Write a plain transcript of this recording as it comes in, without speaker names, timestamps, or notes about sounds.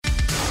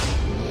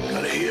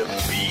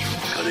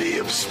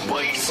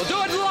spice. We'll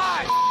do it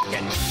live.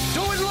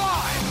 Do it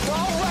live.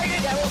 We'll write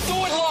it and we'll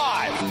do it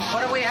live.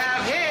 What do we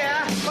have here?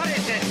 What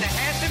is this? The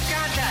handsome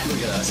contest.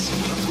 Look at us.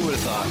 Who would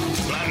have thought?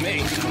 Not me.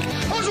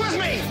 Who's with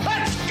me?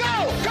 Let's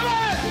go! Come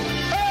on!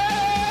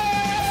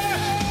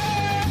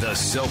 The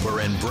Soper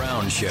and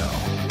Brown Show.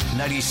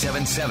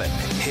 97.7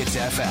 Hits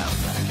FM.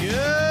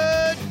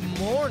 Good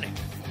morning.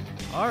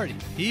 Alrighty,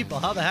 people.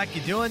 How the heck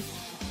you doing?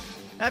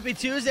 Happy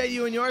Tuesday to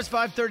you and yours,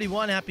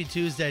 5:31. Happy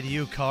Tuesday to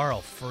you,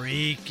 Carl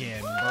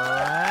freaking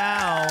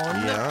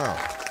Brown. Yeah.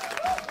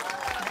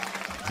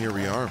 Here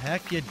we are.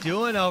 Heck you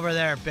doing over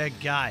there, big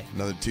guy?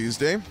 Another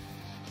Tuesday.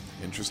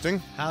 Interesting.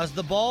 How's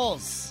the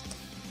balls?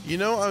 You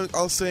know,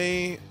 I'll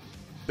say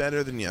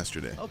better than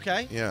yesterday.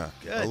 Okay. Yeah.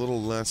 Good. A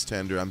little less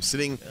tender. I'm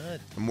sitting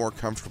Good. more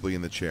comfortably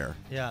in the chair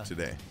Yeah.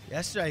 today.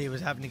 Yesterday he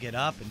was having to get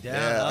up and down,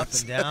 Yeah. up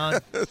and down.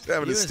 Having He to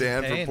was in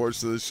stand for pain.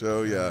 portions of the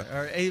show, yeah.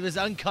 Or he was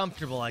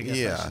uncomfortable, I guess. I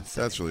Yeah, should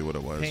say. that's really what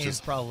it was. Pain's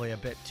Just probably a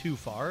bit too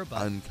far,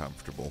 but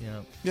uncomfortable.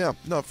 Yeah. Yeah,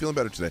 no, feeling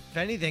better today. if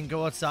anything,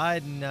 go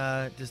outside and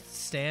just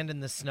stand in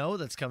the snow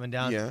that's coming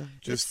down. Yeah,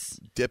 just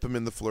dip them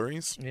in the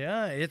flurries.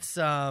 Yeah, it's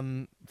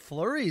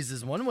flurries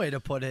is one way to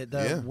put it.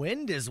 The Yeah.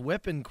 wind is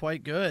whipping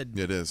quite good.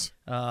 It is.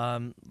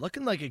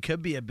 Looking like it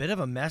could be a bit of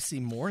a messy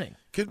morning.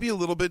 Could be a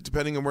little bit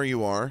depending on where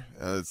you are.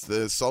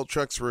 The salt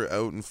trucks were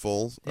out and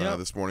full Yep.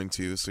 this morning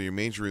too, so your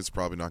major is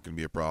probably not going to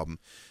be a problem.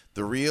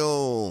 The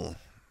real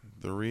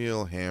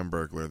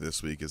hamburglar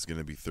this week is going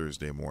to be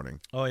Thursday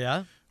morning. Oh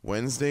yeah,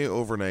 Wednesday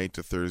overnight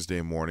to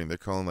Thursday morning. They're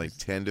calling like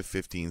 10 to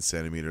 15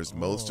 centimeters.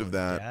 Most of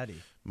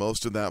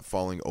that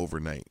falling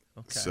overnight.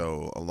 Okay.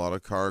 So a lot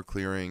of car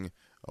clearing,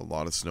 a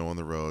lot of snow on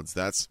the roads.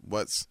 That's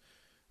what's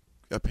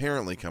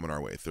apparently coming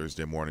our way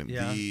Thursday morning.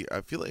 Yeah.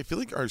 I feel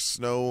like our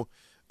snow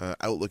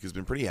outlook has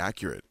been pretty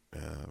accurate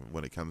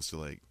when it comes to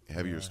like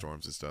heavier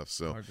storms and stuff.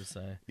 So hard to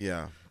say.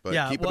 yeah, but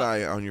Yeah, keep an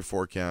eye on your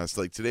forecast.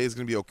 Like today's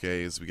going to be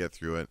okay as we get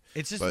through it.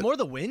 It's just But- more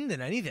the wind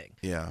than anything.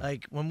 Yeah.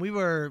 Like when we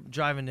were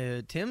driving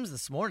to Tim's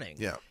this morning.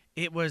 Yeah.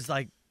 It was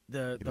like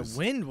the was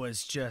wind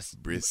was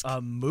just brisk.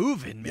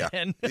 moving, Yeah.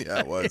 man. Yeah,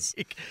 it was.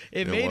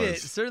 it made it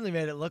was. certainly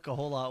made it look a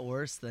whole lot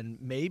worse than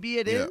maybe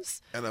it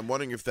is. And I'm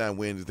wondering if that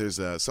wind, there's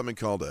something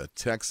called a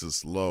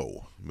Texas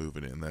low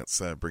moving in. That's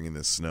bringing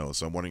this snow.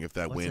 So I'm wondering if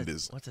that wind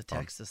is. What's a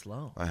Texas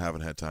low? I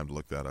haven't had time to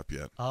look that up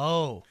yet.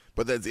 Oh.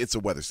 But it's a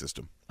weather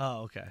system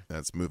Oh, okay.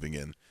 that's moving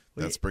in.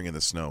 Well, That's bringing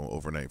the snow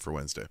overnight for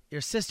Wednesday. Your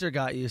sister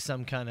got you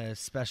some kind of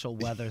special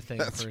weather thing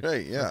That's for,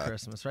 right, yeah. for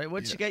Christmas, right?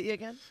 What'd she get you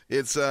again?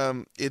 It's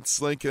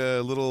like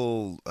a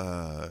little,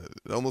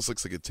 it almost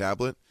looks like a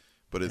tablet,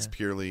 but it's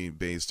purely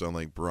based on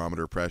like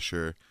barometer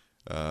pressure,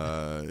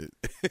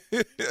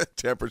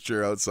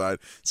 temperature outside.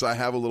 So I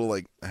have a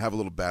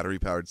little battery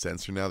powered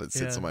sensor now that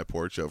sits on my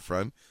porch out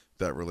front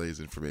that relays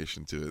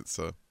information to it.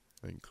 So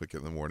I can click it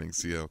in the morning,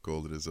 see how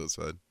cold it is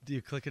outside. Do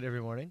you click it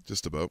every morning?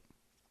 Just about.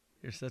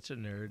 You're such a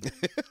nerd.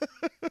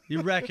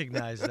 You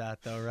recognize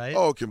that, though, right?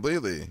 Oh,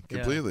 completely,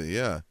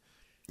 yeah.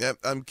 Yeah,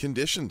 I'm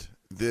conditioned.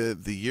 The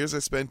years I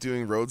spent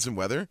doing roads and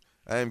weather,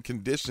 I am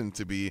conditioned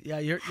to be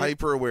you're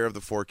hyper aware of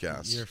the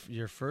forecast.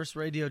 Your first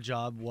radio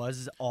job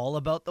was all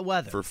about the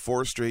weather. For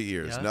 4 straight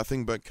years, Yeah.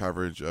 nothing but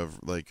coverage of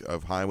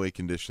highway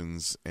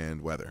conditions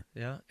and weather.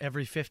 Yeah,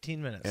 every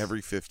 15 minutes.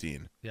 Every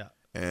 15. Yeah.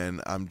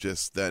 And I'm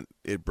just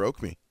it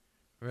broke me.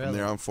 Really? From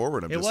there on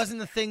forward. It wasn't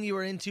the thing you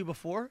were into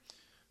before?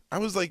 I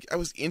was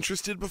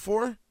interested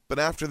before, but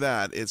after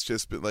that, it's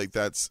just been like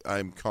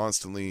I'm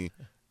constantly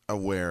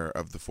aware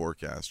of the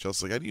forecast.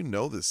 Chelsea's like, how do you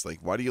know this? Like,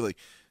 why do you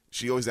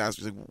she always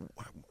asks me,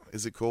 like,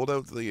 is it cold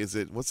out? Like,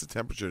 what's the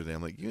temperature today?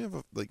 I'm like, you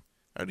have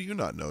how do you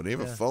not know? You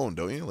have a phone,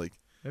 don't you? Like,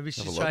 maybe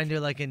she's trying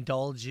to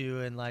indulge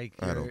you in I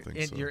don't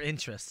think so. your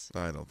interests.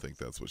 I don't think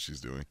that's what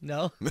she's doing.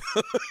 No,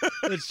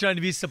 it's trying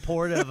to be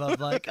supportive of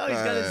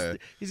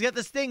he's got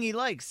this thing he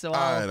likes. So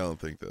I don't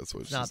think that's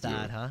what she's not doing.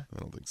 that, huh? I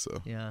don't think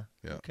so. Yeah.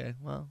 Yeah. Okay.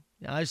 Well,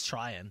 yeah, I was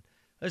trying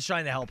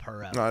to help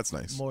her out. No, that's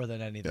nice. More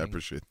than anything. Yeah, I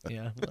appreciate that.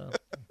 Yeah. Well,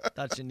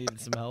 thought she needed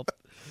some help.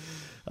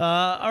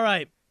 All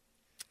right.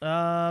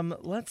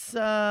 Let's. We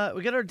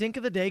got our dink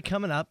of the day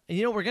coming up,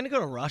 and we're gonna go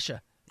to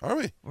Russia. Are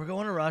we? We're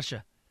going to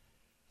Russia.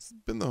 It's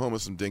been the home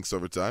of some dinks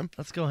over time.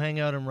 Let's go hang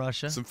out in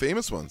Russia. Some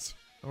famous ones.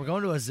 We're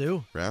going to a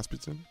zoo.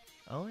 Rasputin.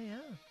 Oh yeah.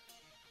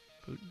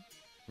 Putin.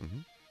 Mm-hmm.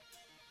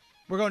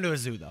 We're going to a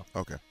zoo though.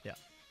 Okay. Yeah.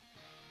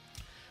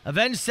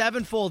 Avenged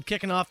Sevenfold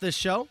kicking off this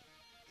show.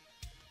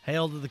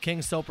 Hail to the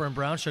King, Soper and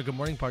Brown Show. Good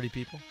morning, party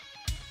people.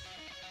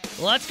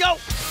 Let's go.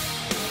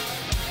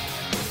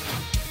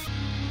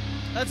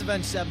 That's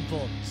Avenged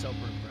Sevenfold. Soper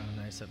and Brown,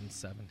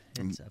 977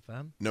 Hits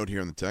FM. Note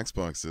here in the text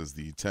box says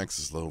the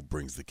Texas low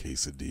brings the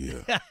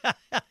quesadilla.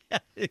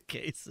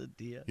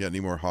 Quesadilla. Yeah, any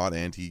more hot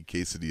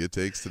anti-quesadilla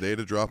takes today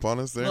to drop on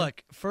us there?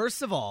 Look,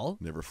 first of all,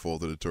 Never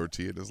folded a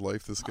tortilla in his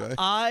life, this guy.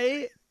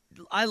 I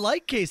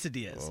like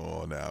quesadillas.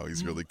 Oh, now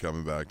he's really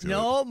coming back to it.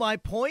 No, my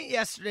point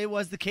yesterday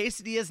was the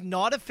quesadilla is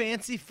not a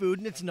fancy food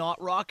and it's not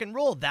rock and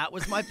roll. That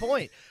was my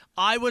point.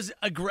 I was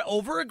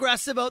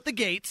over-aggressive out the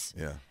gates,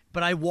 Yeah.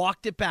 but I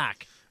walked it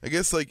back. I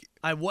guess like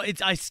I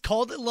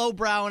called it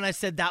lowbrow, and I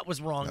said that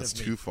was wrong that's of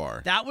me. too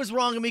far. That was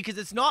wrong of me because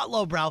it's not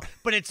lowbrow,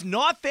 but it's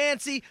not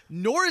fancy,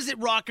 nor is it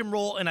rock and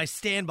roll, and I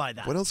stand by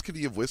that. What else could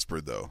he have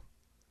whispered though?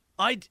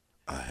 I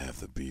have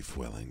the beef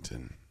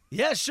Wellington.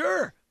 Yeah,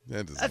 sure.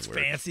 That's work.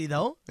 Fancy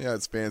though. Yeah,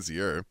 it's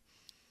fancier.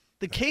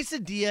 The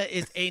quesadilla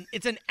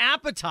it's an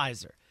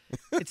appetizer.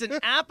 It's an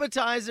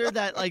appetizer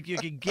that like you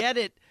can get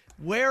it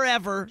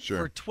wherever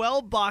for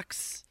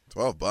 $12.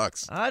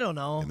 $12. I don't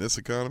know. In this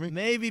economy?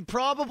 Maybe,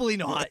 probably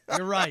not.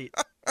 You're right.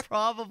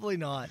 Probably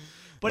not.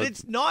 But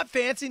it's not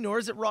fancy, nor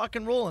is it rock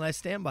and roll, and I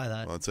stand by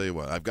that. Well, I'll tell you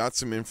what. I've got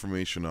some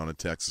information on a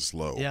Texas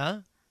Low. Yeah?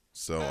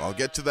 So I'll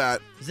get to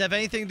that. Does that have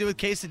anything to do with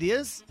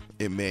quesadillas?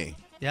 It may.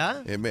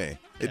 Yeah? It may.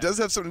 It does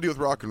have something to do with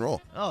rock and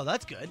roll. Oh,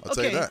 that's good. I'll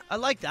tell you that. I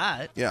like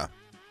that. Yeah.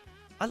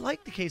 I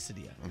like the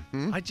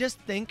quesadilla. I just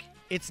think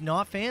it's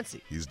not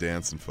fancy. He's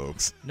dancing,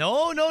 folks.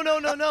 No.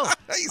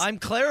 I'm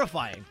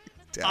clarifying.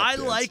 I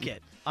like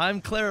it.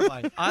 I'm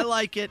clarifying. I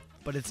like it,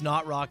 but it's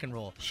not rock and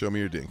roll. Show me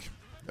your dink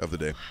of the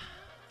day.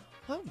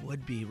 What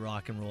would be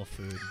rock and roll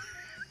food?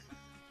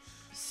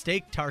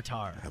 Steak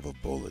tartare. Have a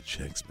bowl of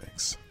Chex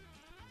Mix.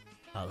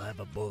 I'll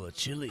have a bowl of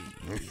chili.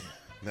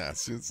 Yeah.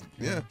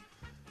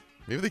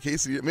 Maybe the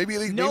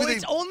quesadilla.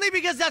 It's only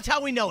because that's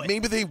how we know it.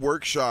 Maybe they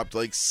workshopped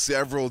like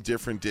several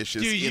different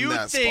dishes in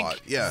that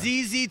spot. Yeah.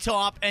 ZZ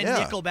Top and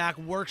Nickelback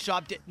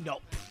workshopped it? No.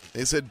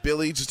 They said,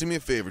 Billy, just do me a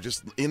favor.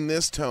 Just in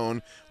this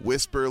tone,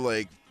 whisper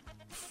like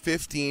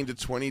 15 to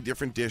 20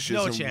 different dishes,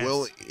 No and chance.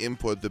 we'll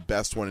input the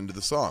best one into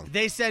the song.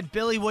 They said,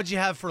 Billy, what'd you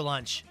have for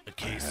lunch? I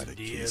had a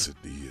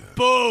quesadilla.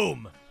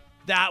 Boom.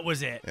 That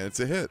was it. And it's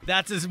a hit.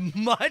 That's as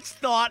much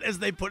thought as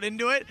they put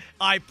into it.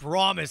 I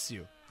promise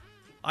you.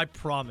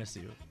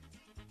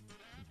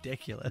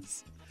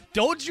 Ridiculous.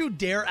 Don't you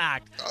dare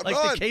act like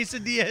the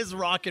quesadilla is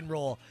rock and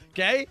roll,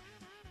 okay?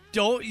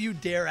 Don't you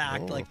dare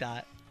act like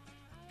that.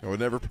 I would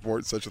never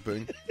purport such a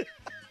thing.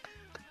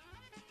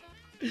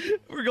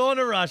 We're going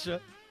to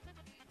Russia.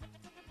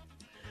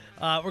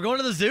 We're going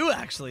to the zoo,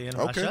 actually, in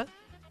Russia.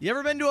 You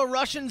ever been to a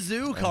Russian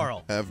zoo,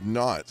 Carl? Have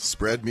not.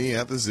 Spread me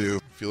at the zoo.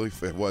 I feel like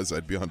if it was,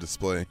 I'd be on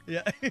display.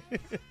 Yeah.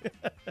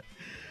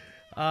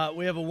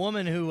 We have a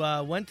woman who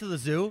went to the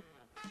zoo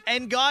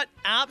and got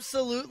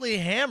absolutely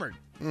hammered.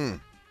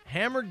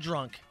 Hammered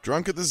drunk.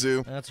 Drunk at the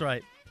zoo. That's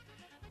right.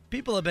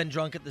 People have been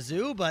drunk at the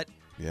zoo, but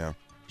yeah,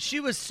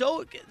 she was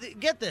so...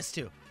 Get this,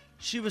 too.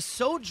 She was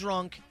so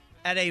drunk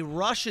at a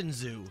Russian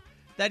zoo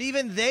that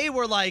even they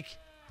were like,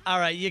 all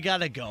right, you got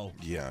to go.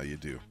 Yeah, you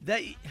do.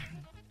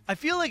 I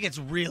feel like it's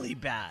really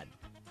bad.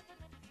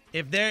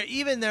 If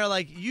they're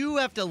like, you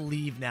have to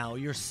leave now.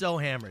 You're so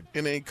hammered.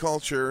 In a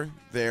culture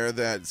there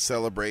that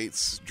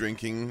celebrates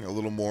drinking a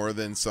little more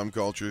than some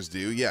cultures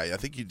do, yeah, I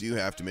think you do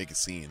have to make a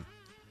scene.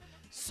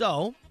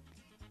 So,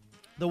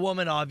 the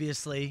woman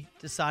obviously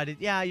decided,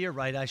 yeah, you're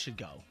right, I should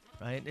go.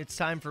 Right? It's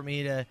time for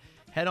me to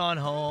head on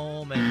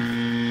home.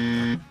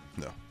 And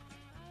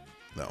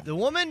No. The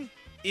woman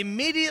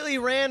immediately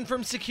ran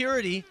from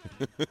security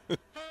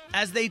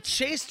as they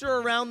chased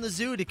her around the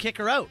zoo to kick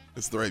her out.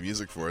 It's the right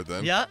music for it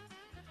then. Yeah.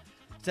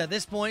 So at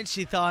this point,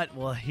 she thought,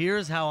 well,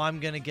 here's how I'm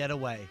going to get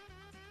away.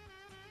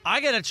 I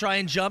got to try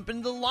and jump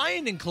into the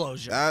lion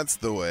enclosure. That's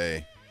the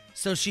way.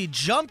 So she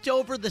jumped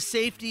over the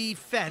safety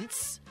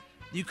fence.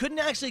 You couldn't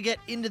actually get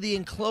into the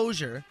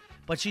enclosure,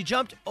 but she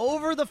jumped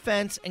over the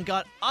fence and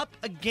got up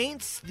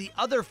against the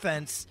other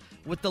fence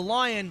with the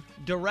lion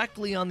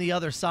directly on the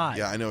other side.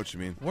 Yeah, I know what you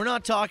mean. We're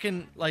not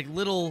talking like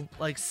little,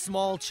 like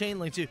small chain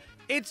link too.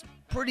 It's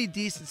pretty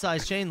decent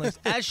sized chain links.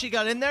 As she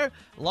got in there,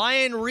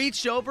 lion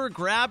reached over,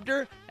 grabbed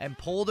her, and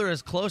pulled her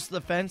as close to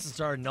the fence and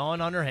started gnawing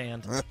on her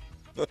hand.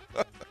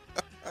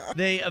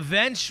 They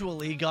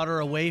eventually got her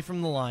away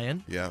from the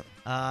lion. Yeah.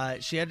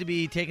 She had to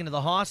be taken to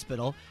the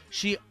hospital.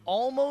 She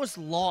almost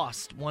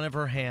lost one of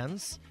her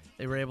hands.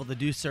 They were able to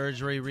do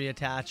surgery,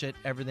 reattach it.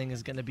 Everything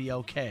is going to be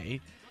okay.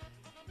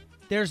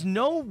 There's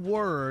no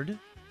word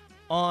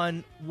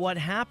on what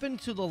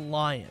happened to the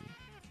lion.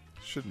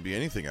 Shouldn't be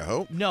anything, I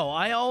hope. No,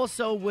 I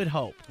also would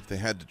hope. If they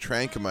had to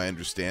trank him, I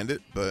understand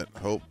it, but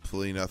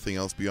hopefully nothing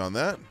else beyond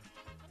that.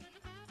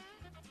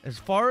 As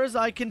far as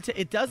I can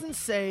it doesn't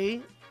say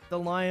the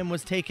lion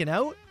was taken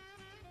out.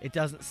 It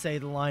doesn't say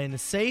the lion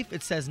is safe.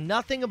 It says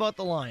nothing about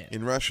the lion.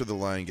 In Russia, the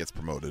lion gets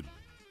promoted.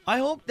 I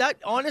hope that,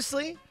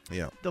 honestly,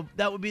 yeah,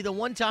 that would be the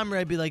one time where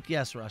I'd be like,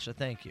 yes, Russia,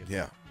 thank you.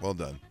 Yeah, well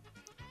done.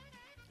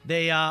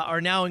 They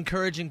are now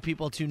encouraging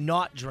people to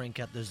not drink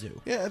at the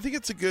zoo. Yeah, I think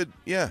it's a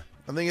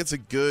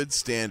good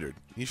standard.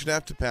 You should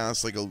have to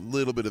pass like a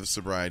little bit of a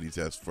sobriety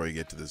test before you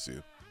get to the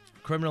zoo.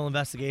 Criminal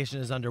investigation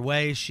is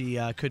underway. She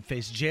could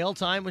face jail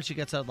time when she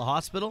gets out of the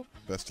hospital.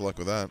 Best of luck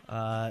with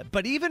that.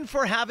 But even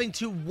for having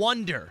to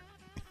wonder,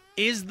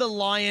 is the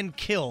lion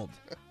killed?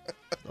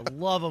 The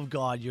love of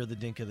God, you're the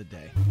dink of the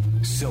day.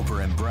 Soper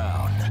and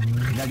Brown,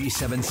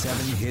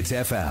 97.7 Hits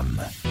FM.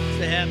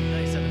 The Hip,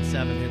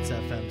 97.7 Hits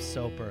FM,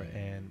 Soper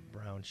and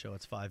Brown Show.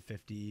 It's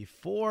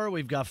 5:54.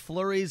 We've got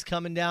flurries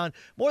coming down.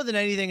 More than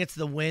anything, it's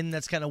the wind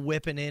that's kind of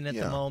whipping in at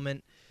the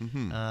moment.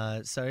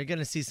 So you're going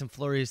to see some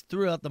flurries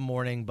throughout the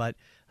morning, but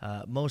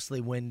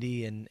mostly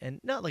windy and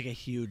not like a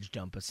huge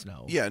dump of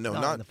snow. Yeah, no,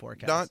 not in the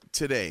forecast. Not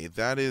today.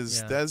 That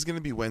is going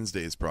to be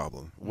Wednesday's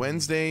problem.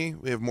 Wednesday,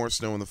 we have more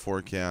snow in the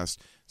forecast,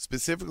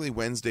 specifically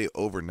Wednesday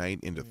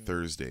overnight into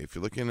Thursday. If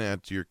you're looking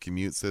at your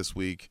commutes this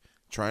week,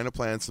 trying to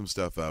plan some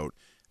stuff out,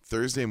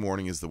 Thursday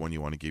morning is the one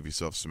you want to give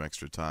yourself some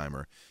extra time,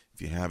 or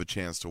if you have a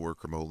chance to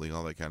work remotely,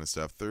 all that kind of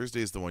stuff.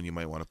 Thursday is the one you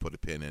might want to put a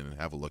pin in and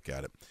have a look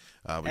at it.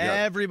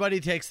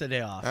 Everybody takes the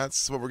day off.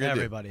 That's what we're going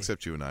to do.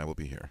 Except you and I will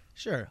be here.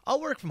 Sure. I'll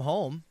work from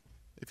home.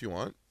 If you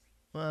want.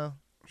 Well.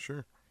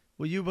 Sure.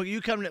 Will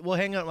you come? We'll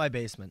hang out in my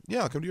basement.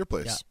 Yeah, I'll come to your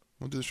place. Yeah.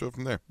 We'll do the show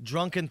from there.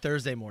 Drunken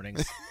Thursday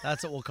mornings.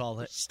 That's what we'll call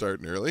it.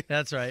 Starting early.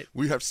 That's right.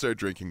 We have to start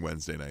drinking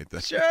Wednesday night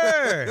then.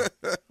 Sure.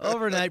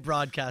 Overnight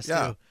broadcast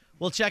too.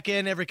 We'll check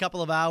in every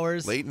couple of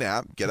hours. Late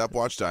nap, get up,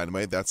 watch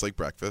Dynamite. That's like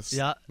breakfast.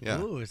 Yeah.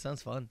 Ooh, it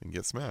sounds fun. And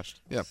get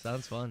smashed. Yeah.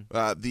 Sounds fun.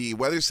 The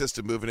weather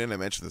system moving in, I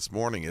mentioned this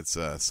morning, it's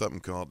something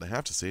called, I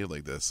have to say it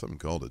like this, something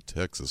called a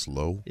Texas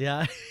low.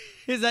 Yeah.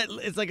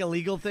 It's like a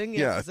legal thing?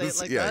 You have to say it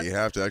like that? You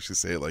have to actually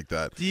say it like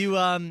that. Do you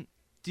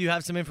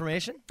have some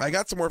information? I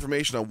got some more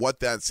information on what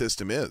that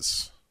system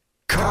is.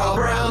 Carl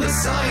Brown, the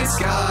science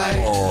guy.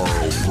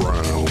 Carl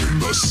Brown,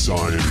 the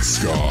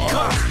science guy.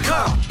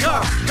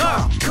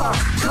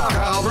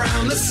 Carl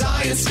Brown, the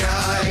science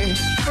guy.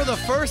 For the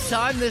first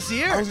time this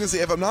year. I was going to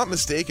say, if I'm not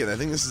mistaken, I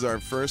think this is our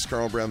first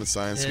Carl Brown, the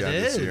science guy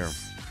this year.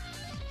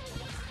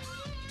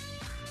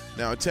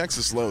 Now, a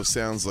Texas low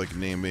sounds like a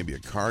name, maybe a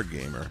card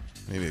game or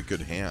maybe a good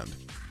hand.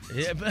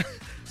 Yeah, but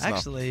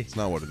actually. It's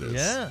not what it is.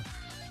 Yeah.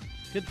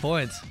 Good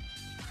point.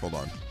 Hold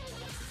on.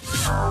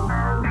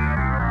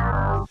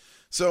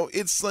 So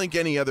it's like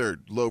any other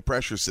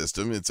low-pressure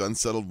system. It's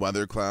unsettled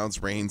weather,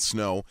 clouds, rain,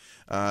 snow.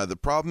 The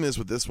problem is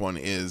with this one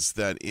is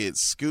that it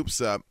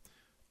scoops up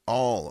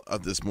all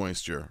of this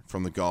moisture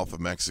from the Gulf of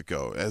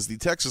Mexico. As the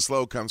Texas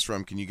low comes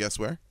from, can you guess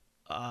where?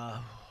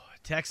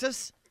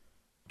 Texas?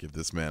 Give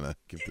this man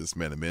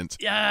a mint.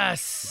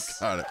 Yes.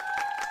 Got it.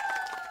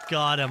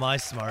 God, am I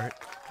smart.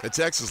 A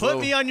Texas low.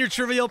 Put me on your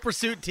Trivial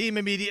Pursuit team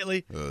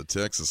immediately.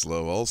 Texas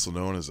low, also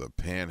known as a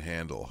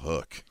panhandle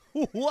hook.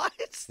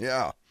 What?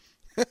 Yeah.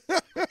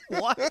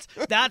 What?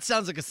 That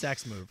sounds like a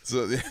sex move.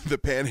 So the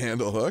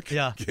panhandle hook?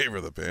 Yeah. Gave her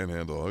the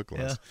panhandle hook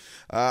last.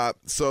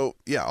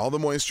 Yeah. All the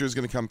moisture is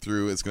going to come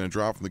through. It's going to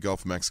drop from the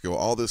Gulf of Mexico.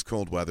 All this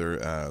cold weather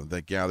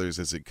that gathers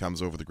as it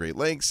comes over the Great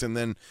Lakes. And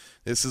then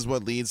this is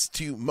what leads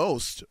to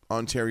most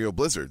Ontario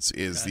blizzards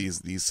is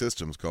these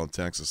systems called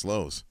Texas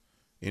lows.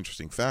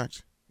 Interesting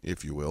fact,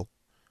 if you will.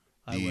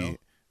 The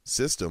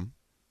system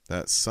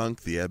that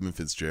sunk the Edmund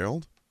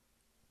Fitzgerald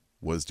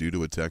was due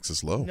to a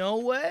Texas low. No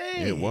way.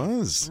 It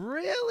was.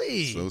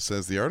 Really? So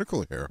says the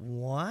article here.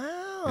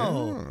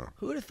 Wow. Yeah.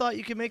 Who would have thought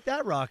you could make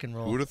that rock and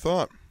roll? Who would have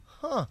thought?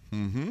 Huh.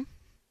 Mm-hmm.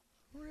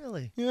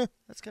 Really? Yeah.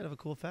 That's kind of a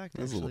cool fact,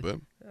 That's actually. a little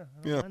bit. Yeah,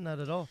 I don't mind that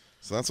at all.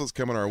 So that's what's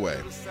coming our way.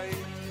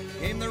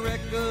 Came the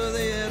wreck of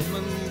the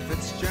Edmund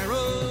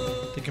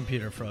Fitzgerald. The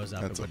computer froze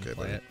up. That's It wouldn't okay,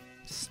 play buddy. it.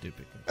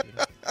 Stupid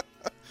computer.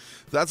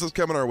 That's what's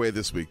coming our way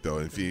this week, though.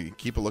 If you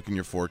keep a look in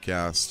your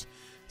forecast,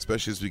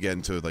 especially as we get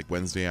into like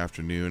Wednesday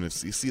afternoon,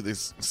 if you see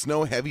this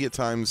snow heavy at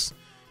times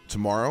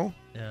tomorrow,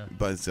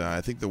 but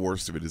I think the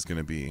worst of it is going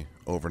to be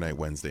overnight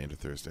Wednesday into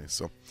Thursday.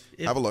 So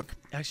have a look.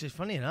 Actually,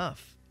 funny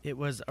enough, it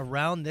was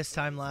around this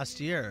time last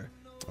year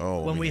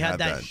when we had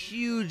that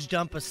huge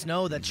dump of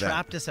snow that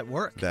trapped us at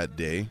work. That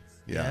day.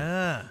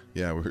 Yeah,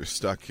 we were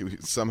stuck. We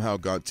somehow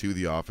got to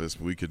the office,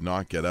 but we could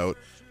not get out.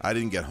 I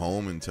didn't get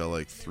home until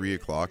like 3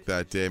 o'clock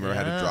that day. I remember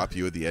I had to drop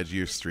you at the edge of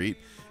your street,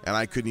 and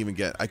I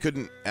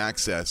couldn't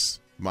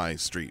access my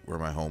street where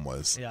my home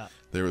was. Yeah.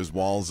 There was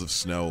walls of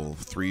snow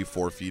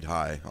 3-4 feet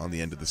high on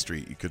the end of the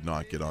street. You could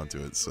not get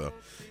onto it. So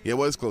it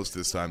was close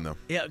this time, though.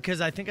 Yeah, because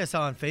I think I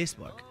saw on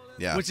Facebook.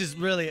 Yeah. Which is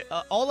really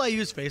all I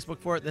use Facebook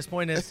for at this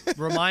point is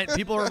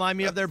people remind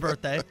me of their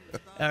birthday.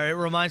 It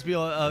reminds me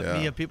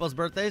of people's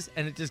birthdays,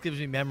 and it just gives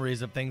me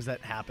memories of things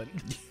that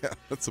happened. Yeah,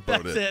 that's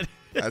about it.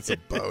 That's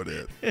about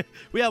it.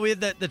 We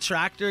had the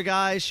tractor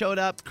guy showed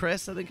up,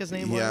 Chris, I think his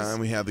name was. Yeah, and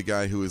we had the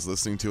guy who was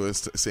listening to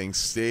us saying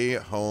 "stay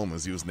home"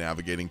 as he was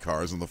navigating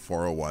cars on the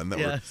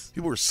 401.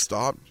 People were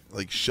stopped,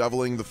 like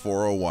shoveling the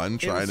 401,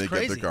 trying to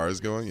get the cars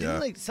going.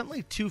 Yeah, something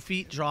like 2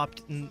 feet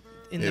dropped in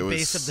the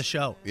base of the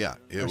show. Yeah,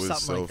 it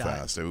was so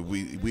fast.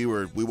 We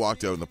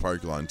walked out in the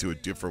parking lot into a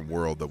different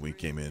world that we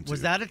came into.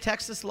 Was that a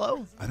Texas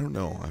low? I don't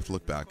know. I have to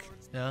look back.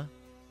 Yeah.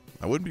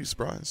 I wouldn't be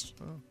surprised.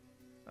 Oh.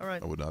 All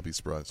right. I would not be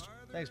surprised.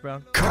 Thanks,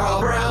 Brown.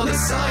 Carl Brown, the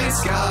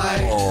science guy.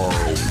 Carl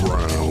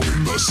Brown,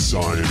 the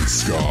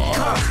science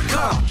guy.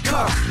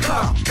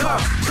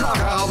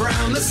 Carl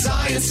Brown, the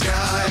science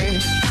guy.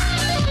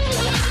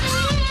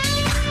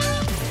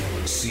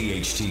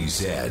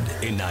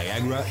 CHTZ in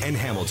Niagara and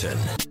Hamilton.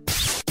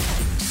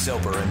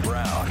 Soper and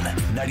Brown,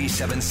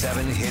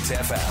 97.7 Hits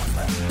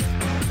FM.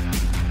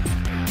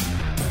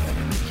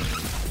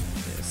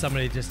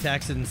 Somebody just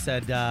texted and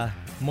said,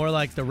 more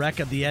like the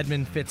wreck of the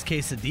Edmund Fitz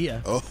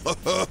quesadilla.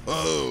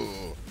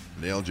 Oh,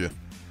 nailed you.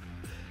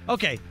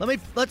 Okay,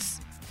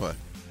 let's What?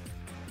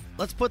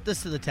 put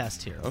this to the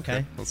test here,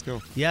 okay? Let's go.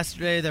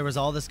 Yesterday, there was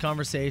all this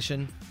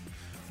conversation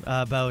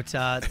about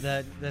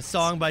the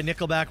song by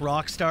Nickelback,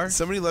 Rockstar.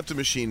 Somebody left a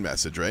machine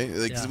message, right?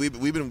 Like, 'cause Yeah.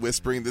 we've been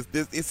whispering.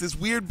 It's this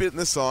weird bit in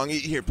the song.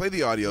 Here, play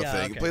the audio Yeah,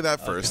 thing. okay. Play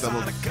that first. Then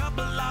we'll... A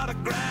couple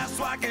autographs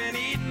so I can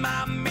eat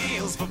my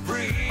meals for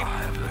free.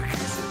 I have a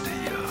quesadilla.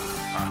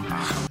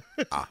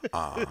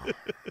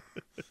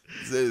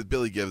 It's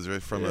Billy Gibbs,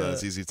 right, from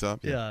ZZ Top?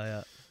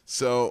 Yeah.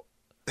 So,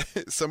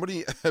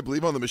 somebody, I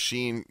believe on the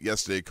machine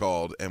yesterday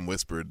called and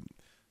whispered,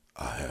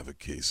 I have a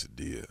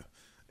quesadilla.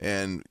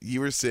 And you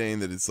were saying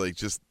that it's like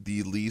just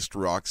the least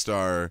rock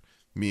star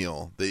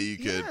meal that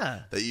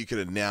you could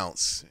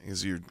announce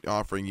because you're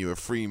offering you a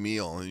free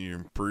meal and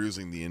you're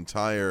perusing the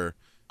entire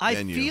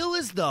menu. I feel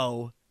as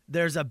though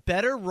there's a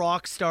better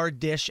Rockstar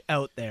dish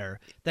out there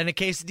than a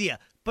quesadilla.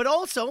 But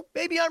also,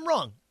 maybe I'm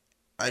wrong.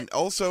 And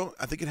also,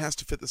 I think it has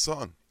to fit the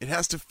song. It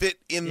has to fit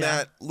in Yeah.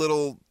 that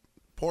little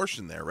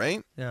portion there,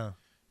 right? Yeah.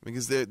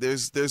 Because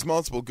there's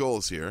multiple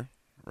goals here,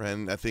 right?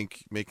 And I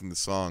think making the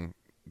song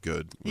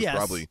good was Yes.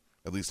 probably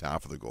at least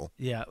half of the goal.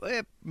 Yeah,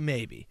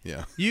 maybe.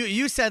 Yeah.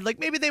 You said, like,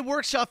 maybe they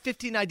workshop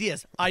 15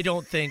 ideas. I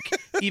don't think,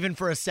 even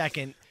for a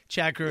second,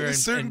 Chad Kruger There's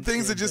and- certain and-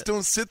 things that and- just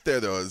don't sit there,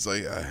 though. It's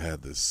like, I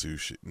had this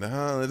sushi.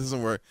 No, that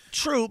doesn't work.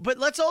 True, but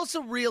let's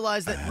also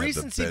realize I that had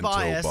recency the bento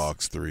bias,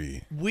 box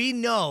 3. we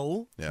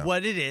know Yeah.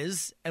 what it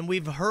is, and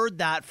we've heard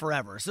that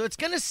forever. So it's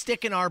going to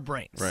stick in our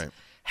brains. Right.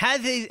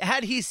 Had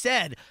he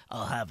said,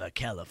 I'll have a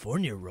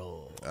California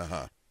roll,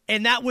 Uh-huh.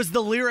 and that was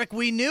the lyric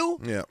we knew,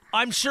 Yeah.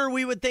 I'm sure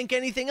we would think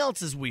anything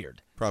else is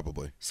weird.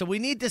 Probably. So we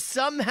need to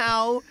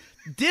somehow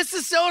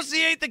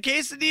disassociate the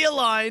quesadilla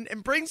line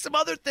and bring some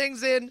other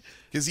things in.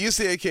 Because you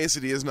say a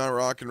quesadilla is not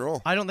rock and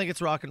roll. I don't think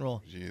it's rock and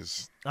roll.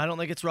 Jeez. I don't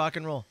think it's rock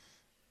and roll.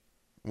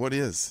 What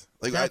is?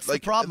 Like, That's the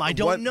problem. I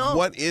don't what, know.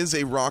 What is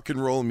a rock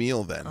and roll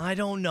meal then? I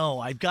don't know.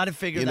 I've got to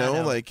figure You that know,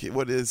 out. like,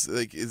 what is,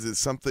 like, is it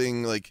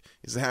something, like,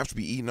 does it have to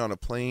be eaten on a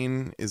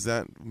plane? Is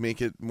that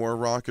make it more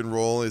rock and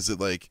roll? Is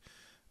it, like,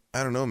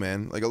 I don't know,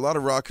 man. Like, a lot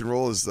of rock and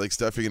roll is, like,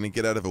 stuff you're going to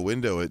get out of a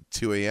window at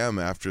 2 a.m.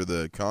 after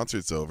the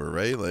concert's over,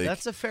 right? Like,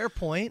 That's a fair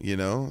point. you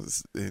know,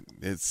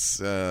 it's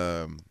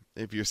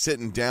if you're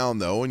sitting down,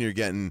 though, and you're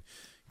getting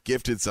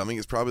gifted something,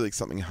 it's probably, like,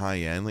 something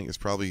high-end. Like, it's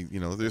probably, you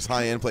know, there's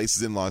high-end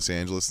places in Los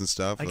Angeles and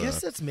stuff. I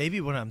guess that's maybe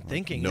what I'm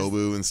thinking. is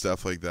Nobu and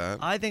stuff like that.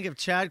 I think if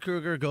Chad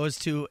Kruger goes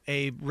to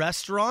a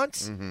restaurant,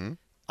 Mm-hmm.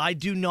 I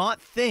do not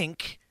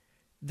think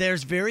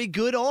there's very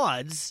good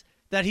odds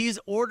that he's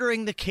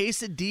ordering the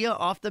quesadilla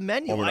off the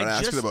menu. Well, we're not I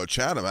asking just, about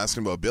Chad. I'm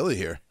asking about Billy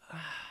here.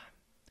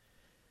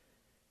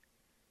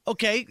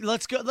 Okay,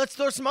 let's go. Let's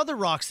throw some other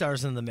rock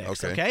stars in the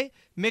mix. Okay,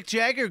 Mick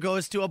Jagger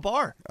goes to a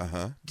bar.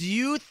 Do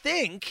you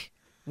think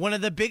one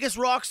of the biggest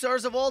rock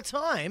stars of all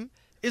time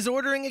is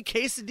ordering a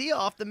quesadilla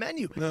off the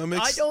menu? No,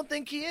 Mick's- I don't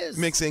think he is.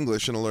 Mick's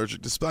English and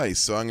allergic to spice,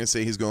 so I'm going to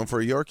say he's going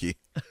for a Yorkie.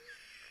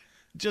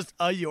 Just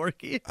a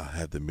Yorkie. I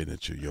had the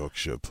miniature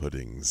Yorkshire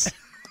puddings.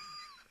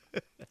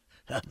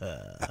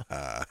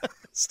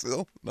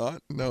 Still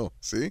not? No.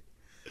 See?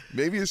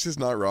 Maybe it's just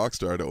not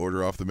Rockstar to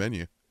order off the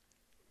menu.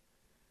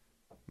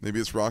 Maybe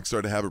it's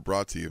Rockstar to have it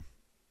brought to you.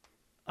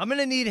 I'm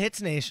gonna need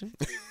Hits Nation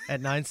at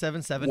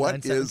 977.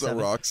 What is a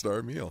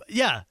Rockstar meal?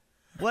 Yeah.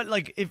 What,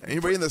 like, if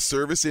Anybody in the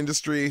service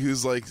industry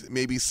who's like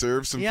maybe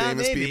served some Yeah,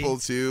 famous maybe. people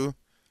too?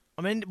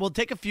 I mean, we'll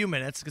take a few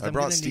minutes because I I'm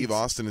brought gonna Steve need...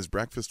 Austin his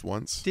breakfast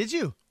once. Did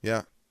you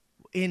Yeah.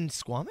 in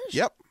Squamish?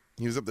 Yep.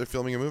 He was up there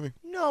filming a movie.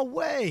 No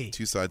way.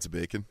 2 sides of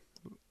bacon.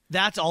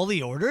 That's all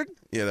he ordered?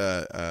 He had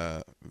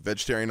a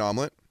vegetarian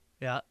omelet,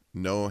 Yeah.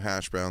 no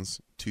hash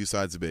browns, 2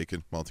 sides of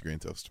bacon, multigrain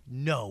toast,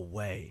 No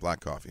way. black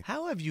coffee.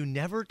 How have you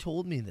never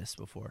told me this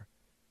before?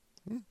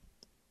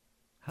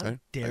 How I-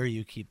 dare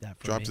you keep that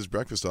from Dropped me? his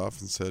breakfast off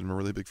and said, I'm a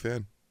really big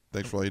fan.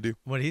 Thanks for all you do.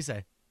 What did he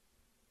say?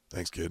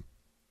 Thanks, kid.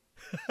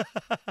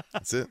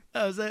 That's it.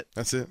 That was it.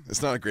 That's it.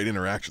 It's not a great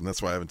interaction.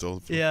 That's why I haven't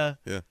told him. Yeah.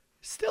 Yeah.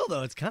 Still,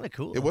 though, it's kind of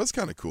cool. It was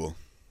kind of cool.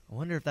 I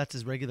wonder if that's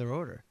his regular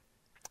order.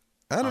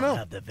 I don't I'll know.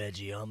 have the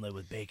veggie omelet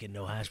with bacon,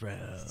 no hash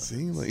browns.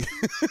 See, like,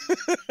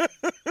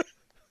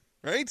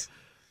 right?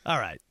 All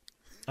right.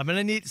 I'm going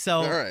to need, so.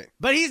 All right.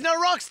 But he's no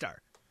rock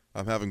star.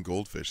 I'm having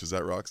goldfish. Is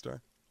that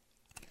Rockstar?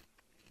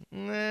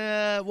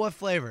 What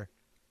flavor?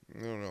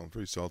 I don't know.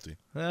 Pretty salty.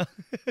 Uh,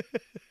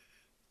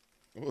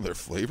 Oh, they're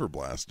flavor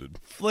blasted.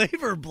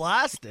 Flavor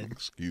blasted.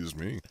 Excuse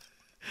me.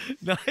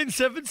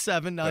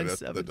 977 That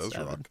 977. does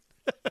rock.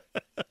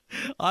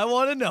 I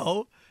want to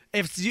know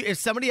if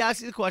somebody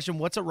asks you the question,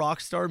 what's a rock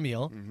star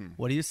meal? Mm-hmm.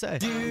 What do you say?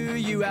 Do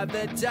you have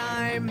the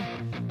time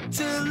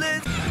to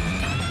listen?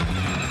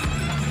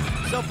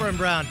 Soper and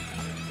Brown.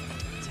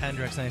 It's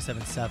Hendrix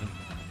 97.7.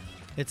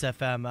 It's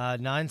FM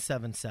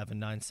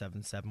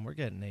 977-977. We're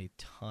getting a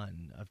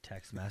ton of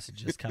text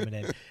messages coming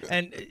in.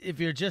 And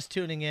if you're just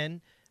tuning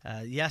in,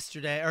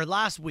 yesterday or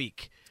last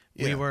week,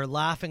 We Yeah. were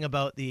laughing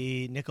about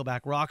the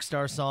Nickelback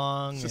Rockstar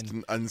song. It's just and,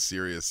 an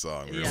unserious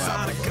song. We were Yeah.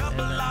 laughing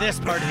about it. this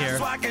part here.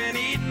 So I can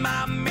eat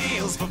my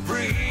meals for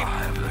free.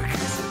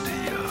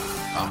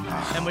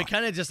 And we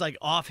kind of just like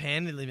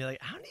offhandedly be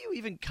like, how do you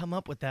even come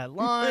up with that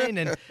line?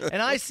 And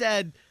I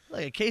said,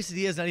 like, a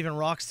quesadilla is not even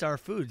Rockstar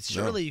food.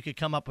 Surely you could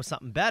come up with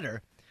something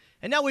better.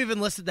 And now we've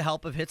enlisted the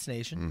help of Hits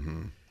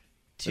Nation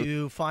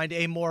to find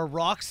a more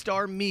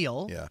Rockstar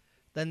meal Yeah.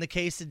 than the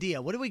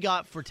quesadilla. What do we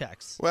got for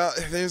Tex? Well,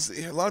 there's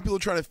a lot of people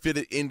trying to fit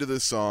it into the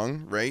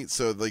song, right?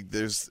 So like,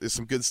 there's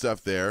some good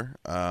stuff there.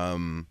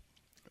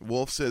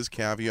 Wolf says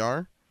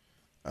caviar.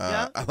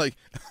 Yeah. I like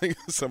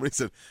somebody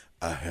said,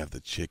 I have the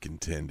chicken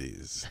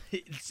tendies.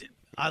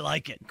 I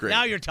like it. Great.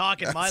 Now you're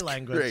talking my That's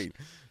language. Great.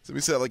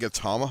 Somebody said like a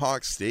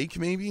tomahawk steak,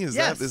 maybe. Is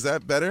Yes.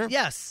 that better?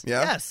 Yes.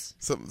 Yeah. Yes.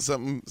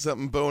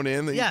 Something bone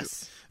in. that you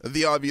Yes. could-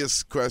 the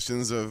obvious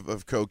questions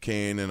of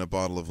cocaine and a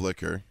bottle of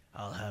liquor.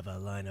 I'll have a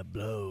line of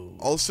blow.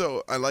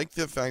 Also, I like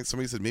the fact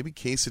somebody said maybe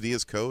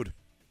quesadilla's code.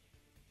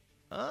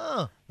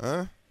 Oh.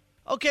 Huh?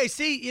 Okay,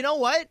 see, you know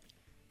what?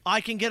 I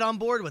can get on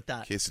board with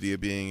that. Quesadilla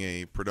being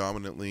a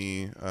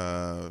predominantly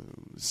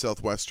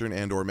southwestern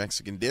and or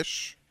Mexican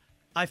dish.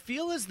 I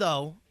feel as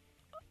though,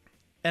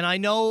 and I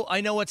know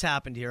what's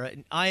happened here.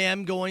 I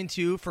am going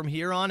to, from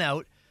here on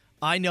out,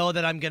 I know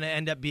that I'm going to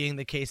end up being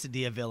the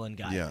quesadilla villain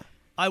guy. Yeah.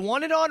 I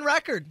want it on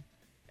record,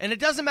 and it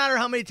doesn't matter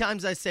how many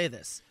times I say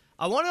this.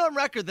 I want it on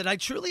record that I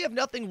truly have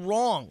nothing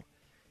wrong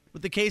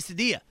with the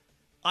quesadilla.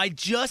 I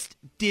just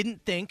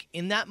didn't think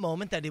in that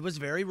moment that it was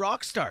very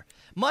Rockstar.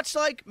 Much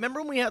like, remember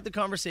when we had the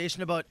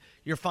conversation about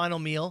your final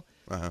meal?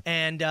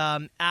 And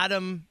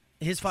Adam,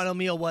 his final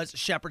meal was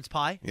shepherd's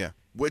pie. Yeah.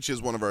 Which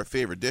is one of our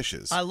favorite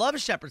dishes. I love a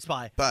shepherd's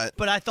pie. But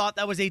I thought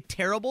that was a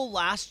terrible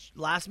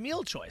last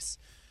meal choice.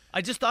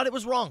 I just thought it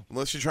was wrong.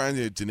 Unless you're trying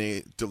to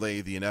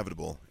delay the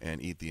inevitable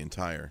and eat the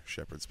entire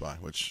shepherd's pie,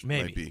 which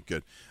Maybe. might be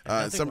good.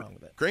 Nothing wrong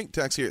with it. Great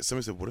text here.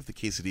 Somebody said, what if the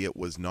quesadilla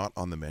was not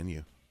on the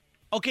menu?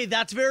 Okay,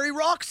 that's very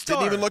Rockstar.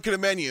 Didn't even look at a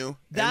menu and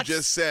That's-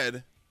 just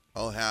said,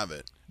 I'll have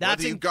it. That's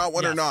Whether you've got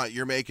one or yes. not,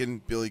 you're making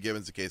Billy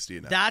Gibbons a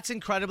quesadilla now. That's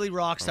incredibly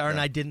Rockstar, and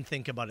Okay. I didn't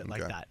think about it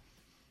like Okay.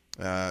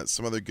 that.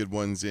 Some other good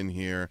ones in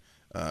here.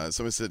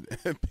 Somebody said,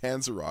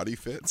 Panzerotti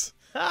fits.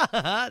 That's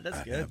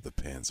I good. have the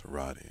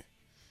Panzerotti.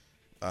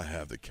 I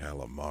have the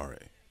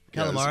calamari.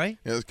 Calamari? Yeah,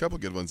 there's a couple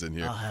good ones in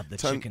here. I'll have the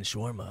Ton- chicken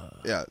shawarma.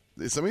 Yeah,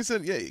 somebody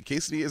said, yeah,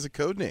 quesadilla is a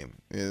code name.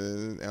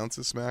 Ounce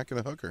of smack and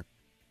a hooker.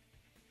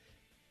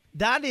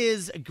 That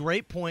is a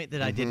great point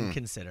that I Mm-hmm. didn't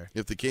consider.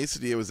 If the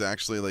quesadilla was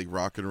actually like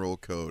rock and roll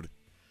code,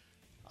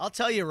 I'll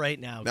tell you right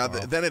now, now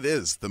Carl. then it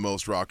is the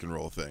most rock and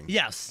roll thing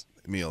Yes.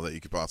 meal that you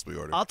could possibly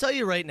order. I'll tell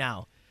you right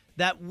now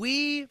that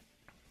we,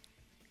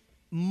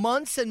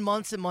 months and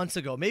months and months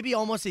ago, maybe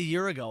almost a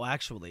year ago,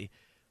 actually,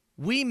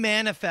 we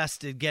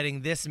manifested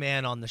getting this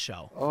man on the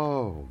show.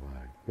 Oh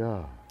my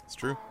God. It's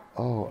true.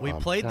 Oh, We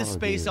I'm played the telling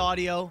space you.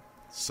 audio,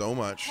 So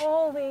much.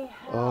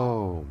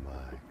 Oh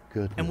my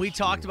goodness. and we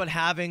talked me. about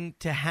having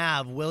to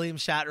have William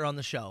Shatner on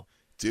the show.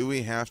 Do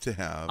we have to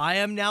have I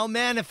am now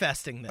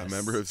manifesting this. a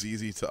member of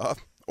ZZ Top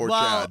or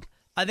well, Chad?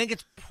 I think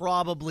it's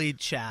probably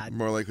Chad.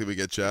 More likely we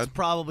get Chad.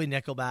 Probably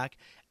Nickelback.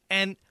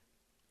 And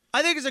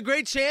I think it's a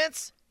great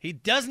chance he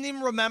doesn't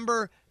even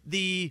remember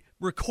the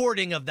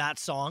recording of that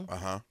song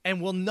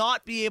and will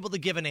not be able to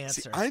give an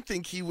answer. See, I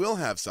think he will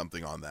have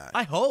something on that.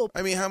 I hope.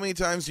 I mean, how many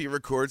times do you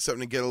record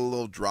something to get a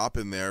little drop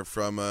in there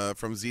from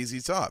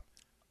ZZ Top?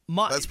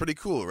 That's pretty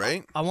cool,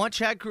 right? I want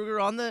Chad Kruger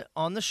on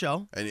the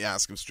show. And you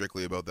ask him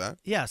strictly about that.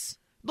 Yes.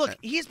 Look,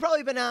 he's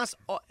probably been asked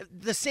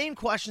the same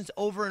questions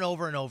over and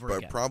over and over But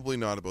again. probably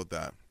not about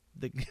that.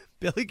 The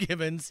Billy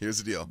Gibbons, Here's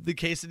the deal. the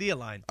quesadilla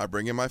line. I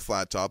bring in my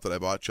flat top that I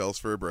bought Chelsea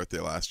for her birthday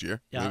last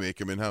year. Yeah. We make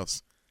him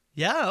in-house.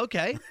 Yeah,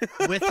 okay.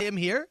 With him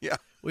here, Yeah.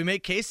 we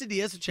make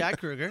quesadillas with Chad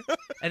Kruger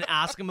and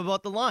ask him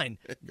about the line.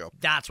 There you go.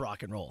 That's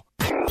rock and roll.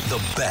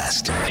 The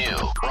best new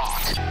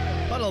rock.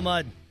 Puddle of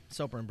Mud.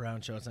 Soper and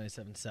Brown Show. It's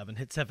 97.7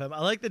 Hits FM. I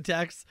like the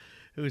text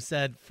who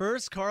said,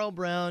 first Carl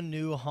Brown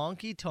knew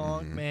Honky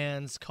Tonk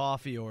Man's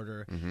coffee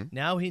order.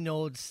 Now he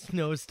knows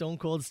Stone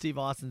Cold Steve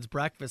Austin's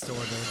breakfast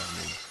order.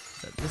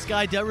 This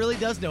guy really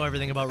does know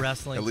everything about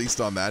wrestling. At least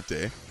on that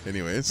day.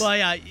 Anyways. Well,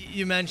 yeah,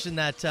 you mentioned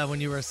that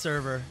when you were a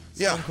server,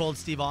 Stone Yeah. Cold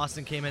Steve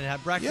Austin came in and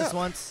had breakfast Yeah.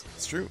 once.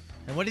 It's true.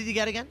 And what did he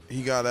get again?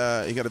 He got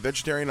a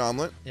vegetarian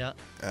omelet. Yeah.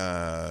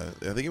 I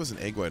think it was an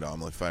egg white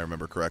omelet, if I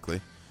remember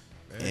correctly.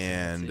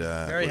 And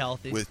Very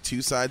healthy. with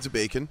 2 sides of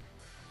bacon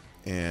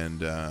and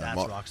That's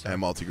rockstar.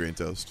 and multigrain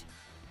toast.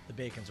 The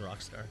bacon's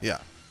rock star.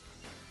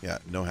 Yeah,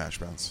 no hash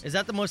browns. Is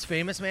that the most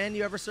famous man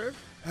you ever served?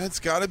 That's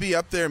got to be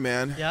up there,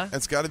 man. Yeah?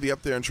 That's got to be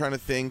up there. I'm trying to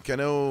think. I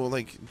know,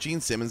 like,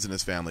 Gene Simmons and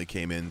his family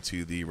came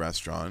into the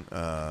restaurant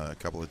a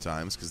couple of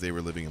times because they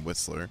were living in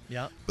Whistler.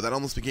 Yeah. But that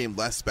almost became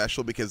less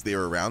special because they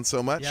were around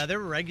so much. Yeah, there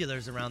were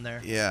regulars around there.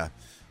 Yeah.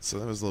 So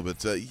that was a little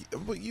bit.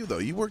 But you though,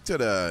 you worked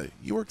at a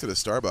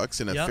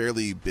Starbucks in a Yep.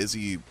 fairly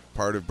busy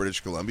part of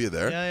British Columbia.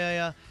 There.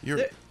 Yeah.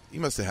 You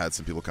must have had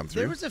some people come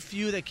through. There was a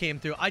few that came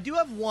through. I do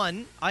have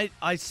one.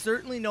 I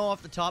certainly know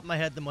off the top of my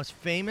head the most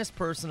famous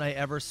person I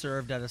ever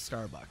served at a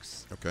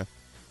Starbucks. Okay.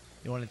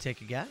 You want to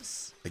take a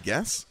guess? I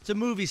guess. It's a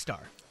movie star.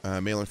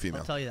 Male or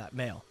female? I'll tell you that.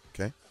 Male.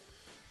 Okay.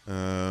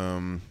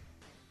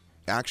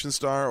 Action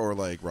star or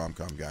like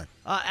rom-com guy?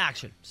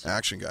 Action.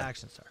 Action guy.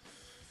 Action star.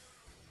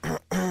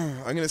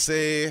 I'm going to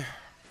say...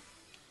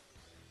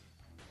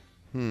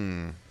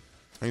 I'm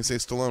going to say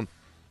Stallone.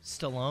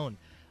 Stallone.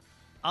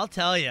 I'll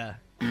tell you.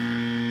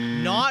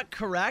 Not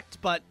correct,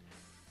 but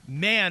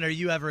man, are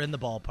you ever in the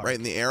ballpark. Right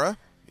in the era?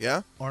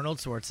 Yeah? Arnold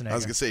Schwarzenegger. I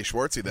was going to say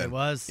Schwartzy then. It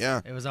was.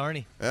 Yeah. It was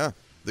Arnie. Yeah.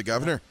 The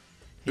governor.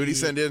 Who'd he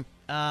send in?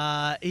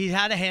 He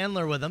had a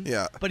handler with him.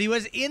 Yeah. But he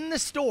was in the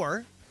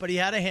store, but he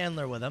had a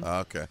handler with him.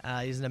 Okay.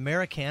 He's an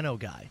Americano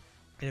guy.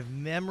 And if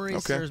memory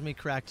serves me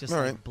correct, just All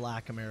like right.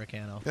 black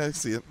Americano. Yeah, I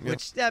see it. Yeah.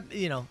 Which,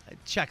 it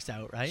checks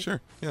out, right? Sure,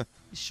 yeah.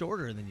 He's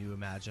shorter than you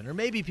imagine. Or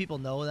maybe people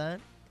know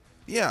that.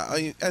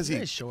 Yeah, as he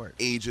Very short.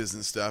 ages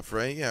and stuff,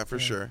 right? Yeah, for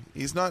sure.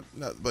 He's not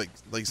like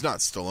he's not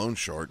Stallone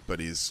short, but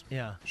he's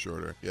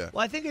shorter. Yeah.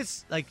 Well, I think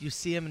it's like you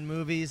see him in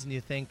movies and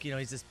you think,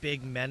 he's this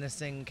big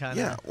menacing kind of.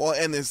 Yeah. Well,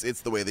 and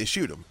it's the way they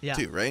shoot him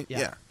too, right?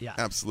 Yeah.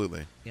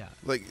 Absolutely. Yeah.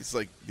 Like it's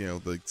like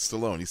like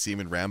Stallone. You see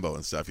him in Rambo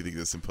and stuff. You think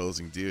this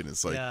imposing dude, and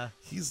it's like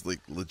he's like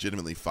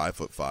legitimately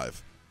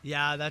 5'5".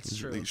 Yeah, that's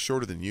true. He's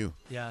shorter than you.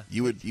 Yeah.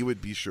 You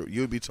would be short.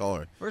 You would be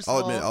taller. First of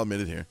all, I'll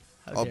admit it here.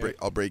 I'll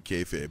break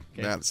kayfabe.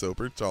 Okay. Matt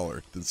Soper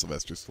taller than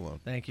Sylvester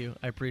Stallone. Thank you.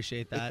 I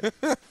appreciate that.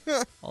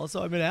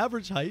 Also, I'm an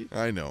average height.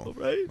 I know. All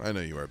right. I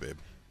know you are, babe.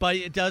 But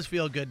it does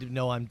feel good to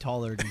know I'm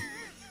taller than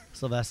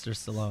Sylvester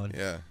Stallone.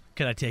 Yeah.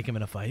 Can I take him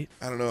in a fight?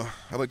 I don't know.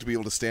 I'd like to be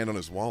able to stand on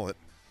his wallet.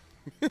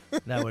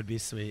 That would be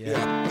sweet.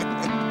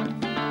 Yeah.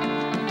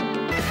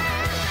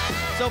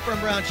 Soper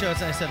and Brown Show.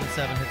 It's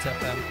 97.7 Hits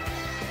FM.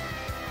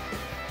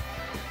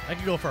 I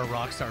could go for a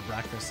Rockstar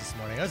breakfast this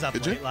morning. I was up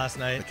late last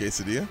night. A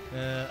quesadilla?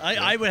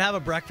 I would have a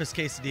breakfast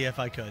quesadilla if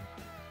I could.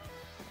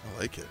 I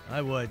like it.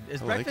 I would. Is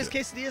breakfast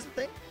quesadillas a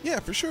thing? Yeah,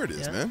 for sure it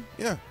is, man.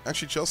 Yeah.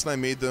 Actually, Chelsea and I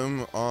made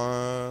them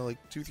like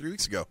 2-3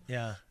 weeks ago.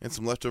 Yeah. And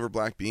some leftover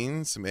black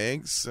beans, some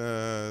eggs,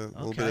 a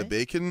little bit of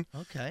bacon.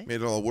 Okay.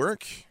 Made it all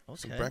work. Okay.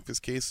 Some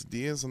breakfast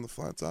quesadillas on the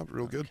flat top.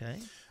 Real good. Okay.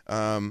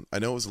 I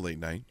know it was a late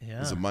night. Yeah.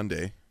 It was a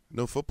Monday.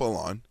 No football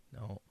on.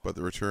 No. But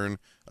the return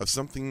of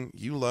something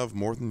you love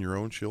more than your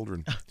own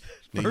children.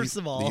 First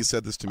of all, you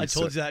said this to me I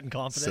told you that in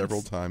confidence.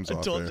 several times I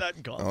off told there. you that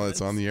in confidence. Oh,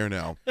 it's on the air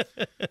now.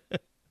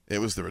 It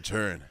was the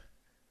return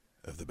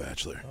of The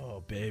Bachelor.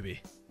 Oh,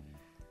 baby.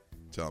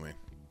 Tell me.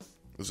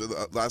 Was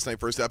it last night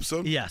first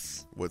episode?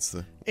 Yes. What's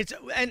the...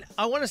 And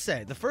I want to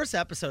say, the first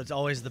episode's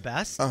always the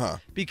best. Uh-huh.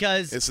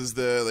 Because... This is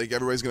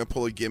everybody's going to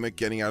pull a gimmick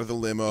getting out of the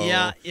limo.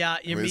 Yeah, you're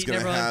Everybody's meeting gonna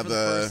everyone have for the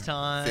first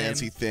time.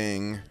 fancy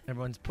thing.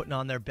 Everyone's putting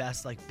on their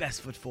best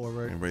foot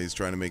forward. Everybody's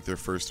trying to make their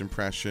first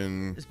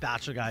impression. This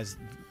Bachelor guy's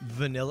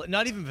vanilla,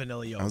 not even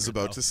vanilla yogurt. I was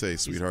about to say,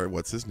 sweetheart,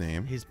 what's his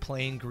name? He's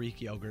plain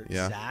Greek yogurt.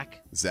 Yeah.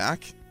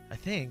 Zach? I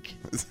think.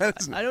 Is that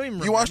his... I don't even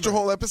remember. You watched a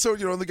whole episode?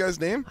 You don't know the guy's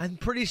name? I'm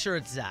pretty sure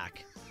it's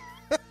Zach.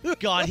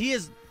 God, he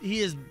is.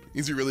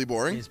 Is he really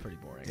boring? He's pretty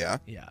boring. Yeah?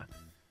 Yeah.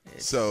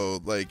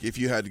 So, if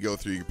you had to go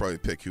through, you could probably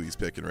pick who he's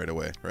picking right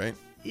away, right?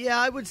 Yeah,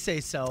 I would say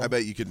so. I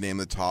bet you could name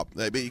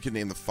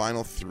the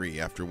final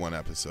 3 after one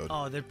episode.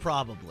 Oh, they're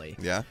probably.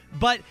 Yeah?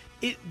 But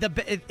it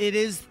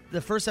is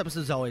the first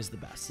episode's always the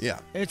best. Yeah.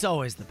 It's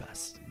always the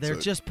best. They're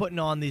just putting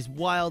on these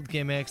wild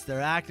gimmicks. They're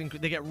acting.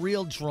 They get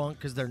real drunk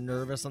because they're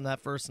nervous on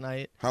that first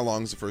night. How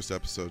long is the first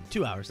episode?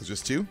 2 hours. It's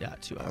just 2? Yeah,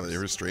 2 hours. Oh, they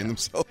restrain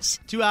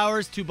themselves. 2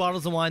 hours, 2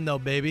 bottles of wine though,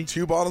 baby.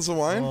 2 bottles of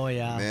wine? Oh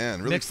yeah.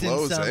 Man, really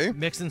flows, eh?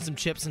 Mixing some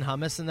chips and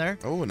hummus in there.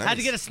 Oh, nice. Had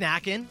to get a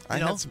snack in. I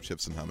had some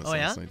chips and hummus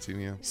last night too,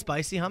 yeah.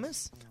 Spicy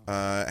hummus?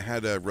 I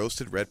had a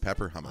roasted red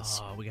pepper hummus.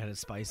 Oh, we got a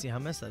spicy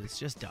hummus. That is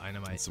just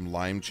dynamite. And some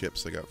lime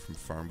chips I got from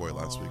Farm Boy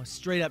last week.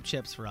 Straight up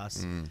chips for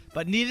us.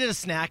 But needed a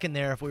snack in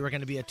there if we were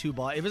going to be a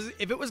 2-bottle.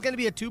 If it was going to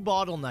be a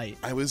 2-bottle night.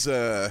 I was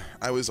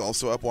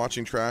also up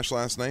watching Trash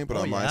last night, but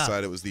on my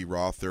side it was the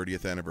Raw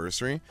 30th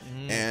anniversary,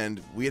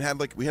 and we had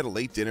a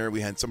late dinner.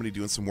 We had somebody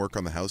doing some work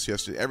on the house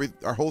yesterday.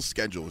 Our whole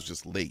schedule was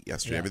just late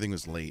yesterday. Yeah. Everything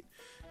was late,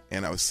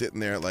 and I was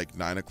sitting there at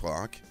 9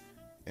 o'clock,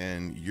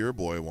 and your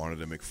boy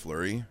wanted a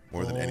McFlurry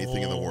more than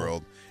anything in the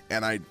world,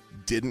 and I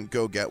didn't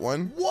go get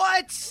one.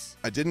 What?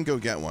 I didn't go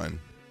get one,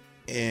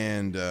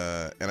 and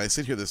I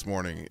sit here this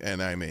morning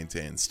and I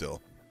maintain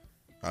still.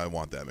 I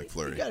want that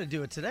McFlurry. You got to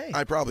do it today.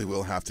 I probably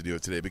will have to do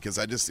it today because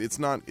it's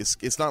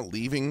not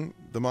leaving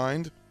the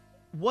mind.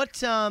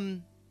 What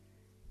made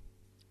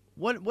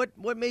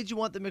you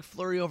want the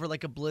McFlurry over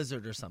like a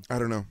Blizzard or something? I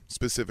don't know.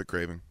 Specific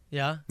craving.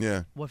 Yeah?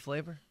 Yeah. What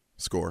flavor?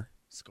 Score.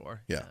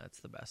 Yeah, that's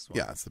the best one.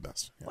 Yeah, it's the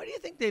best. Yeah. Why do you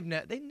think they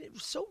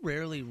so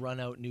rarely run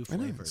out new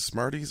flavors?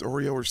 Smarties,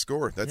 Oreo, or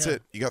Score. That's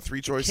it. You got 3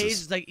 choices.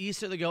 Occasions like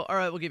Easter, they go, all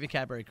right, we'll give you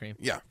Cadbury cream.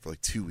 Yeah, for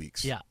 2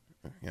 weeks. Yeah.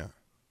 Yeah.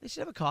 They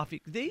should have a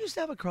coffee. They used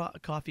to have a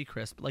coffee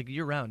crisp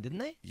year round, didn't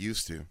they?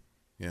 Used to.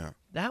 Yeah.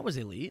 That was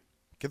elite.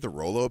 Get the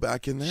Rolo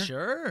back in there?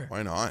 Sure.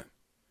 Why not?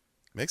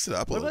 Mix it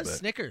up a little bit. What about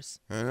Snickers?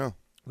 I know.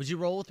 Would you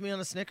roll with me on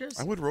a Snickers?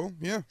 I would roll,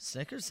 yeah.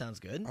 Snickers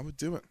sounds good. I would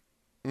do it.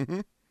 Mm-hmm.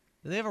 Do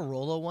they have a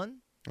Rolo one?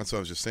 That's what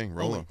I was just saying.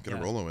 Rolo. Get a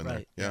Rolo in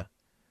there. Yeah.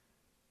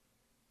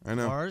 I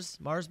know.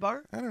 Mars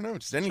bar? I don't know.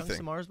 Just anything. Chunks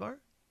of Mars bar?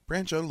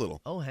 Branch out a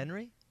little. Oh,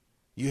 Henry?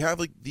 You have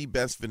like the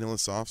best vanilla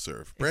soft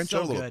serve. Branch so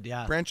out a little. good,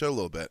 yeah. Branch out a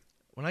little bit.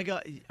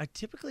 I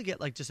typically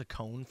get like just a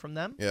cone from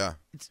them. Yeah.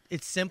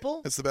 It's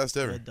simple. It's the best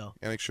ever. Good, though.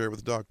 And I share it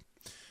with the dog.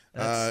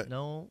 That's,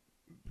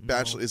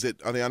 Bachelor,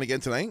 are they on again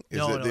tonight?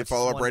 No, they it's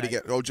follow just up one right night.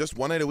 again? Oh, just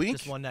one night a week?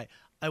 Just one night.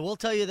 I will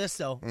tell you this,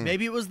 though.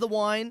 Maybe it was the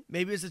wine.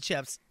 Maybe it was the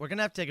chips. We're going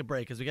to have to take a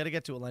break because we got to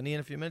get to Eleni in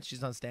a few minutes.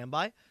 She's on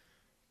standby.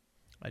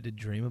 I did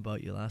dream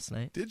about you last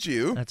night. Did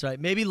you? That's right.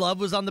 Maybe love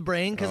was on the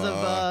brain because of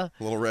a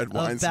little red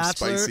wine, some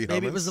Bachelor. spicy hummus.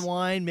 Maybe it was the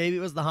wine. Maybe it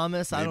was the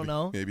hummus. I don't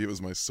know. Maybe it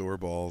was my sore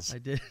balls. I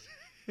did.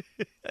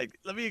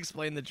 Let me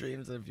explain the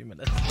dreams in a few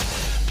minutes.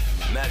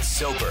 Matt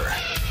Soper,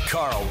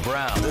 Carl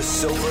Brown, The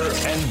Soper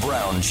and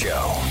Brown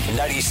Show.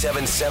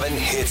 97.7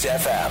 Hits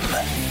FM.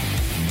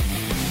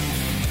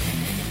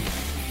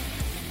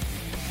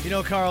 You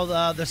know, Carl,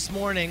 this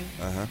morning,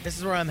 this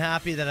is where I'm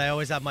happy that I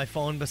always have my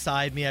phone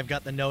beside me. I've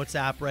got the Notes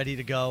app ready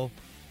to go.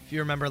 If you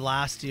remember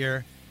last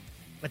year,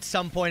 at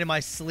some point in my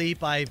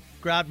sleep, I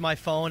grabbed my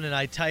phone and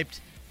I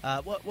typed,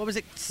 what was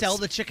it? Sell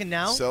the chicken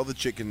now? Sell the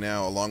chicken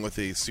now, along with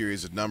a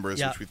series of numbers,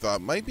 Yeah. which we thought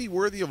might be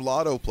worthy of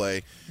lotto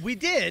play. We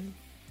did,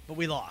 but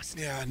we lost.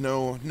 Yeah,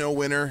 no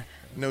winner,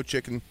 no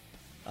chicken.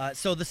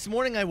 So this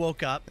morning I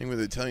woke up. I think what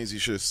they're telling you is you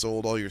should have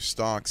sold all your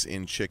stocks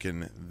in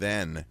chicken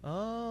then.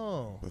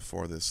 Oh.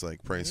 Before this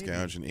price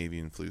gouge and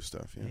avian flu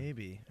stuff. Yeah.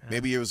 Maybe.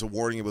 Maybe it was a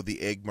warning about the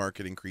egg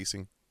market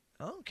increasing.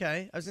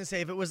 Okay. I was going to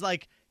say, if it was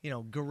like,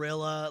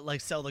 gorilla,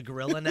 like sell the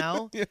gorilla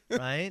now, Yeah.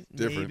 right?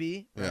 Different.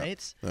 Maybe, Yeah.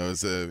 right? No,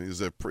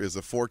 it was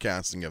a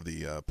forecasting of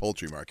the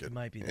poultry market. It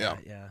might be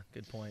that, yeah.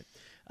 Good point.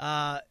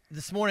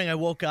 This morning I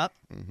woke up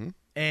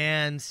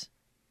and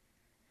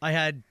I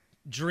had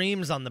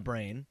dreams on the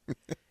brain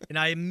and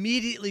I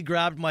immediately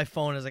grabbed my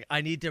phone. I was like,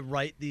 I need to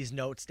write these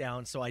notes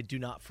down so I do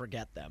not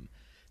forget them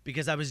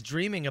because I was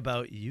dreaming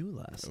about you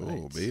last night.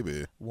 Oh,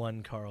 baby.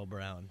 One Carl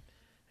Brown.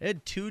 I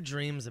had 2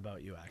 dreams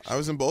about you, actually. I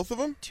was in both of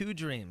them? 2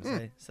 dreams.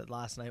 I said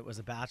last night was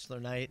a bachelor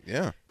night.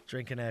 Yeah.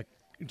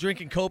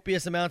 Drinking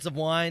copious amounts of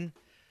wine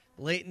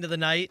late into the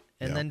night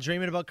and then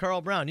dreaming about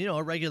Carl Brown.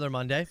 A regular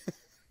Monday.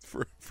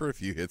 For a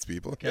few hits,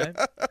 people. Okay.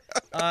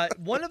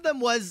 One of them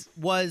was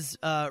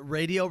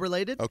radio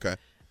related. Okay.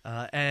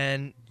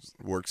 And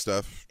work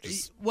stuff.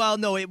 well,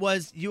 no, it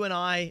was you and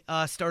I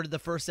started the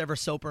first ever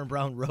Soper and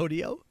Brown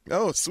rodeo.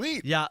 Oh,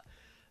 sweet. Yeah,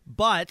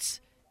 but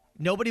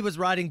nobody was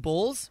riding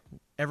bulls.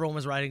 Everyone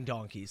was riding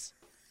donkeys.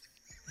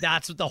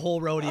 That's what the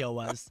whole rodeo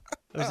was.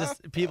 It was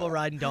just people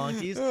riding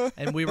donkeys,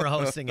 and we were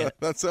hosting it.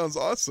 That sounds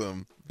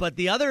awesome. But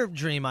the other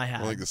dream I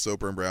had, Like the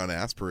Soper and Brown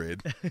ass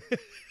parade.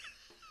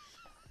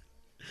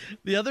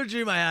 the other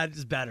dream I had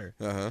is better.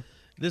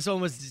 This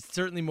one was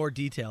certainly more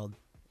detailed.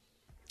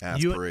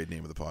 Ass parade,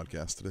 name of the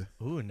podcast today.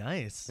 Ooh,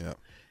 nice. Yeah.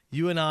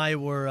 You and I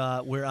were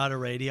out of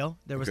radio.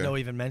 There was Okay. no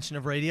even mention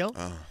of radio.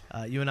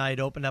 You and I had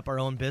opened up our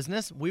own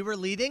business. We were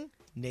leading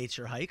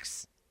nature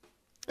hikes.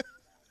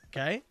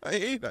 Okay? I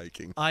hate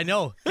hiking. I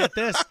know. Get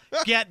this.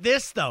 Get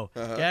this, though.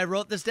 Okay, I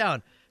wrote this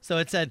down. So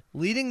it said,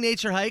 leading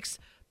nature hikes,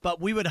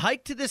 but we would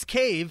hike to this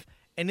cave,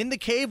 and in the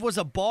cave was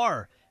a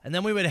bar, and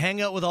then we would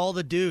hang out with all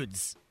the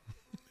dudes.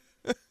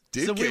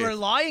 So we were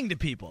lying to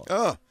people.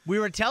 Oh. We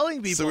were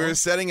telling people. So we were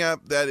setting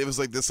up that it was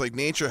like this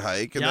nature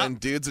hike, and Yeah. then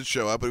dudes would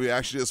show up, and we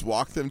actually just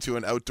walk them to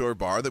an outdoor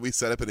bar that we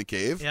set up in a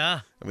cave.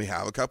 Yeah. And we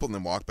have a couple and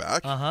then walk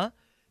back.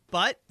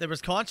 But there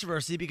was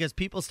controversy because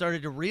people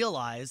started to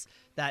realize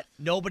that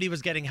nobody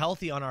was getting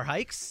healthy on our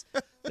hikes.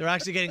 They were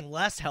actually getting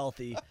less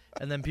healthy,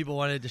 and then people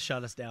wanted to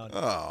shut us down.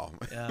 Oh,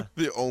 Yeah.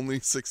 The only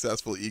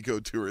successful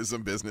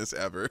ecotourism business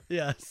ever.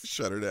 Yes.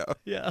 Shut her down.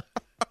 Yeah.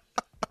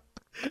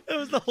 That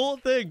was the whole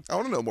thing. I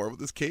want to know more about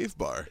this cave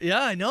bar.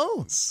 Yeah, I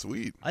know.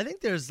 Sweet. I think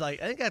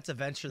that's a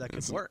venture that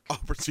could work,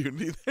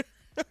 Opportunity there.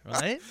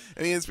 right?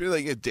 I mean, it's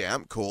really like a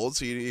damp cold,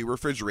 so your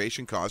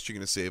refrigeration costs you're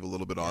going to save a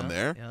little bit on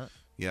there. Yeah.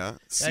 Yeah.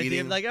 The idea Seating.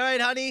 of like, all right,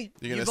 honey,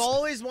 You're you've gonna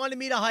always wanted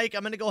me to hike.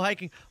 I'm going to go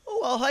hiking.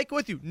 Oh, I'll hike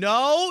with you.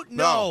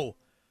 No.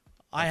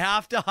 I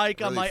have to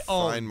hike on really my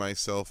own. find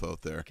myself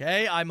out there.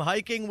 Okay, I'm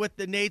hiking with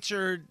the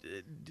nature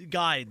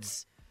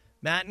guides,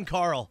 Matt and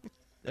Carl.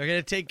 They're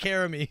going to take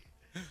care of me.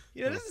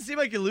 It doesn't seem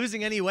like you're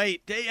losing any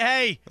weight.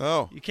 Hey,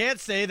 Oh. you can't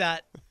say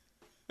that.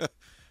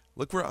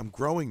 Look where I'm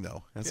growing,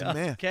 though, as a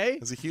man. Okay.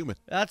 As a human.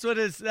 That's what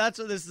this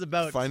is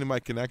about. Finding my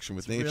connection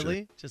with nature.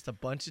 Really? Just a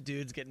bunch of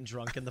dudes getting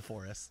drunk in the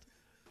forest.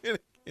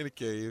 In a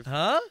cave.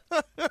 Huh?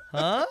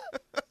 I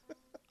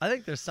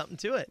think there's something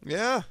to it.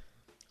 Yeah.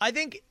 I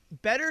think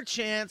better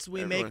chance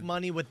we make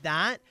money with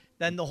that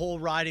than the whole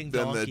riding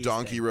Then donkeys the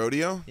donkey thing.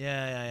 rodeo?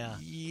 Yeah.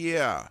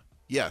 Yeah.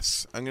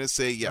 Yes. I'm going to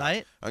say yeah.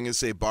 Right? I'm going to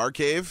say bar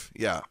cave.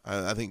 Yeah.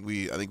 I think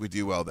we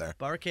do well there.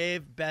 Bar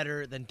cave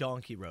better than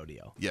donkey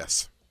rodeo.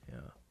 Yes. Yeah.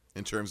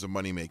 In terms of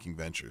money-making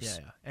ventures.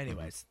 Yeah.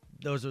 Anyways,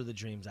 those are the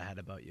dreams I had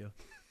about you.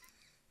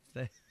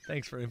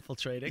 Thanks for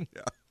infiltrating.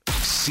 Yeah.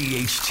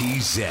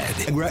 CHTZ.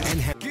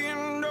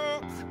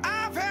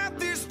 I've had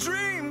this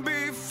dream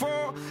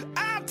before.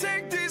 I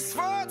take these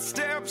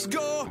footsteps,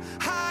 go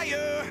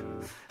higher,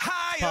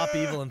 higher.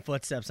 Stop Evil in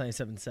Footsteps,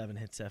 97.7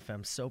 Hits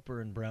FM, Soper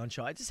and Brown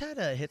Show. I just had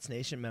a Hits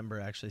Nation member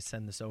actually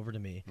send this over to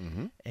me,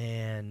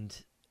 and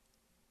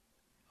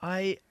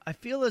I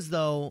feel as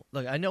though,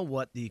 look, I know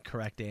what the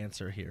correct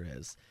answer here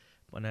is,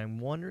 but I'm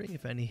wondering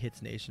if any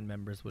Hits Nation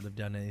members would have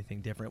done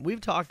anything different.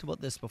 We've talked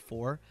about this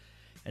before,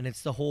 and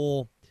it's the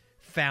whole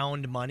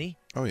found money.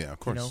 Oh, yeah, of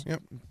course.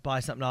 Yep. Buy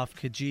something off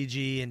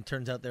Kijiji, and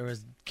turns out there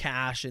was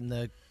cash in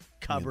the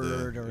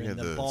cupboard or in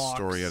the box.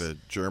 Story out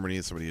of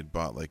Germany, somebody had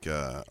bought like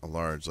a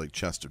large like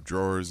chest of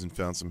drawers and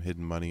found some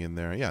hidden money in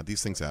there. Yeah,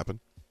 these things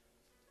happen.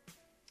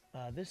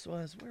 Where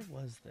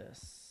was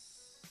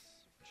this?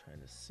 I'm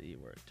trying to see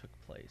where it took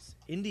place.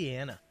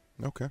 Indiana.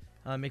 Okay.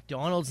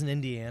 McDonald's in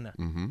Indiana.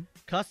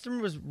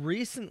 Customer was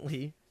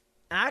recently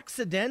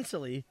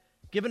accidentally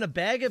given a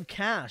bag of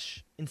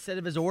cash instead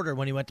of his order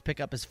when he went to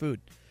pick up his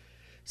food.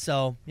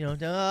 So,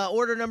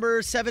 order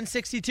number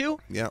 762.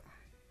 Yeah.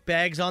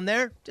 Bag's on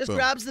there. Just Boom.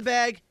 grabs the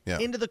bag, Yeah.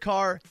 into the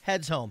car,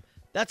 heads home.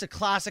 That's a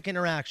classic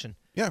interaction.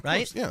 Yeah, of right?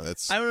 course. Yeah,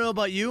 that's. I don't know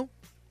about you.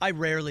 I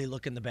rarely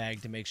look in the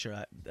bag to make sure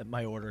that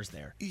my order's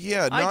there.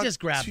 Yeah, I not just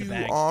grab too the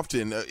bag.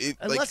 often.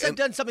 Unless I've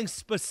done something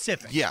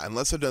specific. Yeah,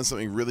 unless I've done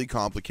something really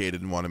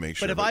complicated and want to make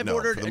sure. But if I've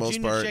ordered for the a most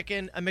junior part,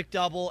 chicken, a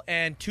McDouble,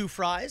 and 2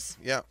 fries,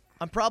 yeah,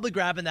 I'm probably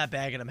grabbing that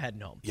bag and I'm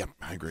heading home. Yeah,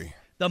 I agree.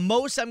 The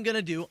most I'm going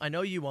to do, I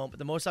know you won't, but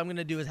the most I'm going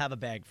to do is have a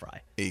bag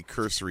fry. A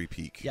cursory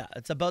peek. Yeah,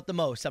 it's about the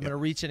most. I'm going to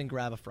reach in and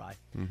grab a fry.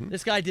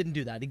 This guy didn't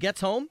do that. He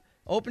gets home,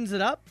 opens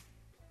it up.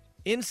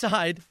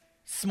 Inside,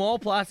 small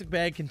plastic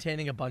bag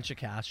containing a bunch of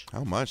cash.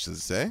 How much does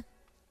it say?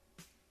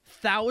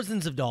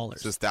 Thousands of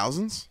dollars. Just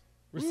thousands?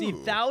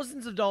 Received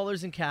thousands of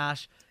dollars in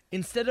cash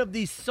instead of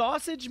the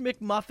sausage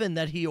McMuffin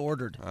that he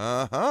ordered.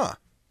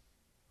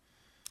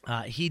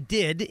 He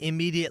did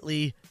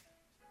immediately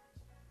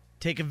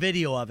take a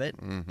video of it,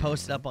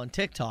 post it up on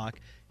TikTok,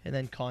 and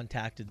then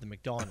contacted the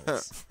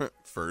McDonald's.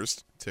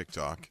 First,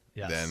 TikTok,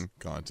 Yes. then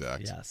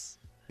contact. Yes.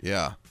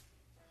 Yeah.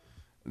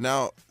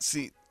 Now,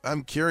 see,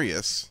 I'm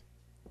curious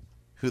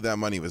who that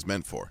money was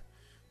meant for.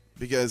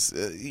 Because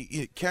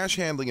cash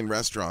handling in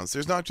restaurants,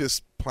 there's not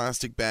just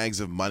plastic bags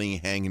of money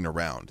hanging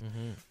around.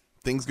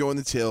 Things go in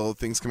the till,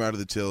 things come out of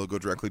the till, go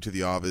directly to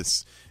the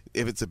office.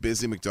 If it's a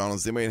busy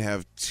McDonald's, they might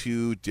have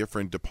 2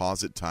 different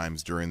deposit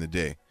times during the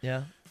day.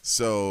 Yeah.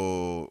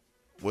 So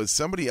was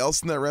somebody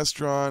else in that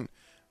restaurant,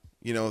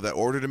 that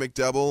ordered a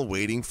McDouble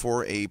waiting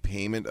for a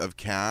payment of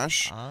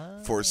cash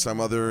for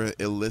some other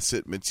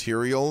illicit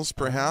materials,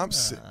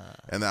 perhaps?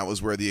 And that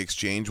was where the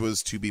exchange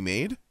was to be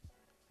made?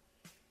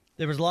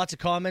 There was lots of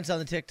comments on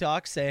the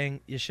TikTok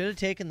saying, you should have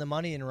taken the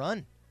money and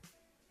run.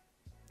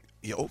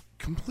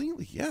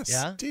 Completely, yes.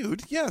 Yeah?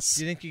 Dude, yes.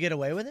 Do you think you get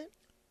away with it?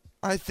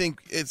 I think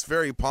it's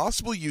very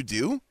possible you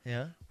do.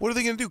 Yeah. What are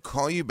they going to do?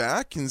 Call you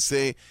back and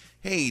say,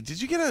 hey,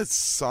 did you get a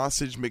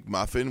sausage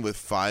McMuffin with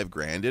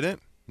 $5,000 in it?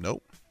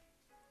 Nope.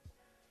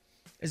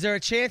 Is there a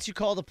chance you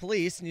call the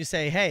police and you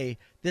say, hey,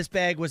 this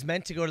bag was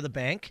meant to go to the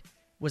bank,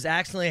 was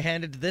accidentally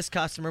handed to this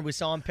customer, we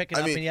saw him pick it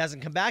up and he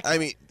hasn't come back? I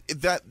mean,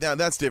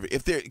 that's different.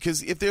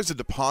 If there's a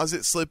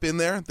deposit slip in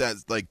there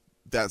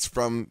that's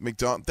from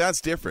McDonald's, that's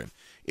different.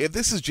 If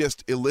this is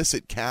just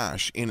illicit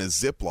cash in a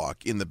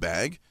Ziploc in the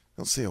bag,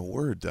 don't say a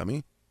word,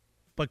 dummy.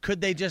 But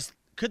could they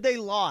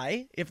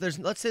lie if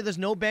let's say there's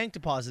no bank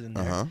deposit in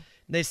there?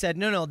 They said,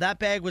 no, that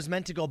bag was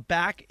meant to go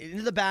back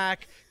into the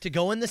back, to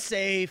go in the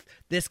safe.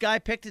 This guy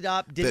picked it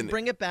up, didn't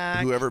bring it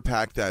back. Whoever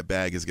packed that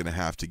bag is going to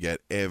have to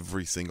get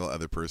every single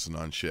other person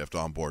on shift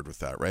on board with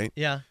that, right?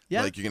 Yeah.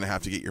 Like, you're going to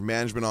have to get your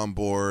management on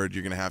board.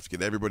 You're going to have to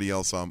get everybody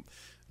else on.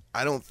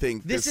 I don't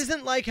think this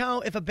isn't like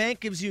how if a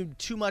bank gives you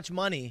too much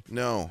money.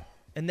 No.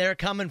 And they're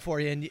coming for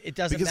you, and it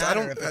doesn't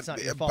matter if it's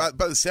not your fault.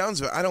 By the sounds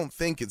of it, I don't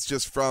think it's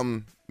just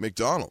from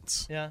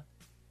McDonald's. Yeah.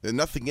 And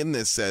nothing in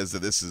this says that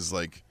this is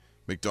like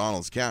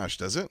McDonald's cash,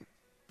 does it?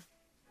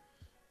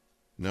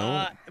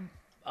 No.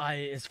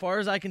 As far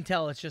as I can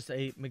tell, it's just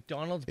a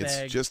McDonald's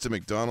bag. It's just a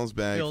McDonald's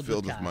bag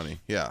filled with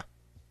money. Yeah.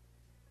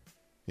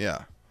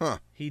 Yeah. Huh.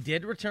 He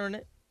did return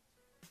it.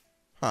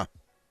 Huh.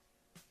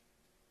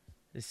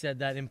 They said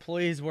that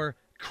employees were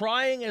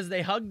crying as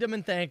they hugged him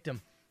and thanked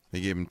him. They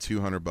gave him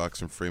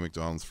 $200 and free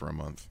McDonald's for a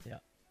month. Yeah.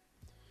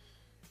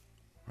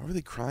 Why were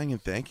they crying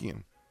and thanking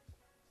him?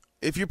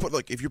 If you're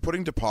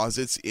putting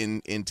deposits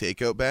in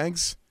takeout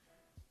bags,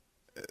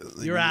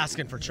 you're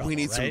asking for trouble. We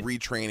need right? some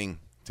retraining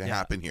to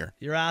happen here.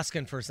 You're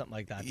asking for something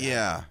like that.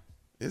 Yeah.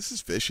 This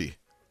is fishy.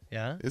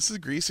 Yeah? This is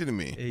greasy to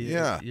me.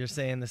 You're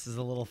saying this is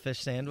a little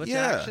fish sandwich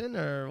Yeah. action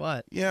or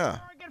what? Yeah.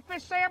 Oregon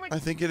fish sandwich? I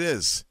think it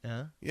is.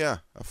 Yeah? Yeah.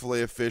 A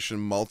fillet of fish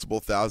and multiple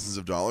thousands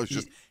of dollars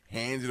just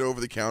handed over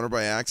the counter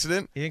by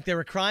accident. You think they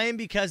were crying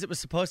because it was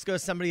supposed to go to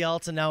somebody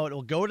else and now it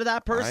will go to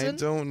that person? I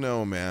don't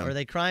know, man. Or are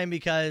they crying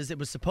because it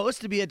was supposed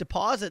to be a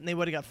deposit and they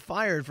would have got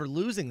fired for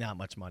losing that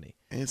much money?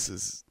 I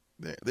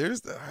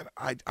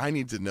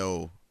need to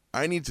know.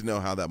 I need to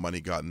know how that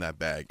money got in that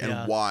bag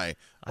and why.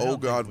 Oh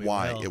God,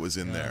 why it was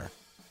in there.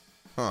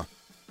 Huh.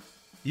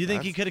 You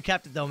think he could have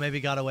kept it though? Maybe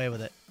got away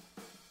with it.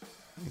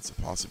 It's a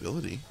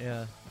possibility.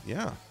 Yeah.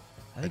 Yeah.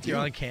 I think you're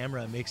on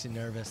camera. It makes you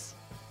nervous.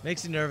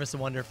 Makes you nervous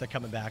and wonder if they're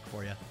coming back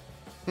for you.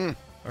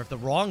 Or if the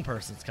wrong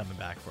person's coming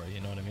back for you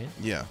know what I mean?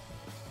 Yeah.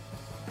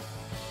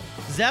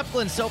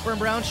 Zeppelin, Soper and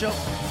Brown Show.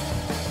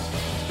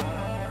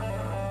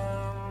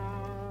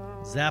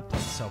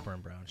 Zeppelin, Soper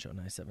and Brown Show,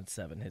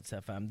 97.7 Hits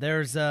FM.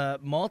 There's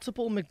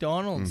multiple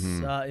McDonald's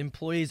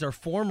employees or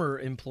former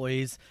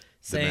employees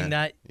saying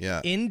that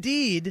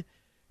indeed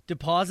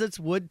deposits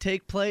would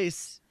take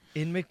place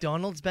in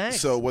McDonald's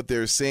banks. So what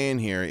they're saying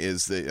here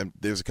is that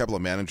there's a couple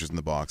of managers in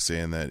the box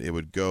saying that it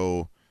would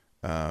go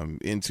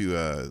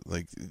into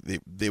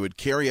they would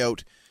carry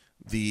out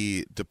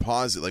the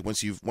deposit, like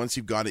once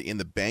you've got it in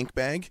the bank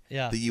bag,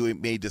 that you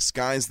may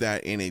disguise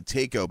that in a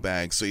takeout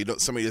bag so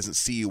somebody doesn't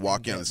see you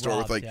walking out of the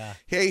store with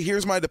hey,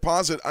 here's my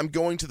deposit, I'm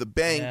going to the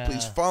bank,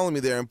 please follow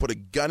me there and put a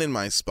gun in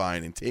my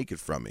spine and take it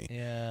from me.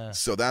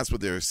 So that's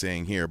what they're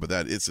saying here, but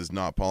that is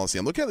not policy.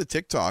 I'm looking at the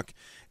TikTok,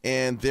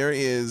 and there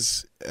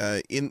is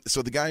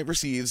so the guy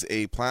receives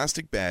a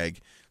plastic bag.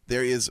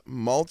 There is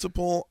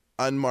multiple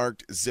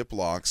unmarked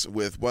Ziplocs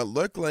with what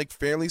look like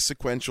fairly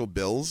sequential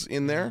bills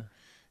in there.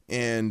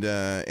 And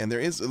there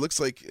is. It looks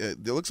like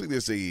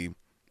there's a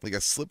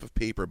slip of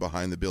paper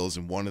behind the bills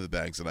in one of the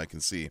bags that I can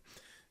see.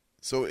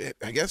 So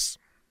I guess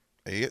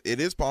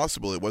it is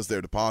possible it was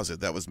their deposit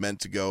that was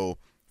meant to go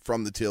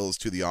from the tills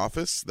to the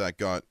office that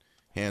got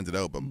handed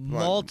out. But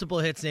multiple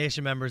Hits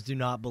Nation members do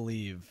not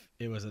believe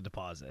it was a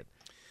deposit.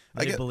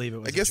 They believe it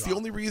was. I guess the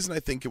only reason I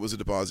think it was a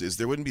deposit is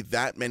there wouldn't be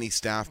that many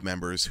staff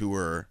members who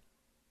were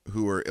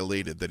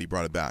elated that he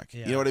brought it back.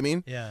 You know what I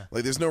mean? Yeah.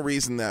 Like, there's no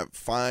reason that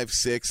 5,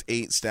 6,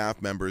 8 staff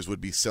members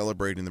would be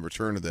celebrating the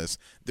return of this.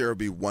 There would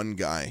be one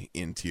guy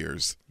in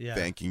tears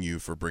thanking you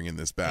for bringing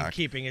this back. And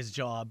keeping his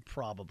job,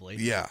 probably.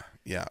 Yeah,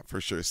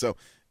 for sure. So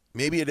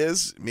maybe it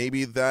is.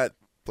 Maybe that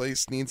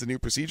place needs a new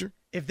procedure.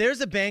 If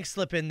there's a bank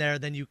slip in there,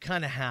 then you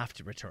kind of have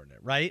to return it,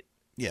 right?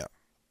 Yeah.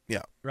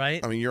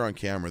 Right? I mean, you're on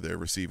camera there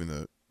receiving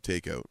the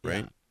takeout,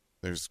 right? Yeah.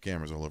 There's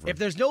cameras all over. If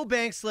there's no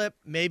bank slip,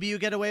 maybe you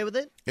get away with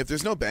it? If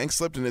there's no bank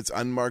slip and it's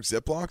unmarked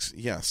Ziplocs,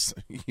 yes,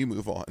 you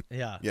move on.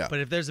 Yeah. But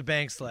if there's a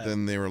bank slip.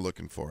 Then they were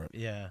looking for it.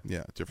 Yeah.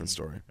 Yeah, different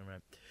story. All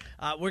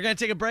right. We're going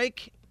to take a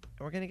break,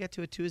 and we're going to get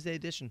to a Tuesday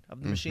edition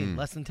of The Machine.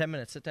 Less than 10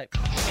 minutes. Sit tight.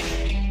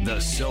 The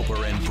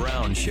Soper and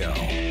Brown Show.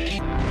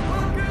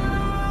 Welcome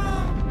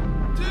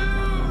to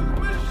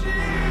the Machine.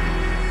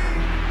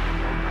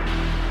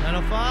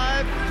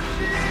 905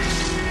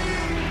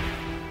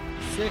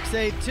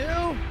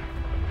 682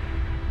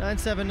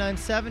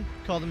 9797.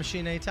 Call the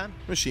Machine anytime.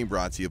 Machine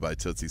brought to you by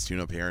Tootsie's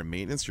Tune-Up Hair and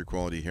Maintenance, your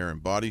quality hair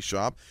and body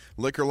shop.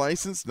 Liquor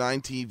license,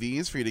 9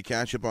 TVs for you to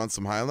catch up on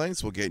some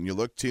highlights. We'll get your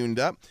look tuned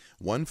up.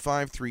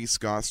 153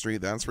 Scott Street.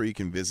 That's where you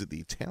can visit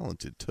the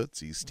talented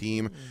Tootsie's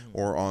team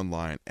or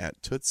online at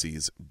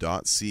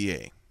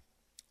tootsies.ca.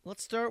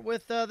 Let's start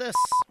with this.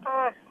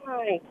 Hi,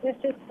 this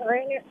is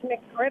Serenus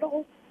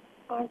McGriddle.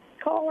 I'm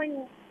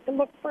calling to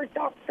look for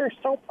Dr.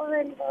 Soper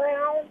and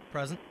Brown.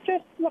 Present.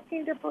 Just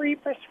looking to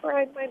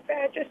prescribe my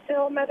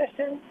Vagisil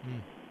medicine.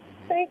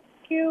 Thank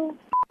you.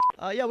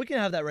 Yeah, we can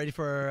have that ready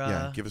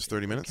for give us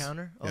 30 minutes.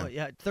 Counter. Oh,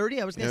 yeah, 30?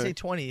 I was going to say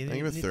 20. I think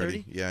it was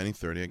 30. Yeah, I need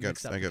 30. I got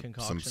concoction.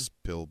 some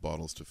spill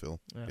bottles to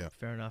fill. Yeah.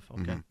 Fair enough.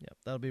 Okay. Yep,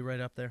 that'll be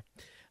right up there.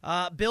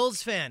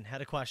 Bills fan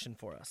had a question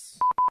for us.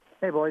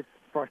 Hey, boys.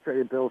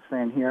 Frustrated Bills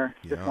fan here.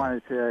 Just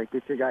wanted to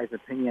get your guys'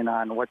 opinion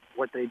on what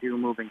they do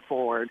moving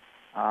forward.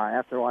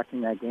 After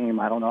watching that game,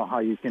 I don't know how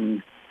you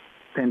can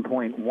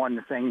pinpoint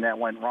one thing that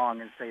went wrong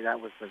and say that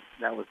was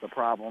the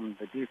problem.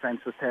 The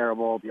defense was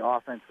terrible. The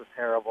offense was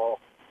terrible.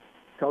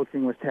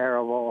 Coaching was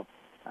terrible.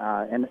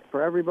 And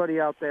for everybody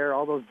out there,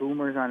 all those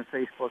boomers on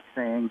Facebook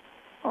saying,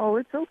 "Oh,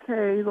 it's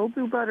okay. They'll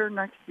do better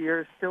next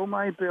year. Still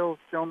my Bills.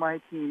 Still my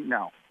team."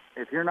 No.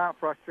 If you're not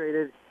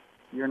frustrated,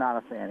 you're not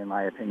a fan, in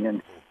my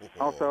opinion.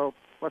 Also,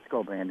 let's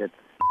go Bandits.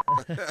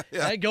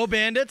 Hey, go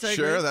Bandits. I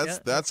sure, agree.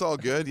 that's all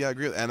good. Yeah, I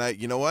agree. And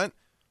you know what?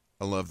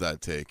 I love that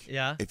take.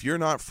 Yeah. If you're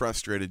not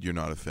frustrated, you're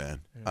not a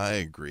fan. Yeah. I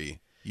agree.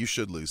 You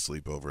should lose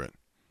sleep over it.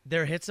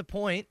 There hits a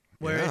point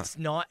where it's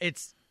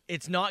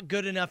not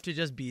good enough to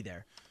just be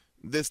there.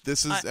 This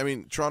is I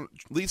mean, Toronto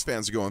Leafs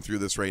fans are going through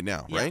this right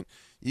now, right?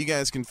 You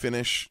guys can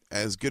finish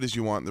as good as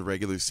you want in the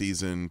regular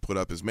season, put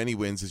up as many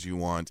wins as you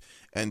want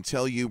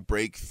until you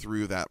break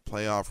through that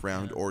playoff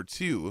round or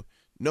two.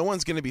 No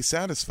one's going to be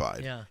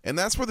satisfied. Yeah. And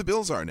that's where the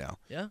Bills are now.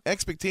 Yeah.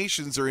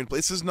 Expectations are in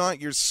place. This is not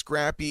your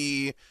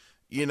scrappy,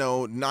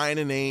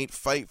 9-8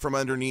 fight from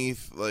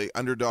underneath like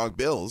underdog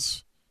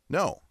Bills.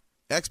 No.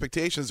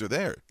 Expectations are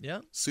there. Yeah.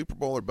 Super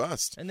Bowl or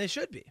bust. And they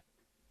should be.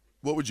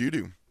 What would you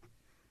do?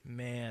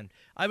 Man,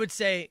 I would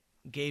say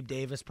Gabe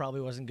Davis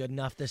probably wasn't good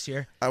enough this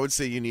year. I would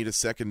say you need a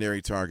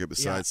secondary target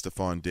besides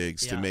Stephon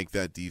Diggs to make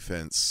that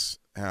defense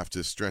have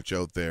to stretch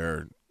out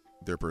their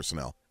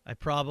personnel.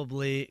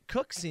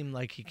 Cook seemed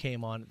like he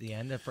came on at the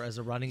end as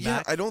a running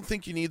back. Yeah, I don't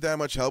think you need that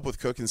much help with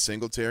Cook and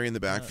Singletary in the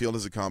backfield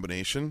as a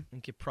combination. I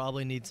think you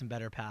probably need some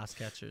better pass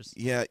catchers.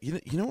 Yeah, you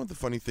know what the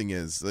funny thing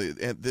is?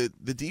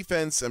 The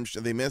defense, I'm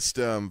sure they missed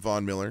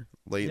Von Miller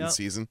late in the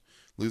season.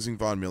 Losing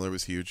Von Miller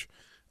was huge.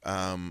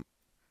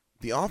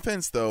 The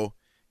offense, though,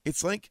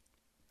 it's like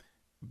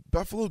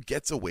Buffalo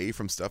gets away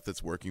from stuff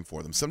that's working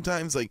for them.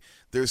 Sometimes, like,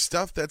 there's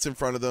stuff that's in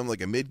front of them,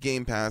 like a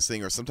mid-game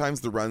passing, or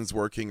sometimes the run's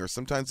working, or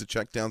sometimes the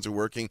checkdowns are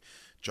working.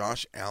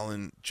 Josh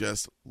Allen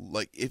just,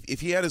 like, if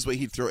he had his way,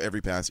 he'd throw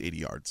every pass 80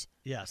 yards.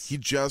 Yes. He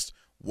just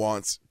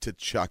wants to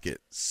chuck it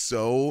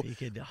so He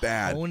could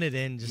bad. hone it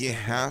in. Just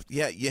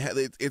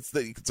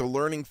It's a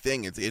learning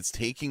thing. It's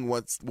taking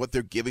what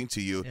they're giving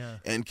to you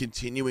and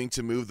continuing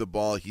to move the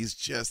ball. He's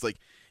just like,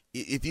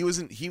 if he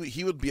wasn't,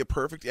 he would be a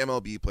perfect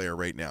MLB player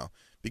right now.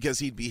 Because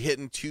he'd be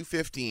hitting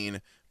 215,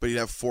 but he'd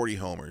have 40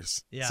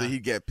 homers. Yeah. So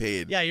he'd get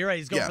paid. Yeah, you're right.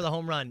 He's going for the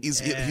home run.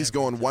 He's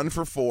going 1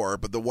 for 4,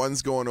 but the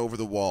one's going over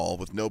the wall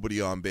with nobody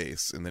on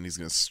base, and then he's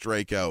going to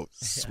strike out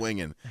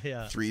swinging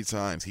 3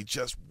 times. He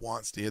just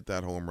wants to hit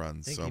that home run.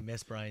 I think he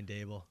missed Brian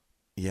Dable.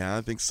 Yeah,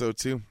 I think so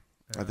too.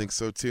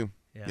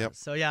 Yeah. Yep.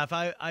 So yeah, if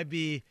I'd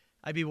be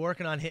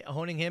working on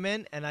honing him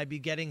in, and I'd be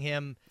getting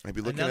him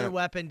another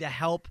weapon to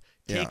help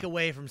take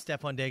away from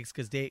Stephon Diggs,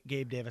 because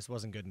Gabe Davis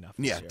wasn't good enough.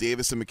 Yeah,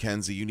 Davis and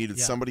McKenzie. You needed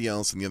somebody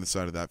else on the other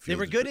side of that field. They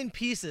were good in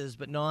pieces,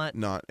 but not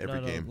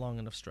every game. A long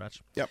enough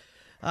stretch. Yep.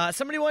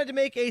 Somebody wanted to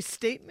make a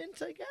statement,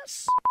 I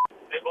guess.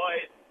 Hey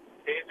boys,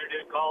 Taser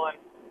dude calling.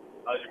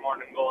 How's your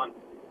morning going?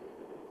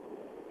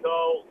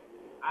 So,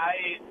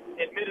 I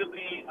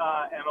admittedly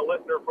am a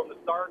listener from the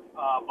start,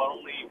 but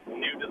only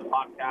new to the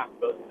podcast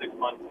about 6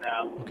 months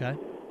now. Okay.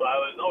 So I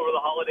was over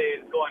the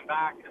holidays going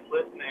back and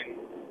listening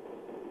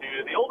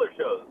to the older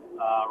shows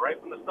right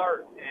from the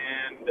start,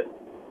 and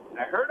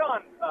I heard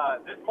on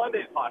this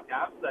Monday's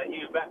podcast that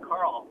you bet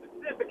Carl a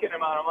significant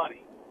amount of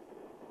money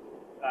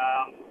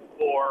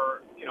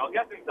for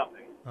guessing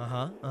something.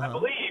 I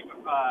believe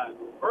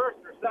first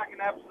or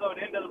second episode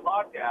into the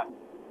podcast,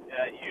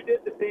 you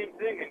did the same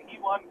thing, and he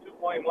won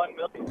 $2.1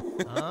 million.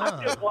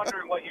 I'm just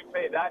wondering what you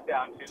paid that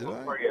down to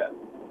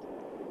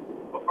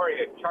before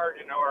you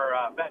charging or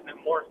betting him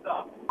more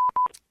stuff.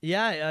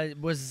 Yeah, it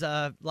was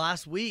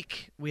last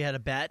week we had a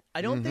bet.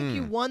 I don't think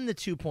you won the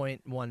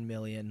 $2.1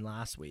 million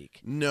last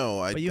week. No,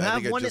 but you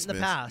have won it in the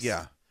past.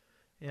 Yeah.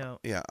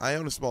 Yeah, I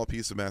own a small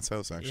piece of Matt's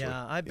house, actually.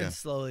 Yeah, I've been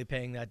slowly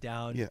paying that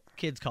down. Yeah.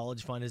 Kids'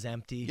 college fund is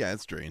empty. Yeah,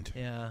 it's drained.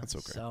 Yeah. That's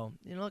okay. So,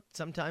 look,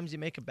 sometimes you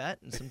make a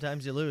bet and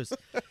sometimes you lose.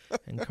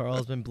 And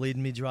Carl's been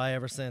bleeding me dry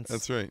ever since.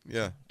 That's right,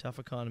 yeah. Tough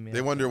economy.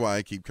 They wonder why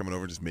I keep coming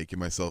over just making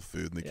myself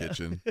food in the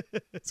kitchen.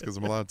 It's because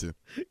I'm allowed to.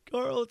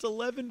 Carl, it's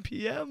 11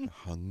 p.m. I'm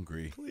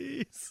hungry.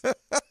 Please.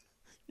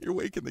 You're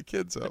waking the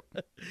kids up.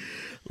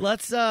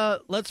 Let's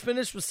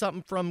finish with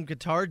something from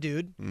Guitar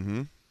Dude.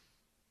 Mm-hmm.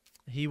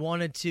 He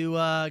wanted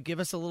to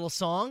give us a little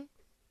song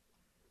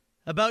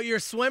about your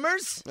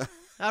swimmers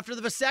after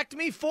the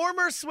vasectomy,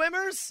 former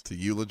swimmers. To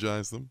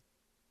eulogize them.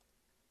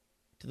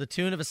 To the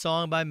tune of a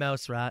song by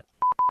Mouse Rat.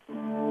 Up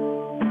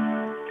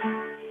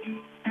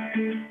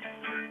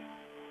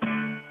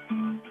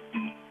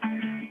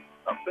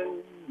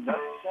in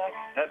nutsack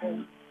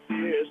heaven,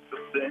 here's the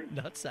thing.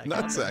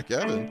 Nutsack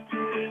heaven.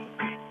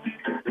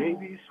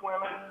 Baby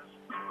swimmers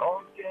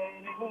are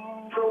getting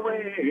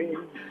away.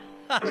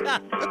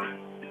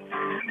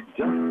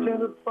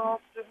 Lieutenant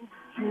Boston,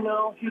 you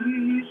know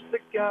he's the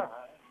guy.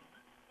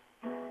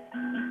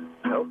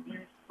 Help you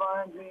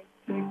find me,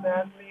 take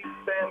that leap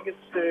and get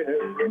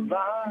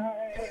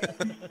sterilized.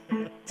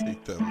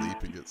 Take that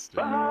leap and get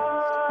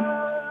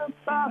sterilized.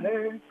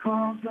 Bye,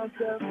 Carl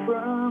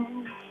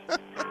Brown.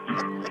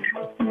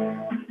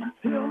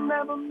 He'll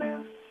never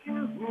miss you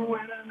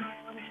in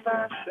any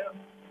fashion.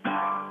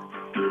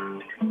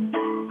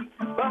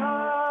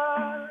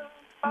 Bye,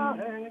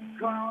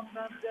 Carl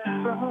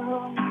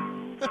Brown.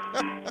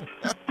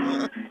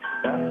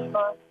 That's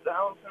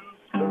 5,000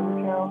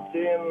 still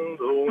counting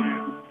the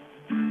wind.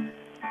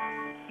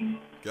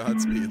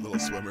 Godspeed, little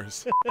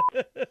swimmers.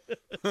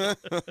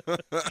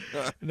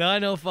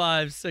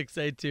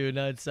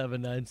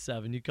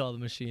 905-682-9797. You call the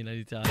machine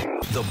anytime.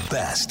 The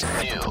best.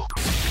 New.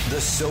 The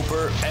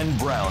Soper and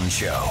Brown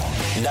Show.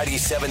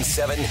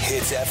 97.7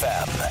 Hits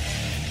FM.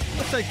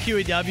 Looks like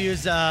QEW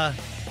is a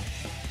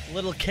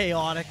little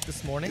chaotic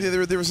this morning.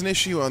 Yeah, there was an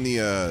issue on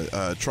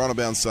the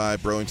Toronto-bound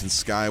side. Burlington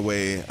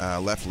Skyway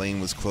left lane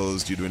was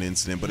closed due to an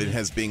incident, but it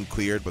has been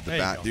cleared. But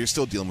you're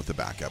still dealing with the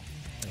backup.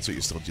 That's what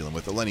you're still dealing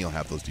with. Lenny will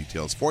have those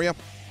details for you.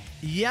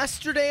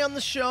 Yesterday on the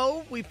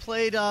show, we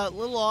played a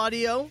little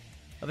audio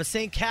of a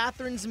St.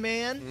 Catharines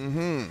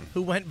man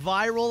who went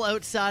viral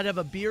outside of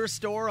a beer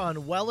store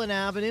on Welland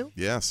Avenue.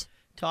 Yes.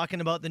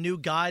 Talking about the new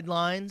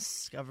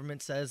guidelines.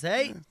 Government says,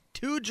 hey,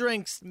 2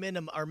 drinks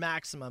minimum or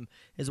maximum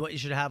is what you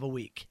should have a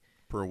week.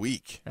 Per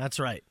week. That's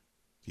right.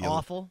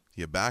 Awful.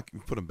 You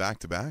put them back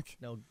to back?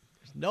 No,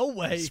 there's no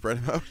way.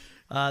 Spread them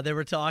out? They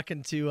were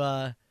talking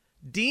to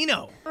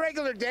Dino.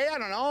 Regular day, I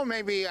don't know,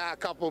 maybe a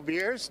couple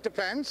beers,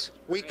 depends.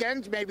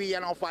 Weekends, maybe,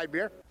 5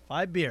 beer.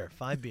 5 beer.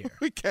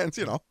 Weekends,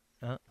 5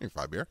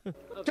 beer.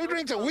 2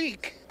 drinks a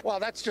week? Well,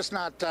 that's just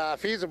not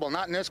feasible,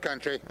 not in this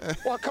country.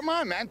 Well, come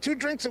on, man, 2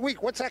 drinks a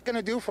week, what's that going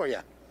to do for you?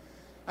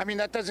 I mean,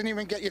 that doesn't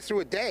even get you through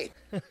a day.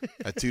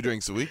 At 2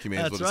 drinks a week, you may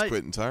as well just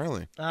quit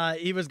entirely.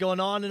 He was going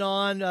on and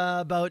on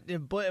about,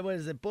 what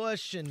is it,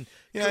 Bush and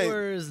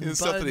Coors and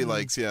stuff that he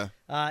likes, yeah.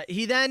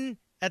 He then,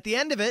 at the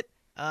end of it,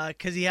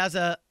 because he has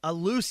a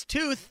loose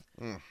tooth.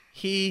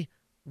 He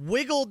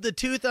wiggled the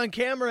tooth on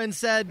camera and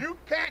said, "You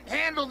can't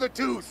handle the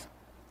tooth."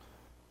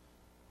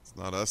 It's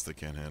not us that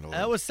can't handle it.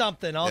 That was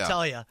something, I'll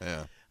tell you.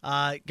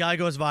 Yeah. Guy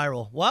goes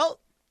viral. Well,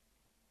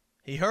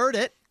 he heard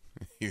it.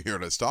 You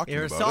heard us talking He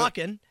was about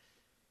talking,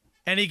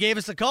 and he gave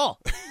us a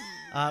call.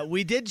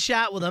 We did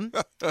chat with him.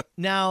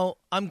 Now,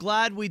 I'm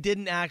glad we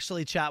didn't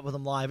actually chat with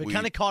him live. It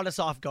kind of caught us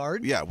off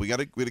guard. Yeah, we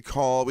had a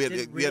call. We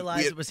didn't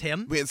realize it was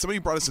him. We had somebody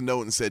brought us a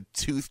note and said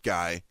 "tooth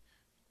guy,"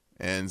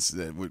 and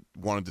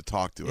wanted to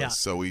talk to us.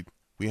 So we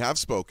have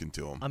spoken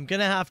to him. I'm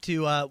gonna have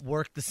to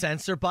work the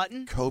censor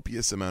button.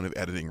 Copious amount of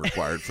editing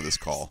required for this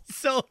call.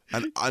 So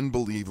an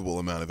unbelievable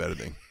amount of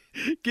editing.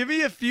 Give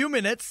me a few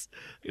minutes.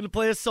 I'm gonna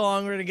play a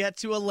song. We're gonna get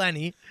to a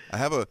Lenny. I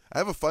have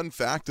a fun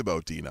fact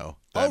about Dino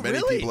that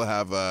many people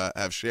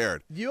have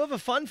shared. You have a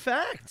fun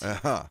fact?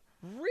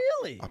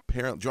 Really?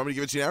 Apparently, do you want me to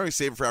give it to you now, or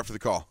save it for after the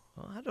call?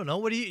 Well, I don't know.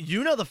 What do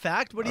you know the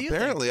fact? What do you think?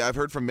 Apparently, I've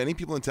heard from many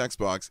people in text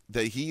box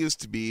that he used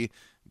to be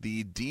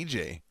the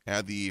DJ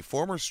at the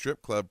former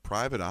strip club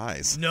Private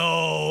Eyes.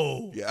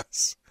 No.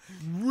 Yes.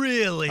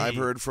 Really? I've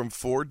heard from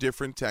 4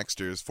 different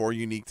texters, 4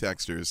 unique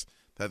texters,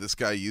 that this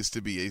guy used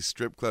to be a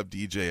strip club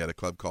DJ at a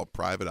club called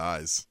Private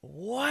Eyes.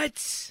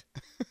 What?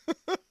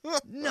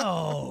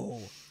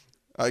 No.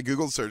 I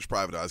Googled search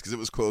Private Eyes because it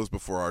was closed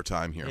before our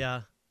time here.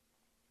 Yeah.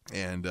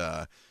 And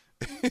the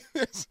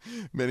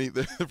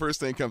first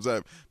thing comes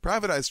up,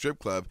 Private Eye Strip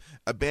Club,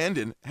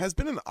 abandoned, has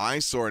been an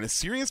eyesore and a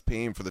serious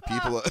pain for the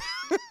people.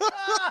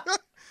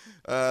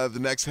 The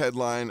next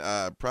headline,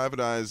 Private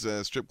Eye's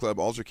Strip Club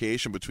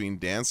altercation between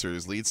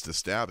dancers leads to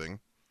stabbing.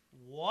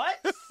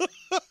 What?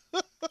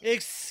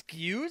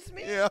 Excuse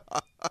me? Yeah.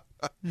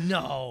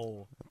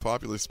 No.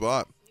 Popular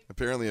spot.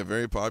 Apparently a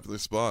very popular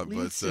spot.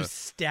 Leads to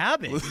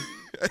stabbing.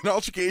 An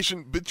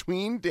altercation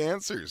between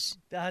dancers.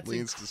 That's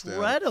leads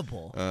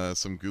incredible. To stabbing.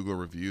 Some Google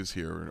reviews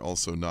here are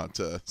also not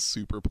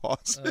super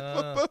positive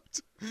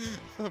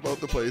about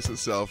the place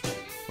itself.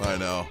 I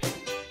know.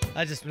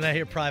 When I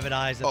hear Private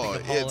Eyes, I think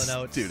of Hall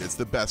 & Oates. Dude, it's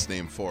the best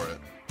name for it.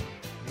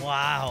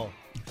 Wow.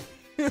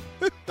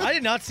 I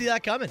did not see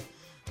that coming.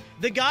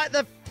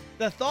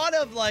 The thought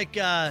of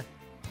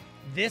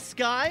this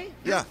guy,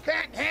 you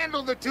can't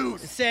handle the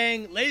tooth,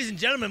 saying, "Ladies and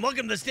gentlemen,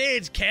 welcome to the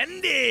stage,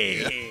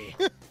 Kendi."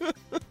 Yeah.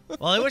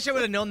 Well, I wish I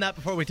would have known that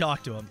before we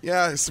talked to him.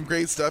 Yeah, some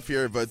great stuff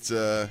here, but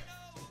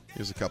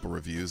here's a couple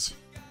reviews.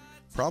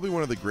 Probably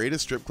one of the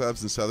greatest strip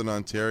clubs in Southern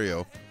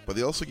Ontario, but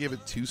they also gave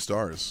it 2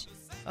 stars.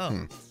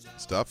 Oh.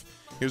 Stuff.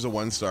 Here's a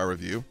 1-star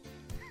review.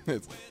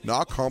 It's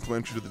not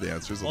complimentary to the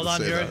dancers. Hold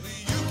on, Jared.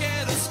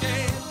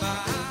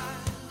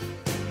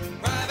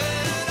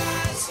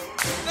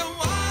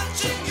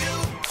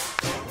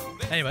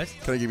 Anyways.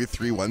 Can I give you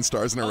 3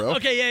 1-stars in a row?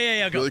 Okay,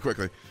 yeah. Go. Really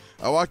quickly.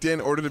 I walked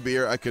in, ordered a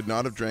beer. I could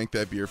not have drank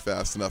that beer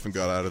fast enough and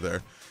got out of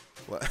there.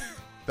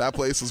 That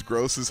place was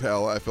gross as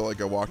hell. I felt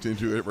like I walked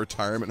into a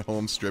retirement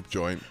home strip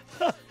joint.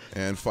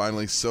 And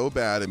finally, so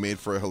bad it made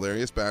for a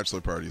hilarious bachelor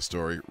party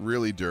story.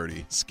 Really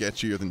dirty.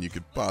 Sketchier than you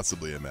could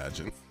possibly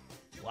imagine.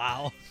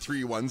 Wow.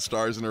 3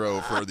 1-stars in a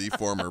row for the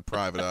former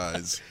Private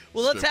Eyes.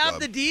 Well, let's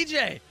have the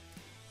DJ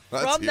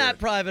from that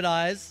Private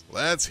Eyes.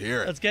 Let's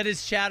hear it. Let's get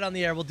his chat on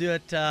the air. We'll do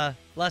it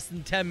less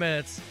than 10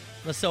 minutes.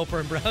 The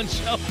Soper and Brown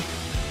Show.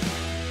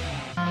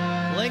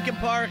 Lincoln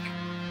Park,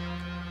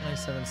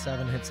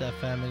 97.7 Hits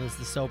FM. It is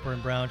the Soper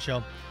and Brown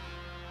Show.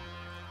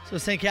 So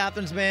St.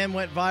 Catharines man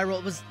went viral.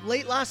 It was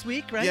late last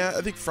week, right? Yeah,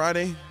 I think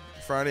Friday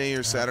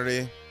or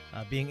Saturday.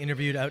 Being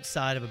interviewed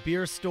outside of a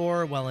beer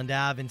store, Welland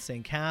Ave in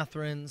St.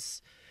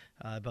 Catharines,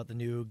 about the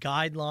new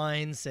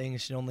guidelines, saying you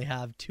should only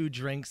have 2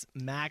 drinks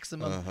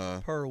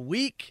maximum per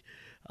week.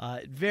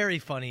 Very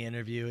funny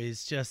interview.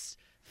 He's just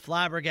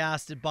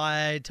flabbergasted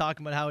by it,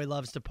 talking about how he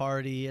loves to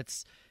party.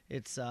 It's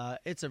a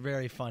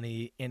very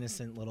funny,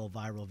 innocent little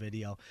viral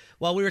video.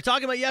 Well, we were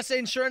talking about yesterday,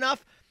 and sure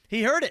enough,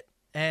 he heard it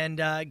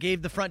and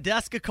gave the front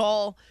desk a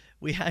call.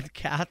 We had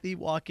Kathy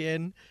walk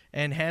in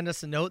and hand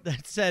us a note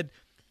that said,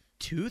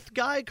 "Tooth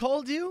guy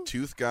called you?"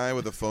 Tooth guy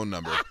with a phone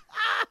number.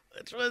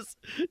 Which was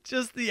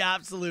just the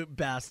absolute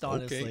best,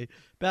 honestly. Okay.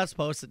 Best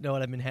Post-it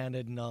note I've been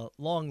handed in a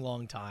long,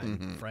 long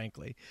time,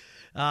 frankly.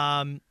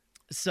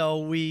 So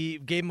we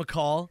gave him a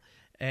call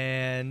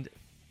and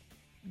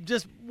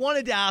just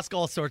wanted to ask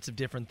all sorts of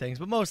different things,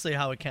 but mostly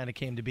how it kind of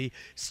came to be.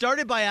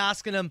 Started by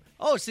asking him,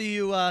 "Oh, so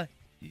you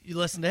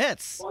listen to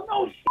hits?" Well,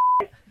 no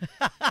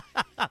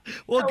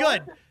Well,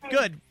 good.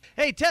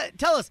 Hey,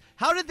 tell us,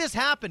 how did this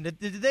happen? Did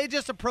they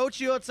just approach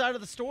you outside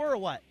of the store or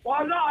what?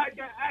 Well, no, I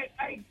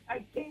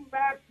came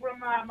back from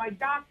my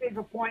doctor's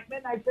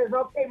appointment. I says,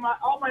 okay,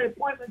 all my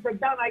appointments are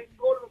done. I can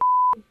go to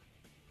the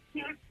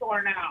beer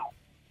store now.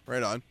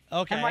 Right on.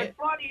 Okay. And my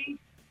buddy's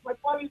like,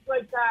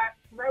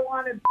 I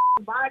wanted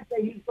vodka.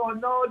 He's going,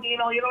 no,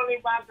 Dino, you don't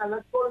need vodka.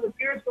 Let's go to the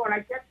beer store. And I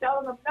kept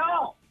telling him,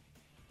 no.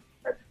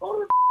 Let's go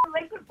to the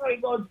liquor store. He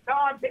goes, no,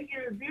 I'm taking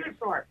you to the beer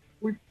store.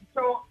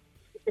 So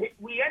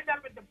we end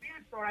up at the beer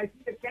store. I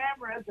see the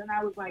cameras, and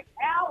I was like,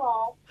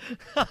 hello.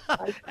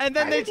 And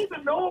then I didn't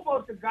even know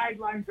about the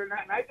guidelines or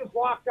nothing. I just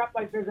walked up.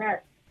 I said,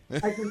 hey, I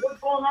said, what's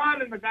going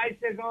on? And the guy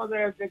says, oh,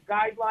 the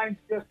guidelines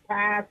just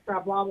passed,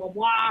 blah, blah,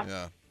 blah.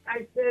 Yeah.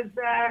 I says,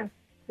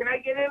 can I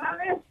get in on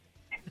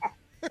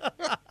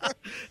this?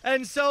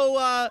 And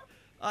so,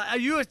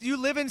 you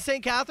live in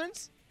St.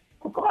 Catharines?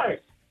 Of course.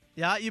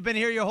 Yeah, you've been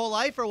here your whole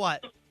life or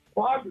what?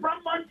 Well, I'm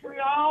from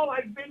Montreal.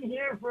 I've been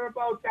here for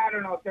about,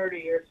 30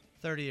 years.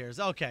 30 years.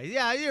 Okay.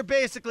 Yeah, you're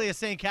basically a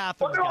St.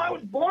 Catharines Well, no, guy. I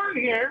was born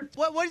here.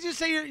 What did you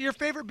say your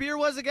favorite beer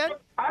was again?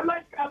 I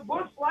like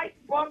Busch Light,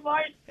 Bud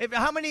Light.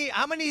 How many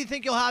do you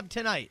think you'll have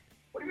tonight?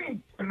 What do you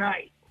mean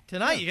tonight?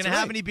 Tonight? You going to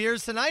have any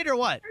beers tonight or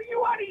what? Are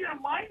you out of your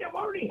mind? I've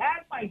already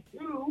had my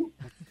 2.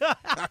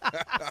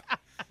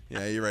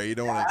 Yeah, you're right. You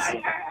don't want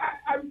to.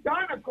 I'm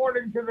done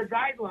according to the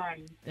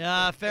guidelines.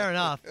 Yeah, fair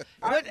enough.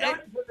 I'm done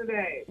for the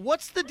day.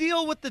 What's the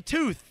deal with the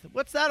tooth?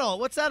 What's that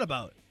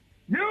about?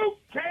 You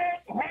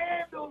can't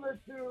handle the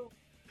tooth.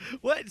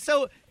 What?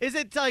 So is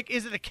it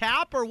a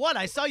cap or what?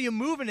 I saw you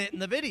moving it in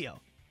the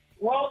video.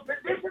 Well,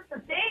 this is the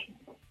thing.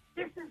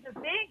 This is the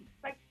thing.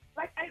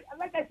 Like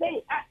I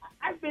say,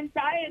 I've been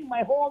dying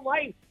my whole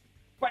life,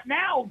 but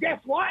now guess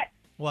what?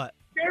 What?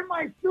 They're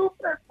my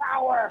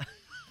superpower.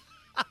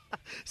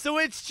 So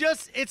it's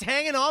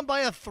hanging on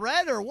by a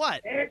thread or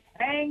what? It's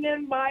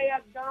hanging by a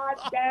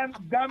goddamn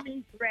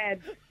gummy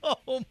thread.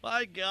 Oh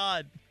my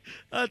God,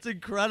 that's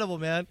incredible,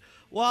 man.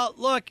 Well,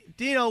 look,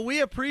 Dino,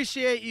 we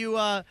appreciate you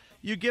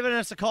giving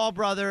us a call,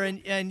 brother,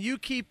 and you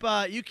keep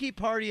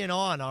partying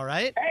on, all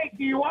right? Hey,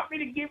 do you want me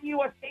to give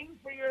you a thing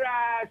for your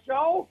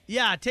show?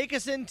 Yeah, take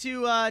us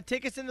into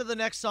the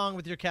next song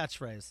with your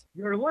catchphrase.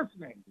 You're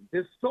listening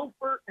to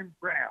Soper and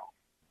Brown.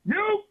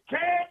 You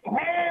can't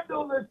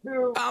handle the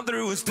two. I'm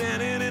through with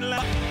standing in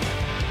line.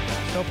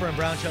 Soper and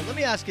Brown Show. Let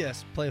me ask you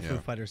this. Play Foo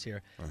Fighters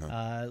here.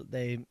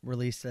 They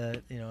released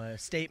a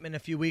statement a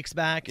few weeks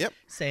back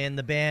saying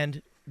the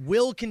band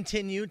will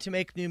continue to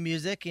make new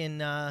music in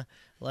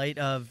light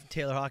of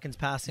Taylor Hawkins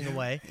passing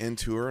away. And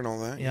tour and all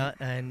that. Yeah,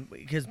 and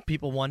because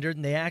people wondered,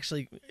 and they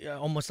actually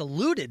almost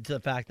alluded to the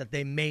fact that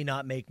they may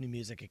not make new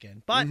music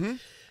again. But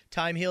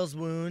time heals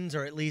wounds,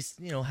 or at least,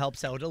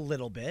 helps out a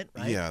little bit,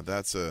 right? Yeah,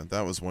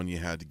 that was one you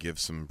had to give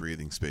some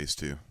breathing space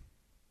to.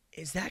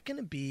 Is that going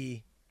to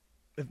be,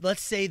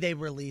 let's say they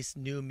release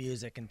new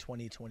music in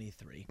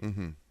 2023.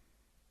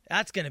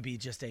 That's going to be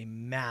just a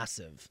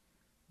massive,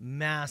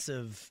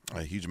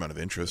 a huge amount of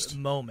interest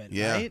moment,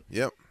 yeah. right?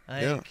 Yep.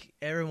 I think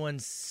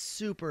everyone's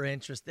super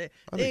interested.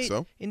 I think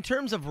so. In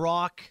terms of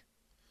rock,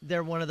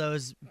 they're one of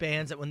those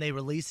bands that when they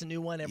release a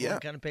new one, everyone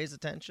kind of pays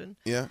attention.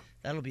 Yeah.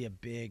 That'll be a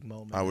big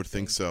moment. I would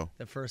think so.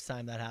 The first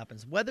time that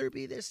happens, whether it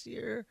be this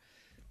year,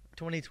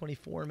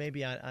 2024,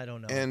 maybe, I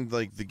don't know. And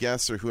like the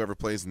guests or whoever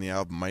plays in the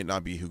album might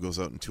not be who goes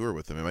out and tour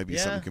with them. It might be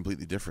something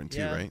completely different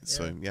too, right?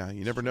 So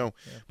you never know.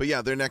 But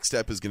yeah, their next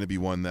step is going to be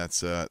one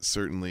that's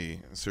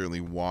certainly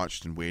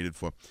watched and waited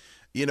for.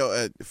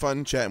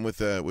 Fun chatting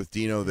with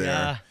Dino there.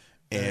 Yeah.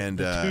 And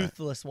the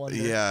toothless one.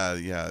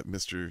 Yeah,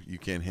 Mr. You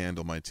Can't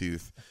Handle My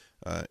Tooth.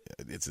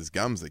 It's his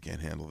gums that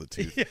can't handle the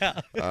tooth.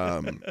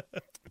 Yeah.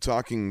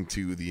 Talking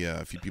to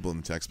the few people in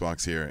the text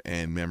box here,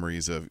 and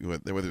memories of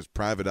whether it's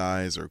Private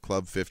Eyes or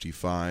Club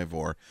 55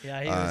 or he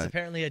was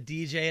apparently a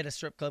DJ at a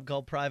strip club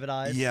called Private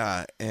Eyes.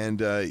 Yeah,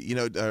 and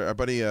our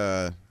buddy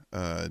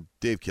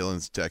Dave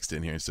Killens texted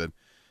in here and said,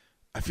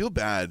 "I feel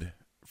bad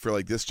for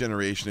like this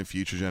generation and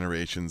future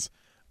generations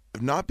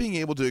of not being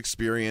able to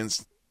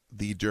experience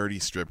the dirty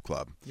strip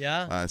club."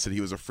 Yeah. Said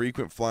he was a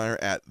frequent flyer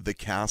at the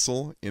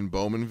Castle in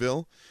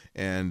Bowmanville,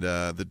 and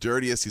the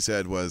dirtiest, he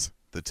said, was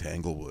the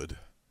Tanglewood.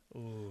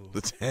 Ooh.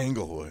 The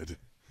Tanglewood.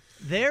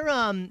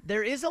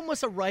 There is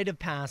almost a rite of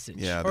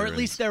passage, or at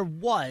least there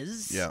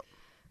was. Yeah.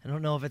 I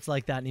don't know if it's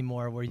like that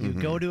anymore, where you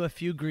go to a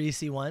few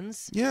greasy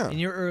ones. Yeah. In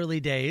your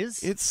early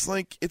days. It's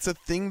like it's a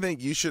thing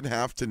that you should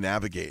have to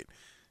navigate.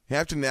 You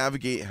have to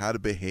navigate how to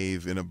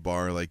behave in a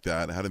bar like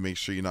that, how to make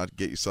sure you not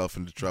get yourself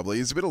into trouble.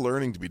 There's a bit of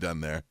learning to be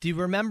done there. Do you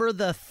remember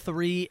the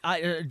 3?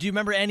 Do you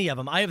remember any of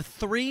them? I have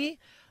 3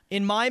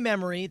 in my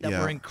memory that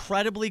were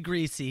incredibly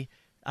greasy.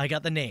 I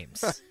got the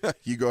names.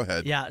 You go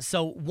ahead. Yeah,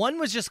 so one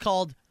was just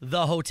called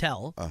The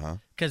Hotel,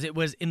 because it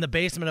was in the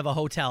basement of a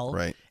hotel,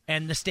 right?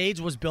 And the stage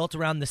was built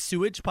around the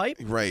sewage pipe,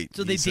 right?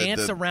 So they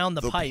danced around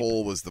the pipe. The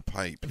pole was the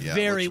pipe. Yeah,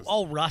 very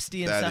all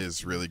rusty and stuff. That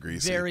is really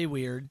greasy. Very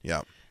weird.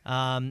 Yeah.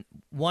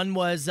 One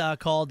was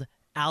called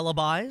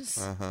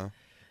Alibis.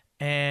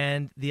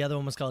 And the other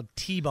one was called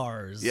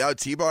T-Bars. Yeah,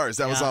 T-Bars.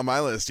 That was on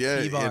my list. Yeah,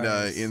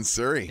 in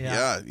Surrey.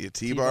 Yeah, T-Bars.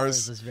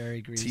 T-Bars is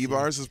very greasy.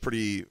 T-Bars is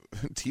pretty.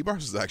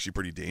 T-Bars is actually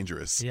pretty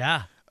dangerous.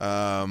 Yeah.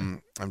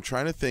 I'm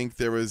trying to think.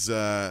 There was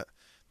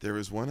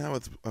one I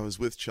was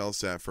with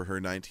Chelsea at for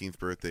her 19th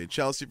birthday.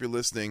 Chelsea, if you're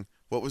listening,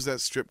 what was that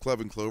strip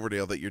club in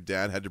Cloverdale that your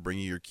dad had to bring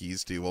you your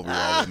keys to while we were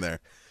all in there?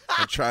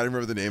 I'm trying to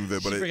remember the name of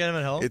it, but forget him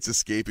at home? It's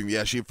escaping.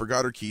 Yeah, she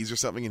forgot her keys or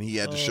something, and he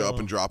had to show up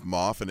and drop them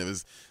off, and it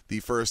was the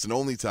first and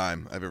only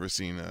time I've ever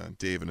seen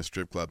Dave in a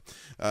strip club.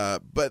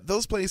 But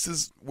those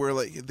places were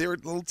they were a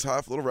little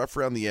tough, a little rough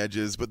around the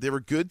edges, but they were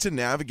good to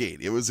navigate.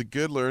 It was a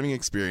good learning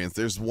experience.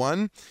 There's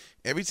one,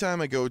 every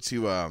time I go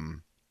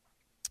to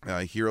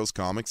Heroes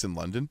Comics in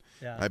London,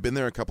 I've been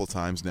there a couple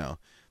times now.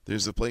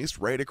 There's a place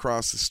right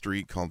across the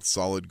street called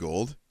Solid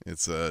Gold.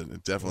 It's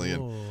definitely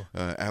an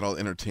adult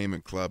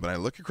entertainment club. And I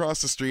look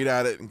across the street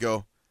at it and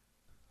go,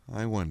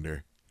 I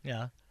wonder.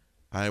 Yeah.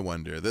 I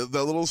wonder. The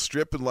little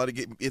strip in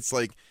Ludgate, it's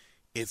like,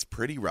 it's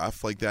pretty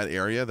rough, like that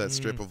area, that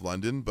strip of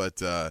London. But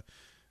the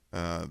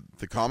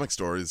comic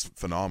store is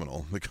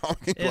phenomenal. The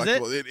comic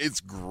collectible, it's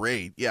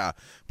great, yeah.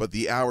 But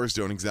the hours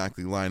don't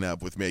exactly line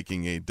up with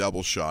making a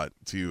double shot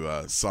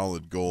to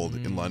Solid Gold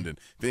in London.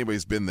 If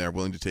anybody's been there,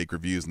 willing to take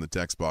reviews in the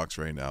text box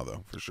right now,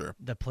 though, for sure.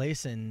 The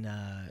place in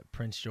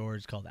Prince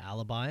George called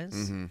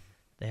Alibis.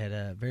 They had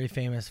a very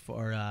famous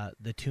for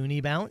the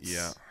Toonie Bounce.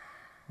 Yeah.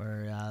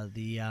 Where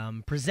the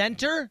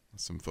presenter,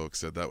 some folks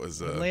said that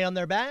was would lay on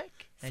their back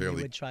and fairly...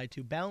 he would try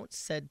to bounce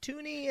said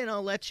Toonie, and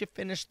I'll let you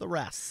finish the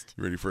rest.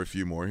 You ready for a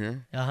few more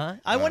here? What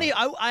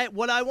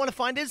I want to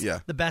find is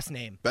the best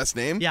name. Best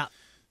name? Yeah.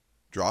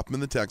 Drop them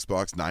in the text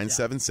box,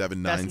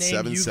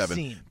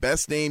 977-977.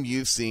 Best name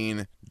you've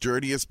seen,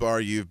 dirtiest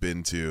bar you've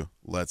been to.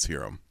 Let's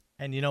hear them.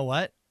 And you know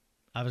what?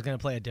 I was going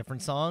to play a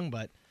different song,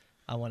 but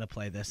I want to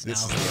play this now.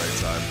 This is the right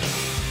time.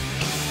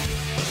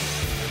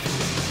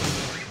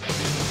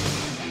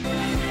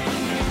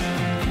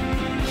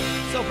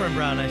 Soper and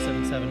Brown,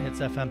 977 Hits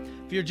FM.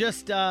 If you're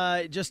just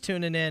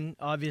tuning in,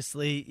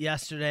 obviously,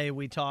 yesterday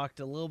we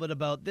talked a little bit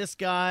about this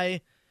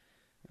guy.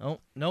 Oh,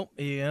 nope,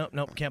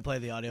 can't play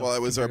the audio. Well,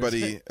 it was our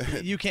buddy.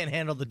 You can't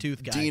handle the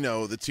tooth guy.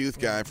 Dino, the tooth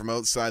guy from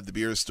outside the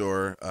beer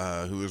store,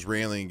 who was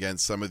railing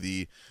against some of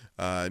the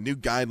new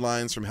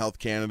guidelines from Health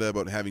Canada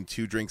about having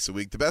 2 drinks a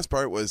week. The best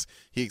part was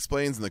he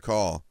explains in the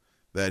call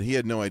that he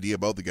had no idea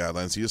about the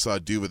guidelines. He just saw a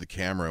dude with a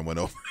camera and went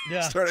over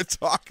and started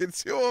talking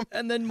to him.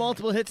 And then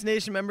multiple Hits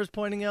Nation members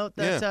pointing out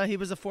that he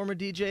was a former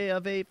DJ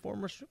of a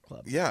former strip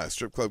club. Yeah, a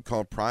strip club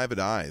called Private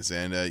Eyes.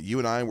 And you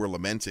and I were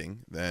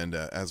lamenting, and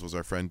as was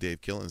our friend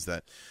Dave Killens,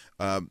 that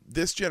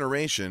this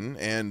generation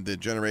and the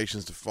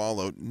generations to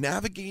follow,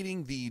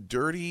 navigating the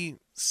dirty,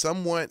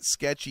 somewhat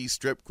sketchy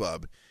strip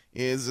club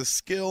is a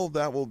skill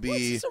that will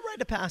be it's a rite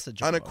of passage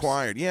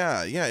unacquired.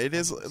 Yeah, it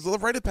is a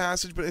rite of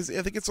passage, but I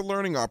think it's a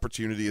learning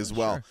opportunity as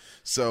well. Sure.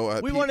 So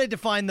we wanted to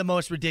find the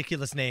most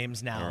ridiculous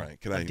names now. All right,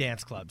 of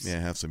dance clubs. May I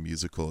have some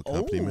musical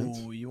accompaniment?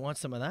 Oh, you want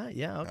some of that?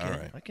 Yeah, okay. All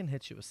right. I can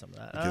hit you with some of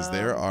that. Because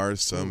there are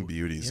some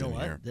beauties you know in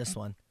what? here. This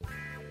one.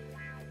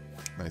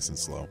 Nice and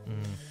slow.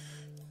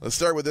 Let's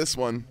start with this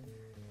one.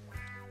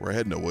 We're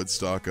heading to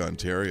Woodstock,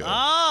 Ontario.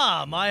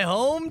 Ah, my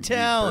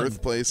hometown. The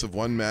birthplace of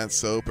one Matt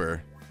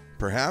Soper.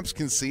 Perhaps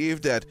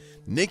conceived at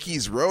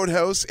Nicky's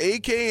Roadhouse,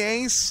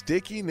 a.k.a.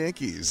 Sticky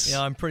Nicky's.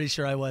 Yeah, I'm pretty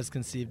sure I was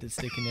conceived at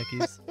Sticky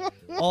Nicky's.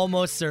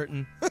 Almost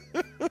certain.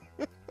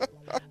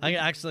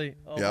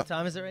 What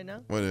time is it right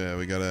now? What?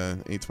 We got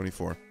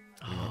 8:24.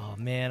 Oh,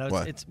 man.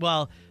 What?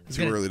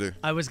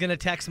 I was going to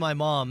text my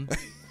mom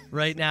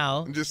right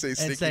now. And just say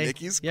Sticky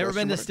Nicky's? You ever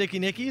been to Sticky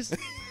Nicky's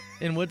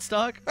in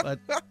Woodstock? But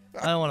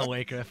I don't want to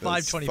wake her.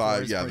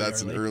 5:24 Yeah,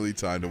 that's early. An early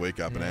time to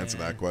wake up and answer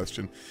that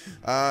question.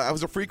 I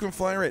was a frequent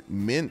flyer at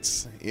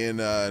Mint's in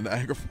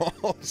Niagara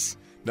Falls.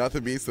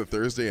 Nothing beats the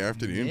Thursday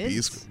afternoon.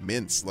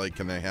 Mints. Like,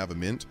 can I have a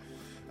mint?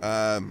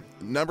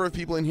 Number of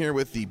people in here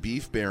with the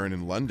Beef Baron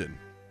in London.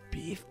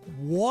 Beef?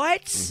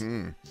 What?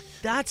 Mm-hmm.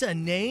 That's a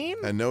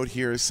name? A note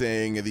here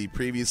saying the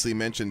previously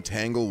mentioned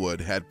Tanglewood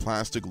had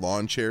plastic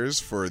lawn chairs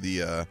for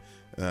the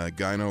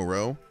Gyno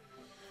Row.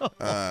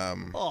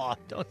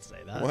 Don't say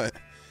that. What?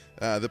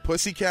 The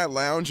Pussycat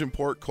Lounge in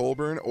Port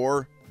Colborne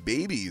or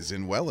Babies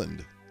in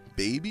Welland.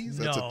 Babies?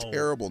 That's a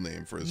terrible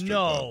name for a strip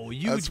club.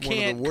 That's one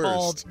of the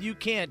worst. You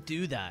can't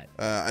do that.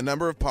 A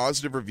number of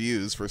positive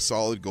reviews for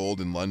Solid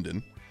Gold in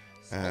London.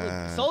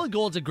 Solid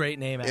Gold's a great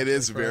name, actually. It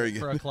is very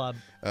good. For a club.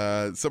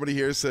 Somebody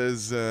here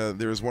says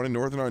there's one in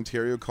Northern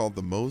Ontario called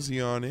the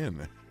Mosey on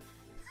Inn.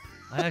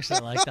 I actually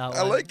like that one.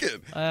 I like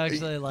it.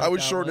 I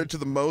would shorten it to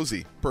the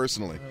Mosey,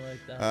 personally. I like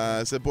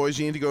that. Said, boys,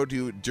 you need to go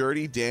to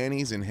Dirty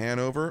Danny's in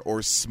Hanover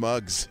or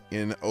Smugs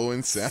in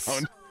Owen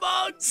Sound.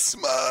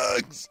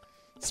 Smugs!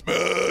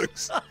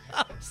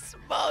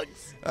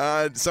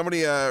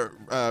 Somebody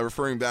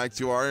referring back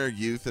to our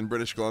youth in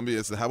British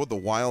Columbia said, how about the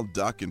Wild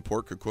Duck in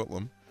Port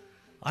Coquitlam?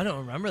 I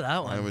don't remember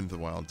that one. I went to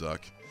the Wild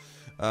Duck.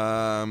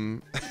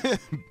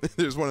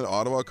 There's one in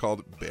Ottawa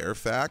called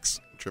Bearfax.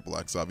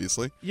 XXX,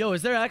 obviously. Yo,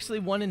 is there actually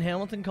one in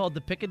Hamilton called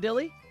the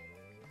Piccadilly?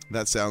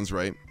 That sounds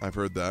right. I've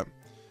heard that.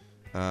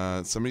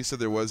 Somebody said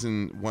there was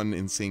one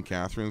in St.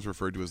 Catharines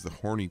referred to as the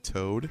Horny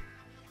Toad.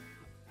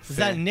 Is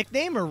that a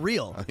nickname or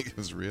real? I think it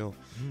was real.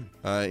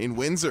 In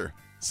Windsor,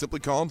 simply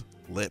called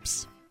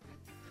Lips.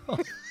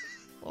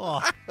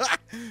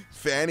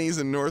 Fanny's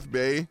in North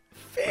Bay.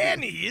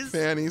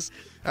 Fanny's?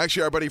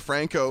 Actually, our buddy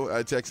Franco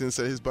texted and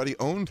said his buddy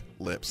owned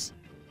Lips.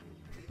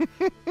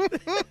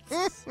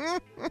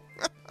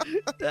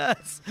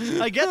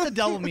 I get the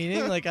double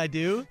meaning, like I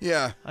do.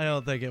 Yeah. I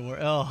don't think it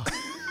works. Oh.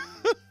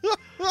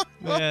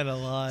 Man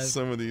alive.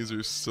 Some of these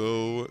are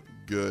so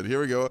good. Here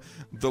we go.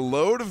 The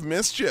Load of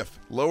Mischief,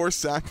 Lower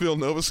Sackville,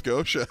 Nova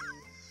Scotia.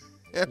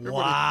 Everybody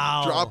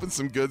Wow. dropping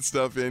some good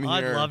stuff in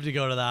I'd here. love to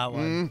go to that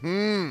one.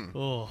 Mm-hmm.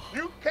 Oh.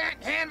 You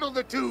can't handle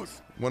the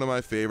tooth. One of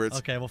my favorites.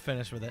 Okay, we'll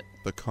finish with it.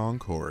 The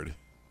Concorde,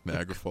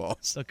 Niagara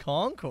Falls. The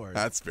Concorde.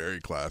 That's very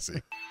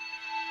classy.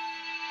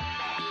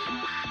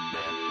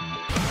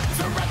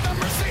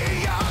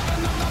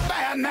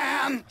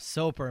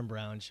 Soper and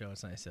Brown Show.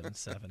 It's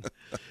 97.7.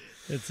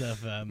 It's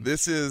FM.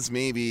 This is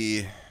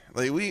maybe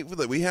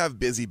we have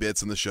busy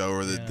bits in the show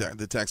where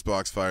the text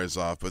box fires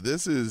off, but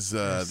this is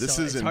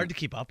it's hard to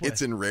keep up with.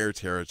 It's in rare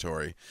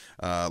territory.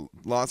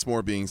 Lots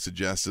more being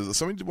suggested.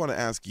 Somebody want to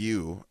ask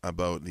you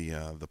about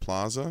the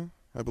Plaza,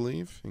 I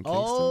believe, in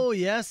Kingston. Oh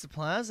yes, the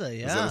Plaza.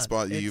 Yeah, Is that a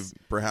spot you've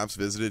perhaps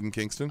visited in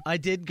Kingston? I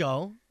did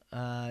go.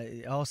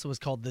 It also was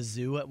called the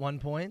Zoo at one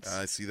point.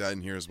 I see that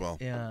in here as well.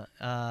 Yeah.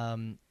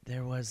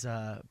 There was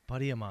a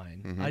buddy of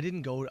mine. Mm-hmm. I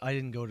didn't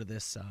go to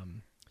this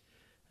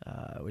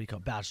what do you call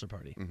it, bachelor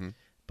party. Mm-hmm.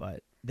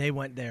 But they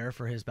went there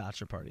for his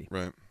bachelor party.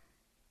 Right.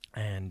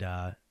 And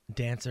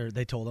dancer,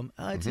 they told him,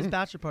 it's his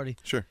bachelor party.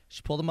 Sure.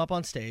 She pulled him up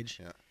on stage.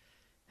 Yeah.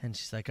 And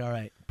she's like, all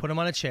right, put him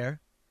on a chair.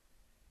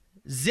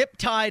 Zip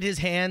tied his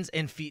hands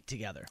and feet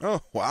together.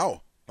 Oh,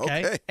 wow.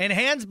 Okay. And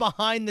hands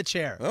behind the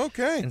chair.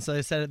 Okay. And so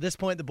they said at this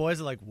point, the boys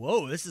are like,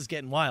 whoa, this is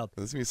getting wild.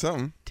 This means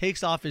something.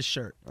 Takes off his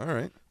shirt. All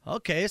right.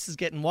 Okay, this is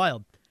getting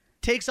wild.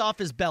 Takes off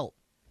his belt.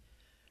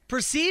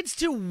 Proceeds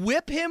to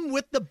whip him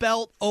with the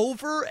belt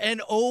over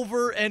and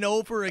over and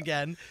over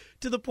again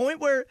to the point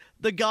where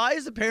the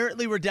guys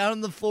apparently were down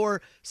on the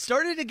floor,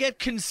 started to get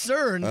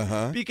concerned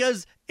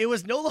because it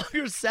was no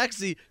longer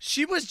sexy.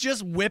 She was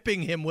just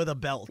whipping him with a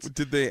belt.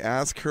 Did they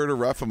ask her to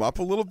rough him up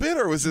a little bit,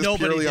 or was this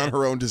Nobody purely did. on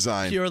her own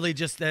design? Purely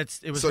just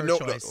it was so her no,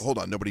 choice. hold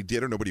on. Nobody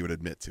did, or nobody would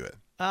admit to it.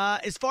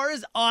 As far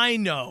as I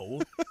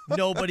know,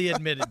 nobody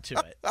admitted to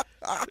it.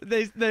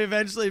 They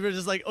eventually were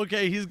just like,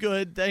 okay, he's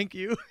good, thank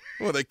you.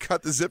 Well, they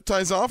cut the zip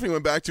ties off and he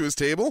went back to his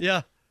table?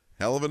 Yeah.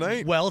 Hell of a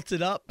night.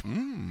 Welted up.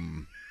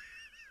 Mm.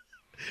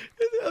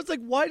 I was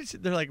like, why did she?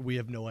 They're like, we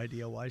have no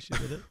idea why she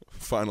did it.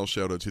 Final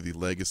shout out to the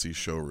Legacy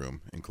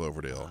Showroom in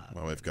Cloverdale.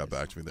 My wife got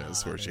back to me there. This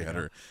is where she had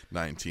her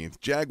 19th.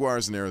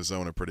 Jaguars in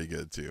Arizona, pretty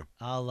good too.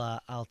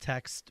 I'll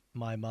text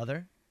my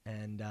mother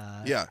and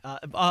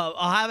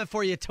I'll have it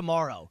for you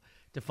tomorrow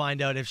to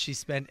find out if she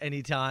spent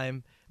any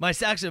time. My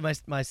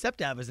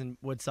stepdad was in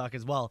Woodstock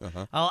as well.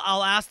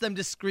 I'll ask them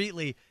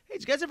discreetly. Hey,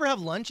 did you guys ever have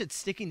lunch at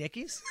Sticky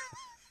Nicky's?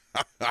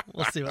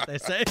 We'll see what they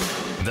say.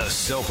 The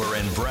Soper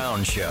and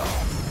Brown Show.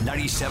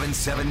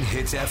 97.7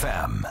 Hits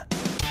FM.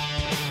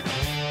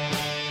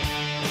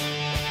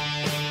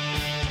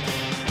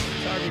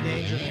 Harvey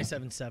Danger,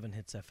 97.7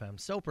 Hits FM.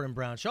 Soper and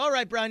Brown Show. All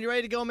right, Brown, you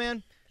ready to go,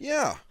 man?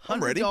 Yeah,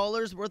 I'm ready.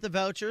 $100 worth of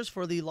vouchers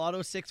for the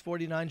Lotto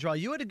 649 draw.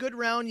 You had a good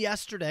round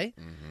yesterday.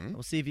 Mm-hmm.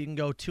 We'll see if you can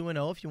go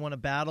 2-0 if you want to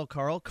battle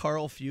Carl.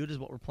 Carl Feud is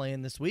what we're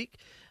playing this week.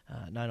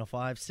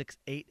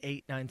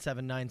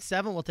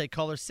 905-688-9797. We'll take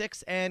caller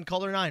 6 and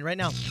caller 9 right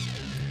now.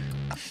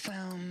 I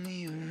found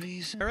me a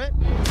reason. Hear it?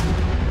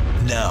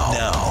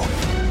 Now,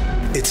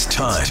 it's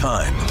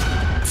time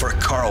for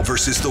Carl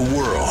versus the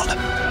world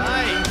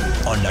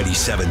on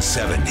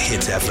 97.7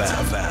 Hits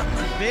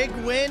FM. Big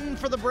win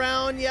for the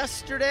Brown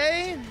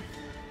yesterday.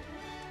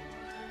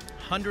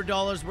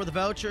 $100 worth of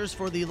vouchers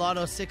for the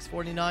Lotto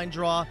 649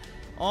 draw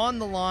on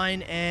the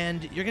line,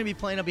 and you're going to be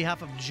playing on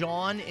behalf of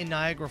John in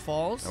Niagara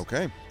Falls.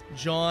 Okay.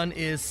 John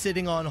is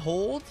sitting on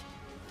hold.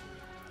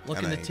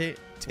 Looking and to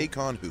take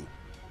on who?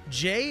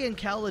 Jay in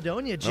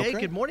Caledonia. Jay,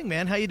 Okay. good morning,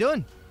 man. How you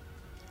doing?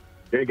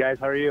 Hey, guys.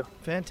 How are you?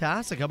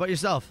 Fantastic. How about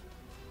yourself?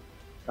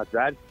 Not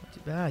bad. Not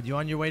too bad. You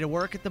on your way to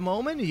work at the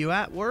moment? Are you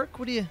at work?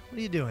 What are you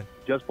doing?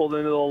 Just pulled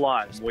into the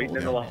lot. Waiting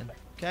in the lot.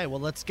 Okay, well,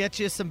 let's get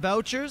you some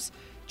vouchers.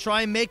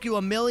 Try and make you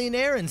a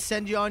millionaire and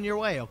send you on your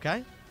way,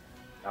 okay?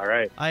 All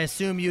right. I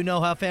assume you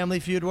know how Family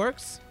Feud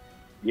works?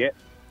 Yeah.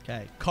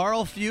 Okay.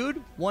 Carl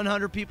Feud,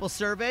 100 people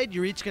surveyed.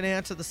 You're each going to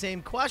answer the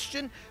same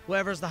question.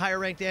 Whoever's the higher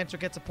ranked answer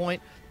gets a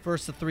point.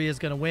 First of 3 is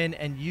going to win,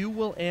 and you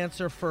will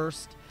answer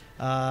first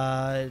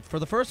for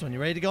the first one. You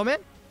ready to go, man?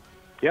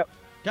 Yep.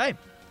 Okay.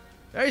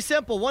 Very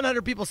simple.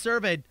 100 people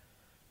surveyed.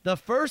 The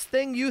first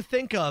thing you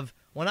think of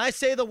when I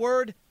say the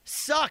word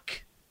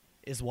suck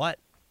is what?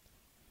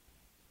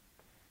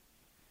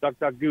 Duck,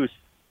 duck, goose.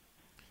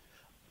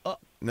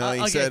 No,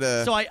 he okay.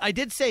 said... So I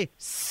did say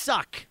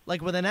suck,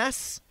 like with an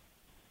S.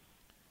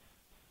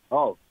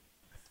 Oh.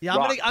 Yeah,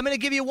 I'm gonna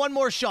give you one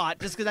more shot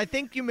just because I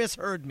think you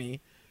misheard me.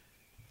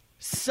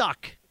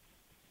 Suck.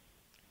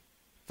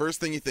 First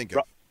thing you think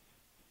of?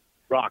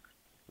 Rocks.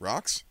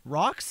 Rocks?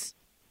 Rocks?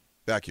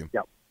 Vacuum.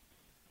 Yep.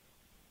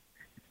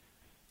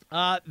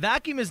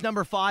 Vacuum is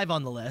number 5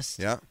 on the list.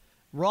 Yeah.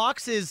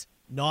 Rocks is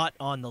not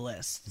on the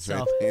list. Is there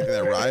So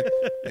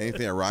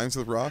anything that rhymes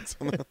with rocks?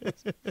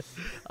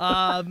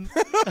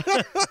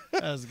 that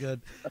was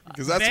good.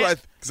 Because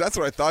that's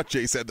what I thought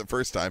Jay said the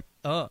first time.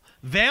 Oh,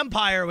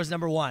 vampire was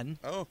number 1.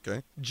 Oh,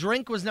 okay.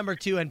 Drink was number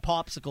 2, and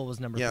popsicle was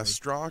number 3. Yeah,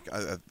 Strock.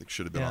 I think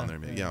should have been on there.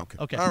 Maybe. Yeah. Okay.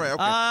 Okay. All right.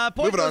 Okay.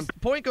 Moving on.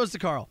 Point goes to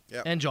Carl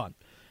Yep. and John.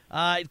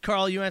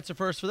 Carl, you answer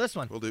first for this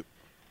one. We'll do.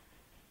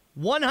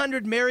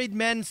 100 married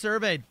men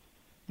surveyed.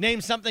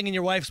 Name something in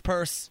your wife's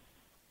purse.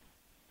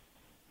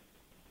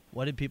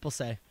 What did people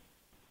say?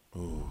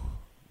 Ooh,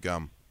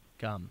 gum.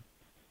 Gum.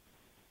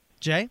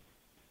 Jay?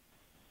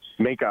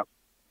 Makeup.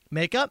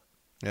 Makeup?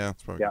 Yeah,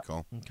 that's probably a good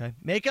call. Okay.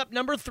 Makeup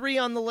number 3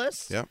 on the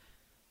list. Yep.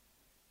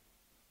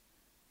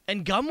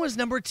 And gum was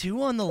number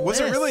 2 on the Was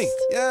list. it really?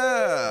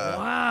 Yeah.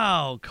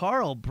 Wow,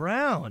 Carl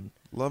Brown.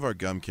 Love our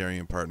gum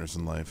carrying partners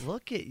in life.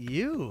 Look at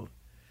you.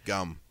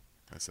 Gum,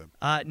 I said.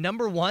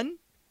 Number 1,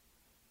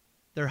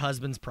 their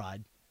husband's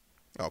pride.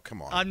 Oh,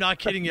 come on. I'm not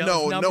kidding you.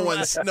 No one that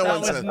was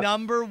was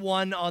number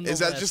 1 on the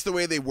list. Is that just the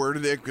way they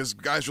worded it? Because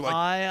guys were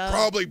like,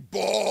 probably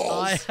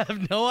balls. I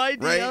have no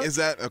idea. Right? Is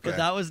that okay? But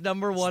that was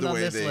number 1 on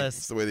this list.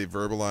 It's the way they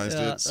verbalized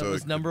it. So that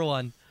was number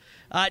 1.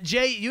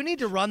 Jay, you need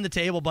to run the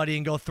table, buddy,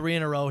 and go 3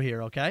 in a row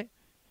here, okay?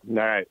 All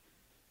right.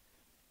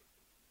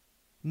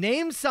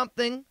 Name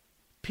something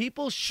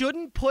people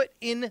shouldn't put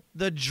in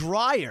the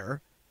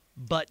dryer,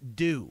 but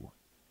do.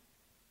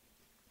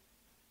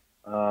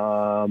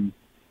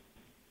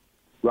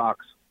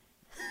 Rocks.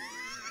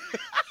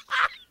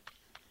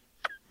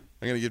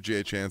 I'm going to give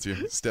Jay a chance here.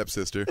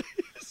 Stepsister.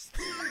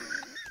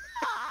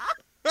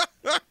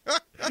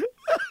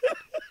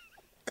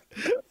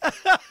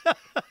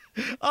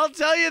 I'll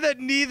tell you that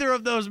neither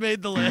of those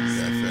made the list.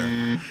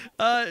 Yeah,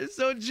 fair.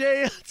 So,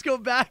 Jay, let's go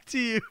back to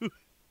you.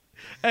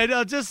 And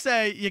I'll just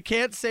say, you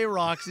can't say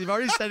rocks. You've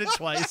already said it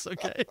twice,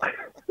 okay?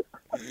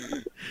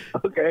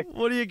 Okay.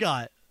 What do you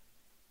got?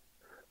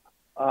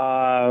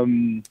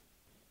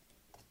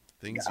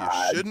 Things you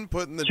shouldn't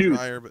put in the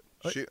dryer, but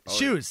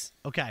shoes.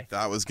 Okay.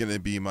 That was going to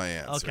be my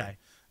answer. Okay.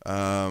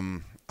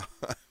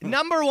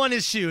 Number 1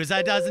 is shoes.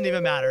 That doesn't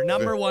even matter.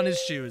 Number 1 is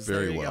shoes.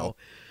 Very there you well.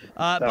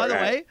 Go. By the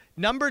way,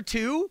 number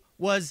 2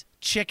 was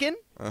chicken.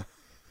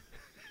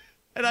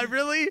 And I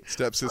really...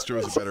 Stepsister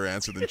was a better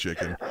answer than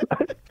chicken.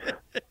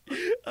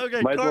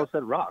 Okay, Might as well have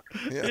said rock.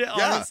 Yeah,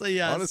 honestly,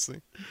 yes.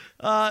 Honestly.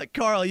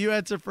 Carl, you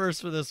answer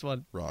first for this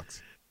one.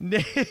 Rocks.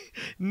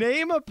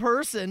 Name a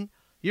person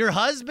your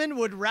husband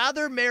would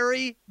rather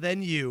marry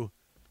than you.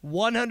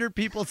 100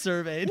 people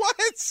surveyed.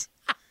 What?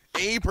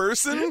 A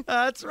person?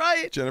 That's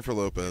right. Jennifer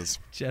Lopez.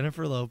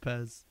 Jennifer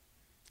Lopez.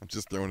 I'm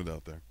just throwing it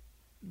out there.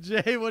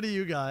 Jay, what do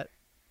you got?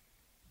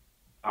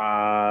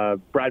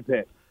 Brad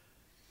Pitt.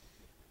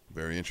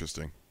 Very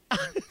interesting.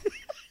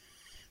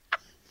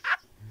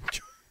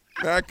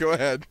 Matt, go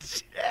ahead.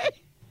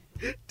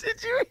 Jay,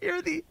 did you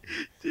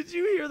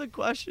hear the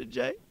question,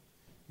 Jay?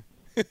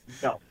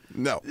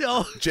 No.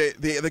 Jay,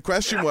 the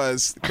question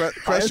was... I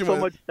have so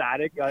much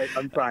static.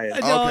 I'm trying.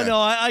 No,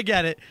 I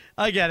get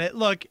it.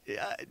 Look,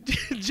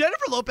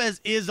 Jennifer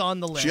Lopez is on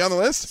the list. She on the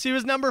list? She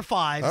was number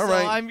 5. All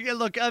right.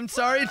 I'm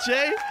sorry,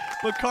 Jay,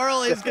 but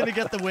Carl is going to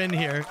get the win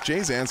here.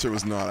 Jay's answer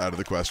was not out of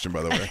the question,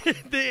 by the way.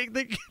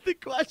 The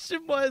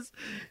question was,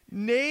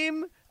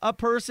 name a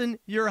person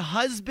your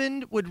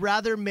husband would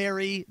rather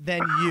marry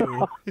than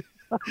you.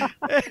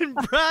 And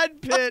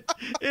Brad Pitt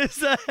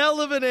is a hell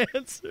of an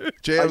answer.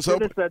 Jay, I was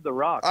hoping said The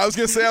Rock. I was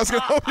going to say,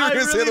 hope you were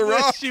going to say The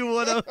Rock. You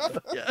would have.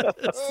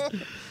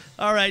 Yes.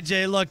 All right,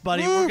 Jay, look,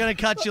 buddy, we're going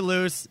to cut you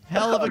loose.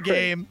 Hell of a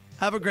game.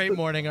 Have a great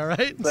morning, all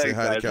right? Thanks, say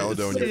hi to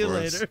Caledonia See you for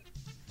later. us.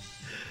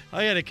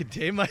 I got to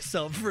contain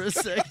myself for a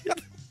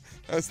second.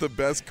 That's the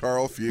best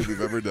Carl feud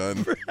we've ever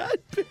done. Brad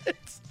Pitt.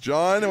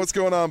 John, what's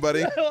going on,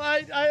 buddy? No,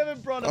 I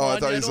haven't brought him on I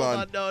thought yet. he was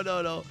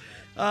on.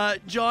 No.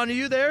 John, are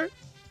you there?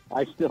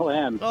 I still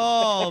am.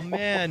 Oh,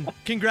 man.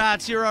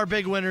 Congrats. You're our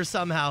big winner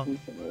somehow.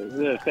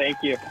 Thank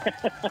you.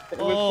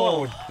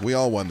 We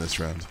all won this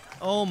round.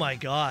 Oh, my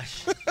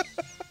gosh.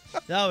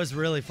 That was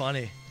really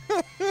funny.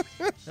 That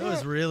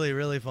was really,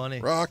 really funny.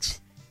 Rocks.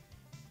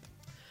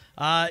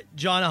 John,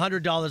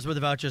 $100 worth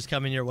of vouchers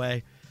coming your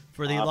way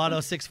for the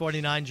Lotto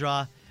 649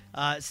 draw.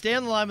 Stay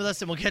on the line with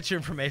us and we'll get your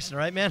information. All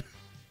right, man?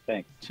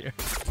 Thanks. Cheers.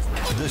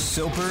 The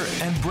Soper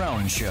and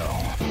Brown Show.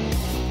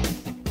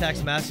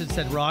 Text message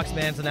said, Rocks,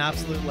 man's an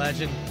absolute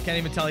legend. Can't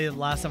even tell you the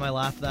last time I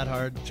laughed that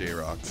hard.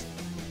 J-Rocks.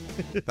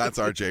 That's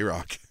our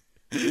J-Rock.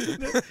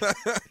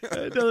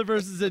 Another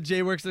person said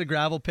Jay works at a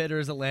gravel pit or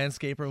as a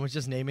landscaper and was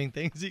just naming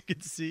things you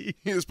could see.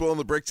 You just pulling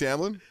the Brick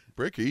Tamlin?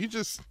 Brick, are you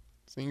just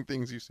seeing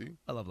things you see?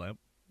 I love lamp.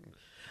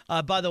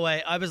 By the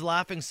way, I was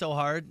laughing so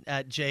hard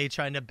at Jay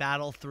trying to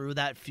battle through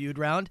that feud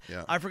round.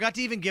 Yeah. I forgot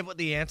to even give what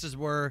the answers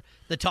were.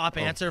 The top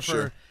answer for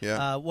sure.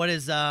 Yeah. what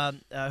is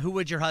who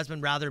would your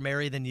husband rather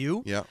marry than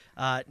you? Yeah.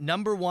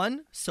 Number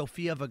 1,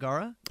 Sofia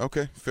Vergara.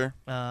 Okay, fair.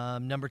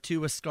 Number 2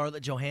 was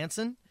Scarlett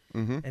Johansson.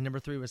 Mm-hmm. And number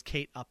 3 was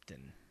Kate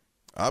Upton.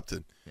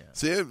 Upton. Yeah.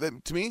 See,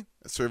 to me,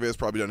 a survey was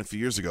probably done a few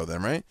years ago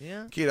then, right?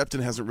 Yeah. Kate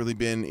Upton hasn't really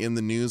been in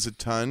the news a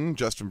ton.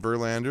 Justin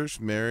Verlander's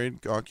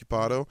married,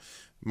 occupado.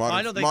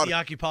 I don't think the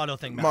occupado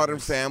thing matters. Modern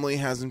Family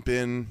hasn't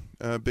been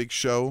a big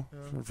show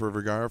for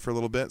Vergara for a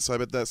little bit, so I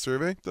bet that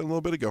survey done a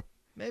little bit ago.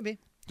 Maybe.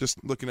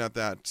 Just looking at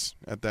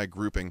that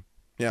grouping.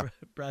 Yeah.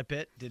 Brad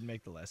Pitt didn't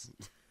make the list.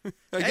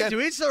 Again, hey, to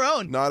each their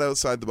own. Not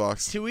outside the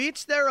box. To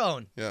each their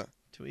own. Yeah.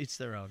 To each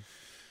their own.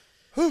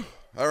 Whew.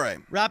 All right.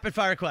 Rapid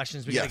fire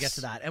questions. We got to get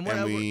to that. And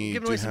we're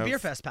giving away some Beer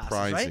Fest passes,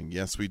 right?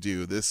 Yes, we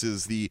do. This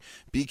is the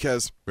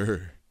Because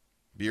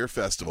Beer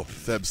Festival,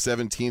 Feb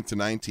 17th to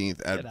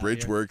 19th at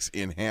Bridgeworks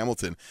in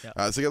Hamilton. Yep.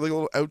 So you got like a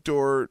little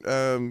outdoor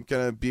kind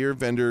of beer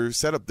vendor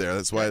setup there.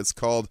 That's why it's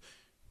called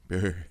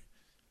beer.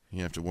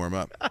 You have to warm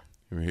up.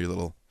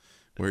 Wear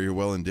your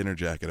Welland dinner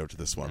jacket out to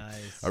this one.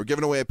 Nice. We're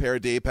giving away a pair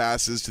of day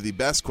passes to the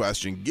best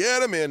question. Get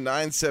them in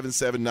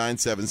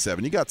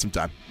 977-977. You got some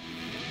time.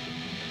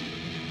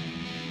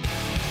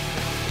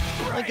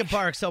 Lincoln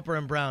Park, Soper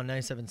and Brown,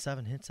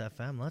 97.7 Hits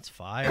FM. Let's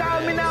fire.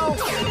 Call me now.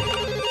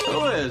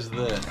 Who is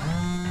this?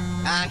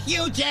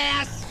 Huge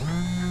ass.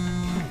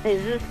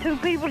 Is this two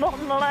people on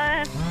the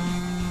line?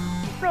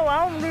 No,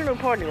 I don't do no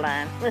party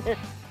line.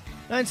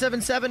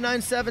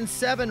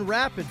 977-977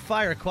 rapid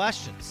fire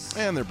questions.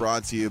 And they're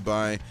brought to you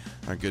by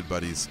our good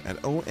buddies at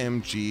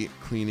OMG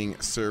Cleaning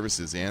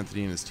Services.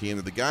 Anthony and his team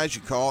are the guys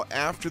you call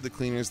after the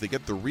cleaners. They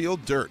get the real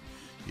dirt.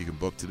 You can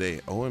book today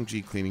at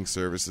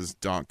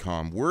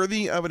omgcleaningservices.com.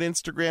 Worthy of an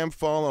Instagram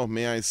follow,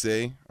 may I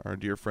say, our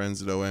dear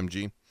friends at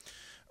OMG.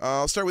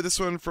 I'll start with this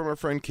one from our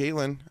friend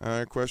Caitlin.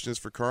 Our question is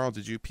for Carl.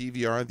 Did you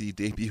PVR the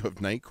debut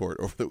of Night Court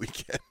over the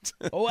weekend?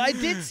 Oh, I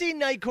did see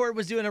Night Court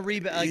was doing a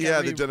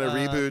reboot. They've done a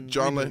reboot.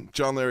 John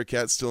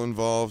Larroquette's still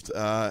involved.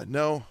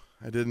 No,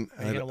 I didn't.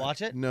 Are you going to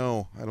watch it?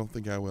 No, I don't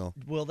think I will.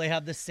 Will they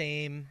have the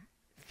same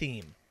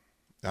theme?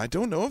 I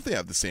don't know if they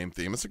have the same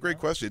theme. That's a great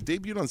question. It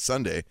debuted on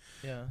Sunday.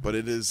 Yeah. But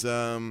it is,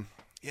 I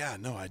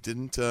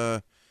didn't,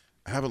 I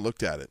haven't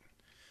looked at it.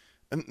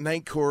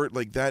 Night Court,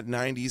 like that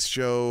 90s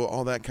show,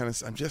 all that kind of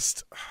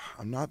stuff.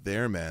 I'm not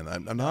there, man.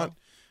 I'm not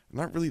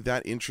really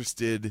that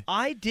interested.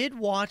 I did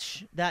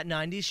watch that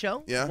 90s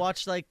show. Yeah?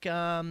 Watched like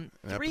 3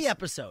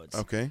 episodes.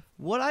 Okay.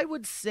 What I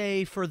would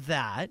say for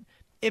that,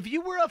 if you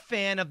were a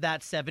fan of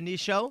that 70s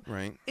show,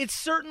 right, it's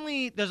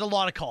certainly, there's a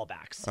lot of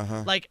callbacks.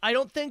 Uh-huh. Like, I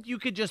don't think you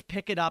could just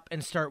pick it up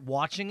and start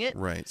watching it.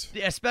 Right.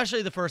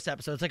 Especially the first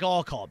episode. It's like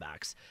all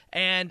callbacks.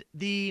 And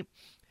the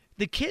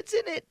kids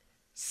in it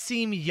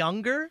seem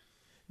younger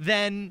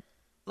than,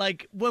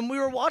 like, when we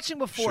were watching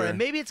before. Sure. And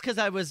maybe it's because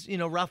I was,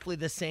 roughly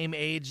the same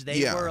age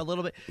they were a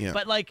little bit. Yeah.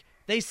 But, like,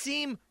 they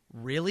seem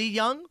really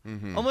young.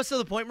 Mhm. Almost to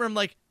the point where I'm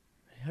like,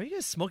 are you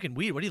guys smoking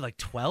weed? What are you, like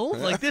 12?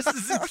 Like, this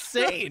is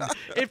insane.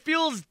 It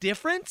feels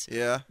different.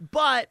 Yeah.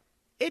 But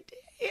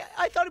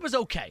I thought it was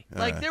okay.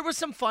 Like, there was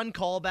some fun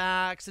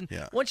callbacks, and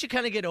once you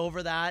kind of get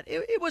over that,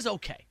 it was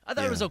okay. I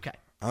thought it was okay.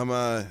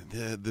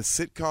 The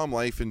sitcom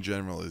life in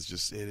general is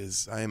just,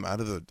 I'm out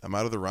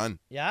of the run.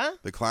 Yeah?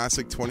 The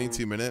classic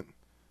 22-minute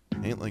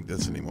ain't like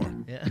this anymore.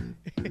 Yeah.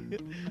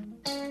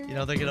 You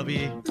don't think it'll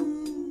be...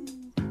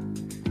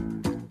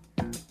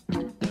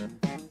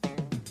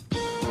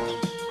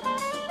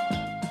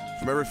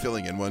 If I'm ever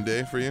filling in one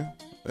day for you,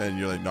 and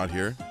you're like, not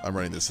here, I'm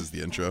running this as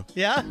the intro.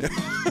 Yeah?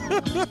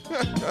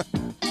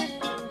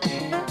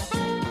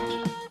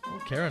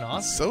 Karen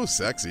Austin. So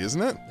sexy,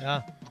 isn't it?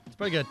 Yeah. It's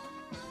pretty good.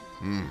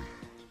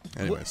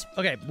 Anyways.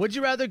 Okay. Would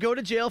you rather go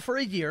to jail for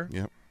a year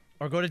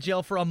or go to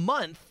jail for a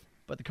month,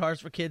 but the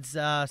Cars for Kids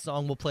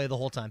song will play the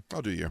whole time?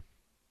 I'll do a year.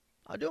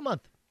 I'll do a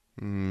month.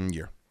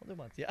 Year. I'll do a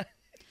month, yeah.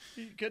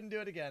 You couldn't do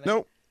it again.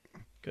 Nope.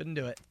 Couldn't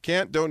do it.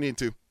 Can't, don't need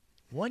to.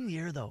 1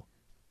 year, though.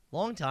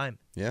 Long time.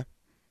 Yeah.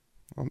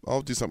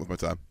 I'll do something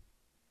with my time.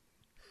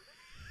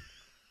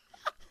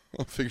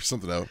 I'll figure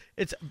something out.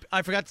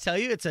 I forgot to tell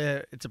you, it's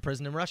a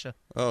prison in Russia.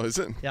 Oh, is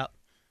it? Yeah.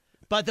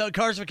 But the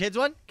Cars for Kids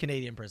one,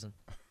 Canadian prison.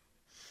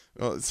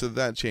 Well, so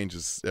that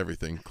changes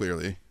everything,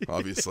 clearly,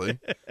 obviously.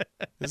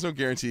 There's no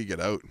guarantee you get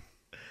out.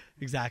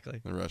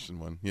 Exactly. The Russian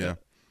one, yeah.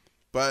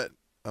 But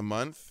a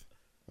month?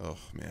 Oh,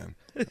 man.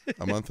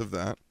 A month of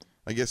that?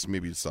 I guess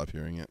maybe you'd stop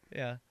hearing it.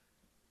 Yeah.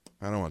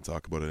 I don't want to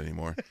talk about it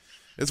anymore.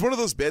 It's one of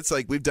those bits,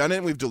 like, we've done it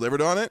and we've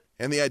delivered on it,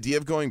 and the idea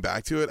of going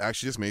back to it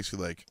actually just makes you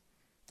like,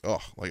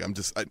 like,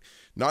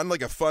 not in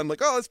like a fun, like,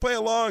 let's play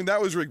along.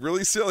 That was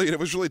really silly and it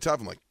was really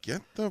tough. I'm like,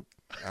 get the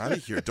out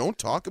of here. Don't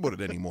talk about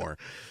it anymore.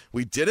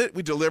 We did it.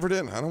 We delivered it.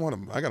 And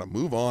I got to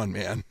move on,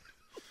 man.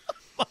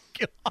 Oh, my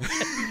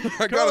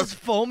God. Girl's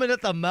foaming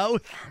at the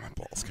mouth. My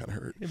balls kind of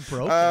hurt. It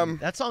broke you.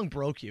 That song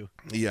broke you.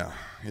 Yeah,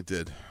 it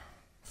did.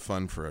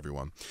 Fun for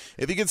everyone.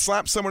 If you could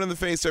slap someone in the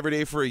face every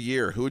day for a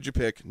year, who would you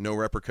pick? No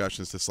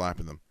repercussions to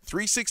slapping them.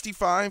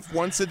 365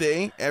 once a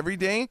day, every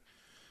day?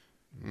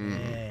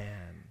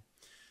 Man.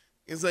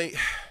 It's like,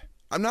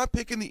 I'm not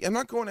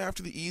going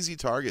after the easy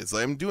targets.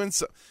 Like, I'm doing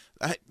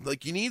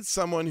you need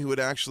someone who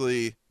would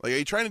actually, like, are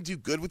you trying to do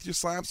good with your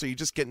slaps, or are you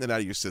just getting it out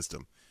of your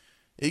system?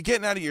 Are you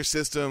getting out of your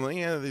system? Like,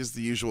 yeah, there's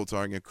the usual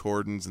target,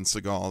 Cordons and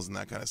Segals and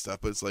that kind of stuff,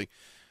 but it's like,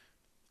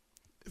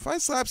 if I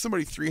slap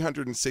somebody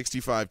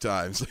 365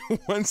 times,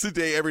 once a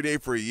day, every day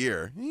for a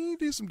year, you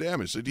do some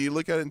damage. So do you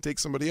look at it and take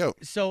somebody out?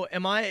 So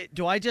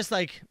do I just,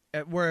 like,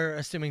 we're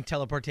assuming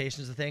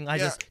teleportation is the thing. I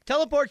just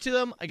teleport to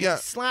them, I get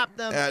to slap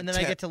them, and then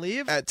I get to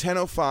leave? At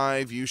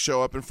 10:05, you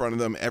show up in front of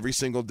them every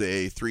single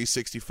day,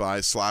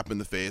 365, slap in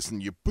the face,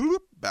 and you boop,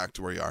 back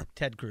to where you are.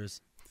 Ted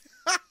Cruz.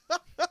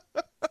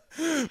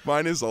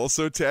 Mine is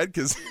also Ted,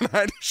 because I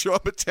had to show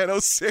up at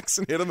 10:06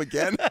 and hit him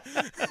again.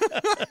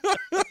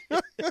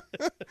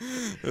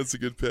 That's a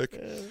good pick.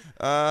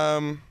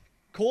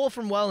 Cole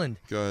from Welland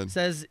go ahead.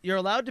 Says you're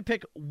allowed to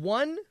pick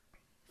one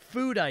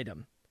food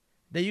item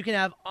that you can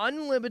have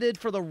unlimited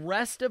for the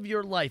rest of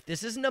your life.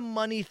 This isn't a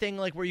money thing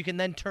like where you can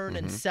then turn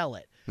and sell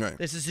it. Right.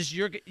 This is just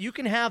you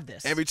can have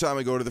this. Every time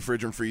I go to the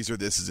fridge and freezer,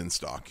 this is in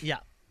stock. Yeah.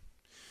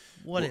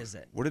 What is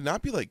it? Would it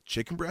not be like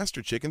chicken breast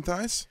or chicken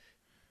thighs?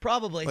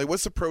 Probably. Like,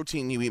 what's the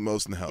protein you eat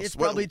most in the house? It's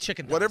probably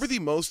chicken thighs. Whatever the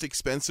most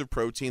expensive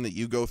protein that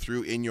you go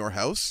through in your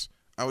house,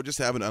 I would just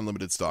have an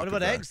unlimited stock. What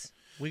about eggs?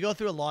 We go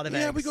through a lot of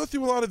eggs. Yeah, we go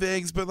through a lot of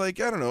eggs, but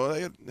like, I don't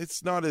know,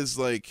 it's not as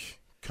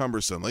like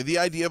cumbersome. Like the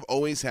idea of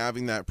always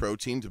having that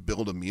protein to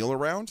build a meal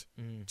around,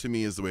 to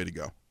me, is the way to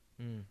go.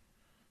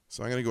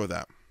 So I'm gonna go with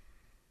that.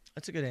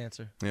 That's a good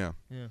answer. Yeah.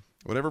 Yeah.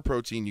 Whatever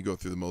protein you go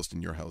through the most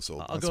in your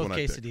household. I'll go with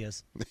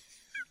quesadillas.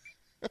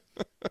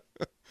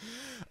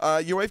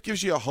 Your wife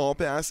gives you a hall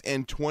pass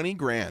and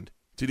 $20,000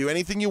 to do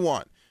anything you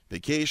want.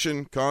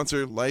 Vacation,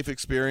 concert, life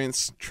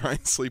experience, try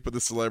and sleep with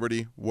a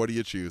celebrity. What do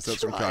you choose?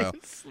 That's from Kyle.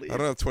 I don't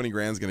know if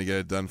 $20,000 is going to get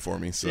it done for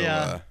me.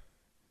 So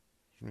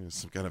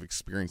some kind of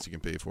experience you can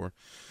pay for.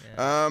 Yeah,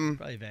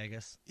 probably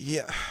Vegas.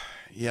 Yeah.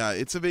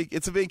 It's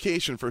a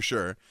vacation for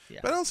sure. Yeah.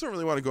 But I also don't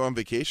really want to go on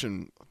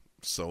vacation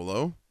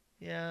solo.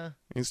 Yeah.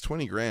 It's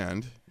 $20,000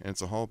 and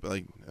it's a hall.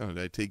 Like, I don't know,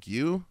 did I take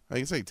you? I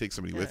guess I could take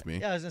somebody with me.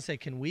 Yeah, I was gonna say,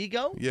 can we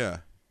go? Yeah.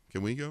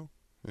 Can we go?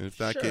 And if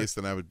that case,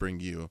 then I would bring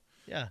you.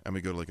 Yeah. And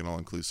we go to like an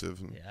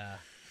all-inclusive. And yeah.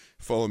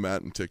 Follow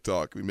Matt on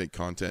TikTok. We make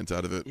content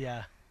out of it.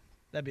 Yeah.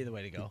 That'd be the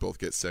way to go. We both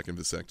get second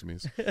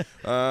vasectomies.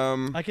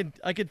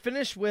 I could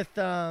finish with.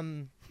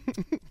 Do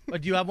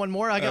you have one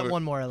more? I got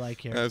one more I like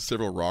here. I have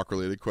several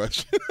rock-related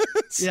questions.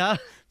 Yeah.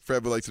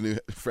 Fred would like to know.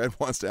 Fred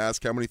wants to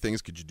ask, how many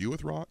things could you do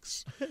with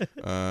rocks?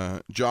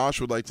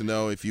 Josh would like to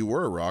know, if you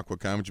were a rock, what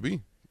kind would you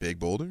be? Big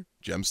boulder,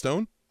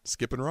 gemstone,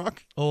 skipping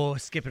rock. Oh,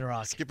 skipping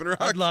rock. Skipping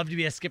rock. I'd love to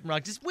be a skipping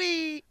rock. Just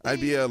wee.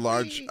 I'd be a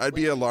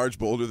large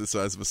boulder the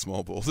size of a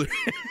small boulder.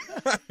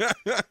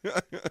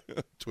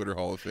 Twitter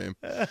Hall of Fame.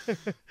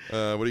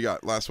 What do you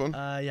got? Last one?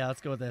 Yeah,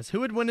 let's go with this. Who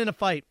would win in a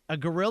fight? A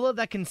gorilla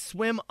that can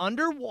swim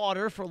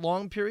underwater for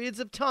long periods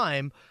of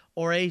time,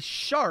 or a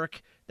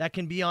shark that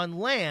can be on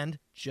land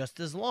just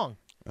as long?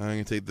 I'm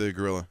going to take the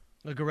gorilla.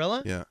 A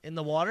gorilla? Yeah. In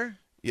the water?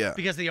 Yeah.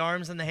 Because the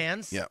arms and the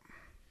hands? Yeah.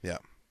 Yeah,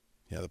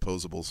 the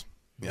posables.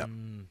 Yeah.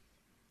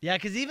 Yeah,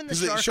 because even the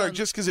shark...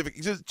 just because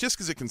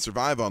it can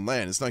survive on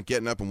land, it's not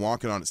getting up and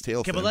walking on its tail.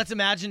 Okay, but let's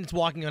imagine it's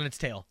walking on its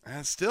tail.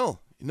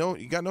 Still,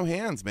 you got no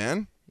hands,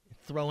 man.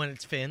 Throwing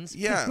its fins.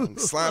 Yeah,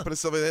 slapping and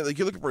stuff like that. Like,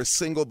 you're looking for a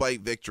single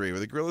bite victory, where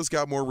the gorilla's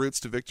got more routes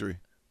to victory.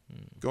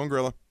 Go on,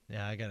 gorilla.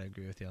 Yeah, I gotta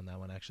agree with you on that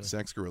one, actually.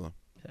 Sex gorilla.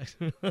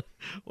 What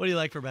do you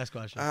like for best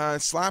question?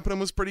 Slapping him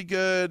was pretty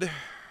good.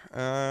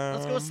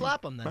 Let's go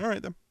slap him then. All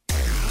right then.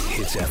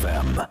 Hits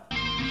FM.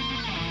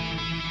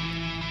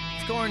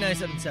 Score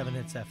 977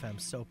 Hits FM,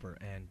 Soper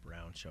and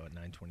Brown Show at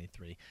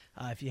 9:23.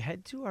 If you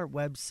head to our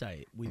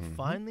website, we've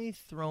finally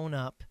thrown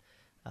up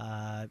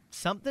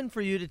something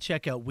for you to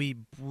check out. We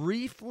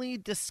briefly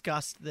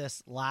discussed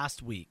this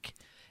last week,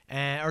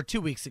 or 2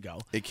 weeks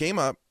ago. It came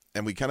up,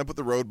 and we kind of put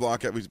the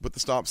roadblock up. We put the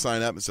stop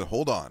sign up and said,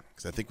 hold on,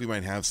 because I think we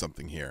might have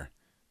something here.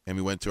 And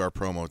we went to our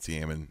promo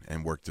team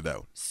and worked it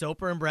out.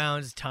 Soper and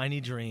Brown's Tiny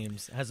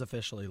Dreams has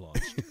officially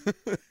launched.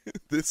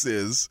 This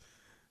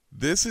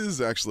is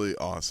actually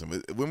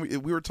awesome. When we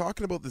were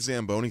talking about the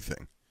Zamboni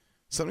thing,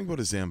 something about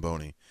a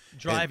Zamboni.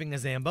 Driving a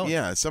Zamboni.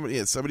 Yeah, somebody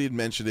had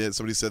mentioned it.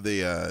 Somebody said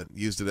they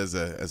used it as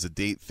a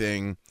date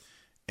thing.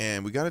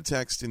 And we got a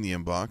text in the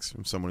inbox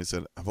from someone who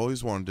said, I've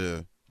always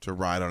wanted to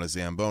ride on a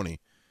Zamboni.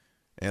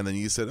 And then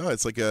you said, oh,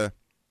 it's like a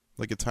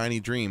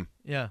tiny dream.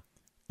 Yeah.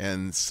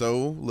 And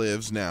so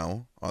lives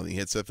now on the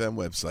Hits FM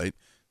website,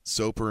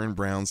 Soper and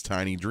Brown's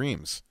Tiny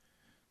Dreams.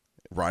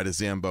 Ride a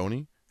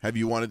Zamboni. Have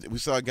you wanted? We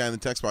saw a guy in the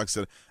text box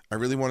said, I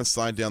really want to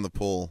slide down the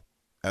pole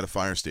at a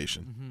fire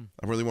station.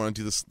 I really want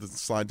to do the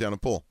slide down a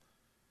pole.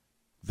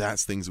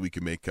 That's things we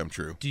can make come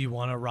true. Do you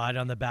want to ride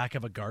on the back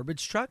of a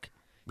garbage truck?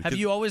 Have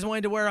you always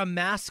wanted to wear a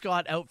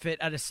mascot outfit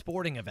at a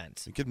sporting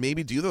event? We could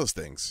maybe do those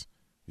things.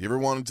 You ever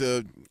wanted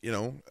to,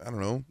 I don't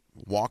know,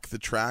 walk the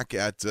track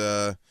at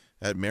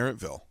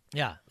Merrittville?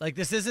 Yeah, like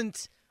this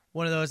isn't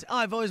one of those,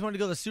 I've always wanted to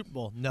go to the Super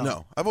Bowl.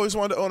 No. I've always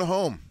wanted to own a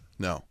home.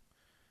 No.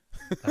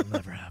 That'll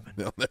never happen.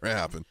 That'll never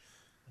happen.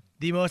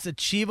 The most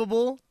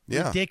achievable,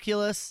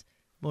 ridiculous,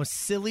 most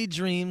silly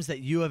dreams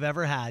that you have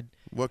ever had.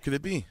 What could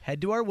it be? Head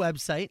to our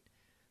website.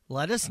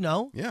 Let us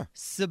know. Yeah.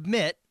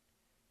 Submit.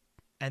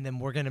 And then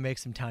we're going to make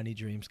some tiny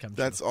dreams come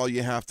true. That's all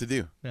you have to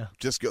do. Yeah.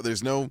 Just go.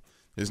 There's no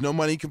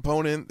money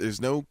component. There's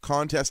no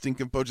contesting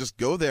component. Just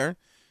go there.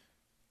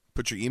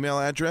 Put your email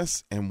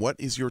address, and what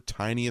is your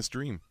tiniest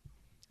dream?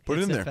 Put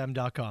it in there.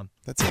 HitsFM.com.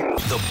 That's it.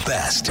 The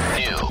best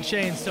new.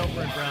 Shane,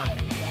 Soper, and Brown.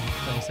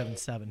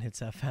 27.7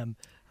 Hits FM.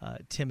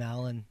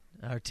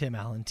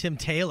 Tim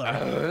Taylor.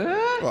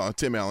 Well,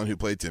 Tim Allen, who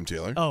played Tim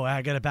Taylor. Oh,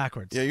 I got it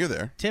backwards. Yeah, you're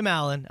there. Tim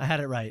Allen. I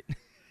had it right.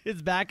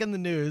 It's back in the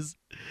news.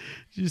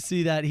 Did you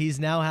see that? He's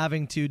now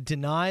having to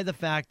deny the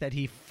fact that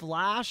he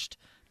flashed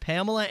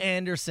Pamela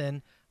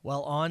Anderson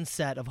while on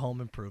set of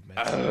Home Improvement.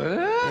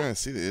 Yeah,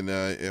 see, in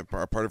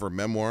part of her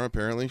memoir,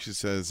 apparently, she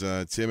says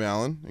Tim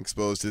Allen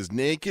exposed his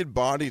naked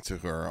body to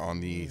her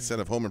on the set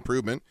of Home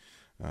Improvement.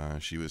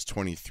 She was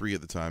 23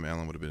 at the time.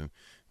 Alan would have been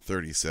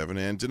 37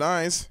 and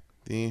denies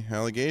the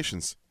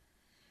allegations.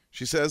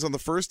 She says, on the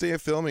first day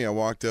of filming, I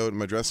walked out in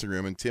my dressing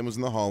room and Tim was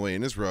in the hallway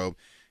in his robe.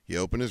 He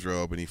opened his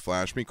robe and he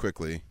flashed me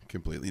quickly,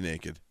 completely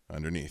naked,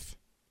 underneath.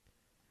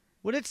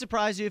 Would it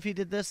surprise you if he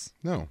did this?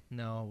 No.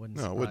 No, it wouldn't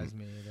surprise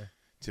me either.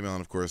 Tim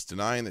Allen, of course,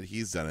 denying that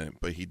he's done it,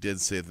 but he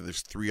did say that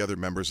there's 3 other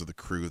members of the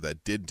crew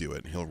that did do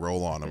it. He'll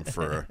roll on them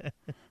for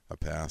a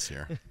pass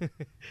here.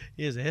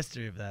 He has a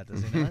history of that,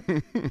 does he not?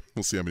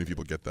 We'll see how many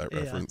people get that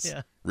reference.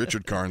 Yeah.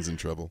 Richard Karn's in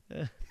trouble.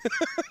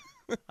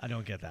 I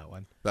don't get that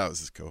one. That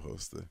was his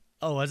co-host.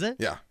 Oh, was it?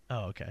 Yeah.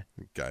 Oh, okay.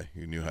 The guy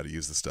who knew how to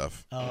use the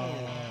stuff. Oh.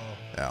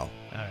 Al.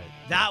 All right.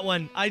 That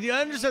one. I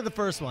understood the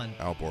first one.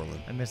 Al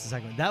Borland. I missed the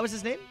second one. That was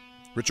his name?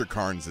 Richard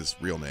Karn's his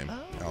real name.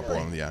 Oh, Al really?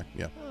 Borland, yeah.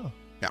 Oh.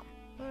 Yeah.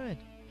 All right.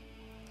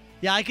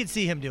 Yeah, I could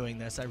see him doing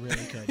this. I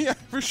really could. Yeah,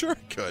 for sure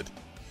I could.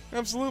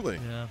 Absolutely.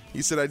 Yeah.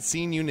 He said, I'd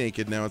seen you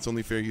naked. Now it's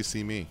only fair you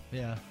see me.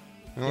 Yeah.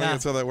 I don't think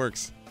that's how that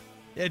works.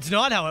 It's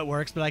not how it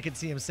works, but I could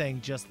see him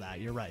saying just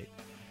that. You're right.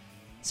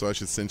 So I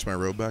should cinch my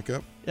robe back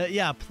up?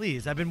 Yeah,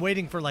 please. I've been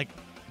waiting for like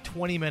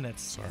 20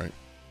 minutes. Sorry.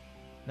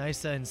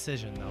 Nice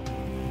incision, though.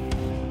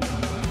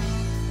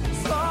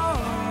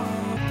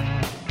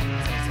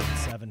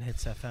 7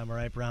 Hits FM. All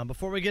right, Brown.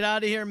 Before we get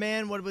out of here,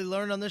 man, what did we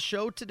learn on this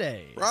show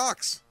today?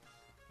 Rocks.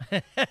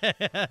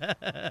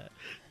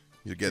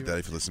 You'll get that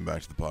if you listen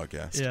back to the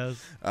podcast.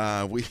 Yes.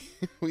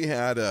 We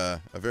had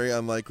a very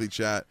unlikely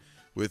chat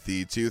with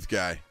the tooth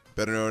guy,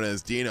 better known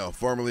as Dino,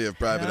 formerly of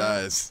Private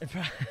Eyes.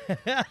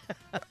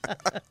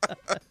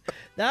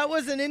 That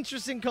was an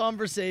interesting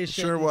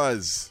conversation. Sure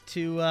was.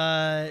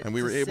 And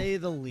we were able, say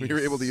the least. We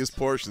were able to use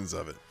portions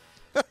of it.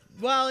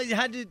 Well, you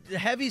had to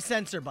heavy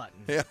censor button.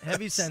 Yes.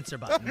 Heavy censor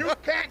button. You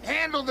can't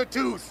handle the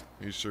tooth.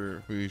 We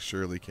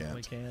surely can't.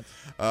 We can't.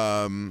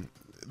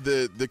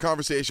 The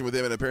conversation with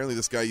him, and apparently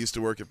this guy used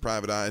to work at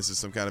Private Eyes as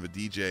some kind of a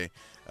DJ,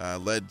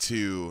 led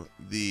to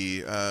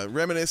the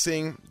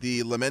reminiscing,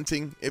 the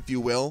lamenting, if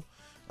you will,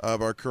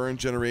 of our current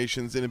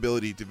generation's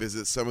inability to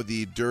visit some of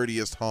the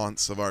dirtiest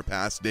haunts of our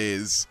past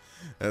days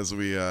as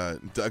we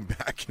dug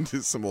back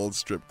into some old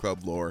strip club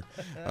lore.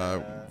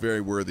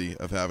 Very worthy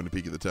of having a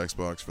peek at the text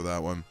box for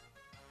that one.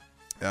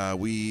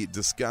 We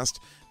discussed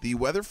the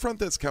weather front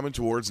that's coming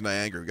towards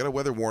Niagara. We've got a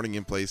weather warning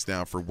in place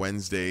now for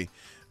Wednesday.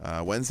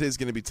 Wednesday's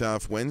going to be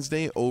tough.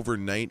 Wednesday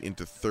overnight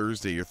into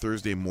Thursday. Your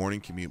Thursday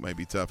morning commute might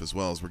be tough as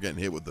well, as we're getting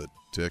hit with the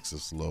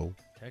Texas low.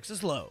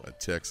 Texas low. A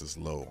Texas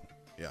low.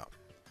 Yeah.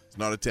 It's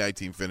not a tag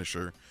team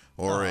finisher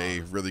or a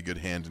really good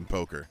hand in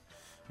poker.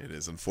 It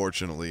is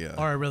unfortunately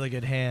or a really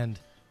good hand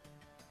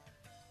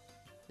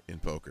in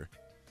poker.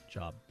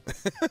 Job.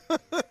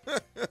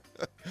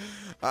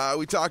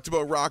 We talked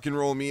about rock and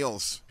roll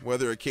meals,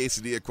 whether a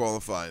quesadilla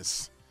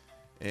qualifies.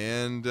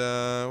 And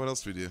what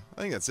else do we do?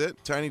 I think that's it.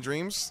 Tiny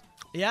Dreams.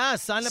 Yeah,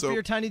 sign up for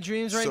your Tiny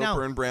Dreams right now.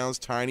 Soper and Brown's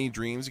Tiny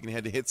Dreams. You can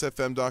head to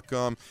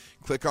hitsfm.com,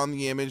 click on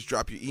the image,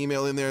 drop your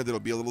email in there. There'll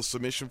be a little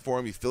submission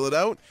form. You fill it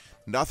out.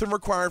 Nothing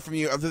required from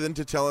you other than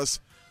to tell us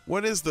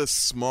what is the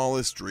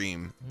smallest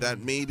dream that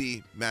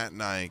maybe Matt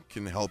and I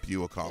can help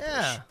you accomplish.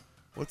 Yeah.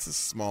 What's the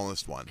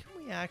smallest one? What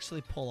can we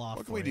actually pull off?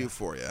 What can we do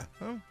for you?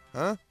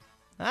 Huh?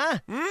 Huh?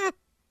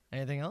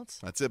 Anything else?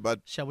 That's it,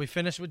 bud. Shall we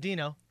finish with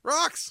Dino?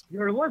 Rocks!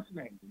 You're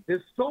listening to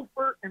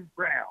Soper and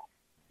Brown.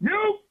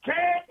 You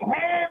can't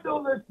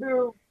handle the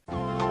truth.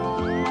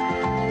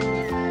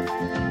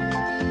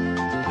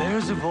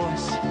 There's a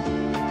voice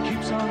that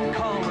keeps on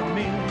calling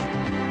me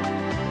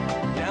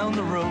down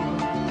the road.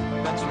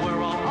 That's where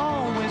I'll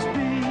always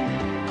be.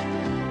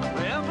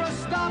 Every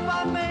stop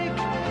I make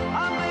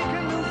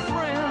a new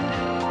friend.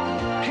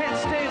 Can't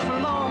stay for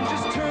long,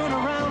 just turn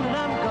around and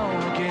I'm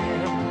gone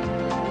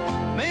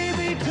again.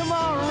 Maybe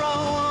tomorrow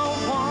I'll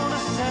wanna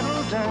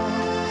settle down.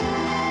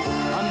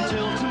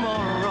 Until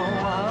tomorrow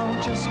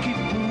I'll just keep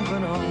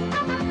moving on.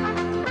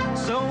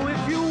 So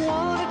if you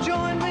wanna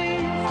join me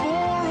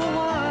for a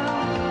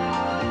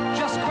while,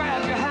 just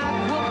grab your hat,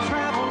 we'll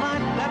travel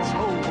like that's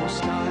old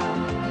style.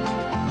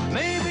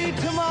 Maybe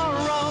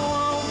tomorrow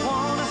I'll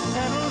wanna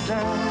settle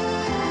down.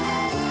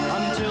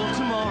 Until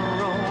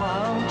tomorrow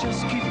I'll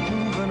just keep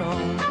moving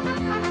on.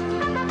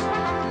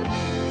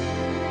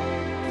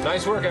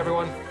 Nice work,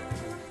 everyone.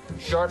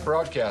 Sharp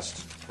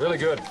broadcast. Really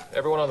good.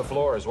 Everyone on the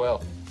floor as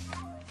well.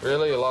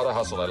 Really a lot of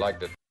hustle. I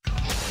liked it.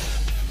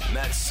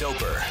 Matt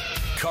Soper,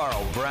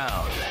 Carl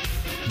Brown.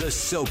 The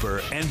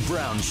Soper and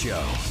Brown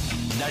Show.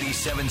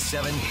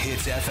 97.7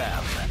 Hits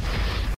FM.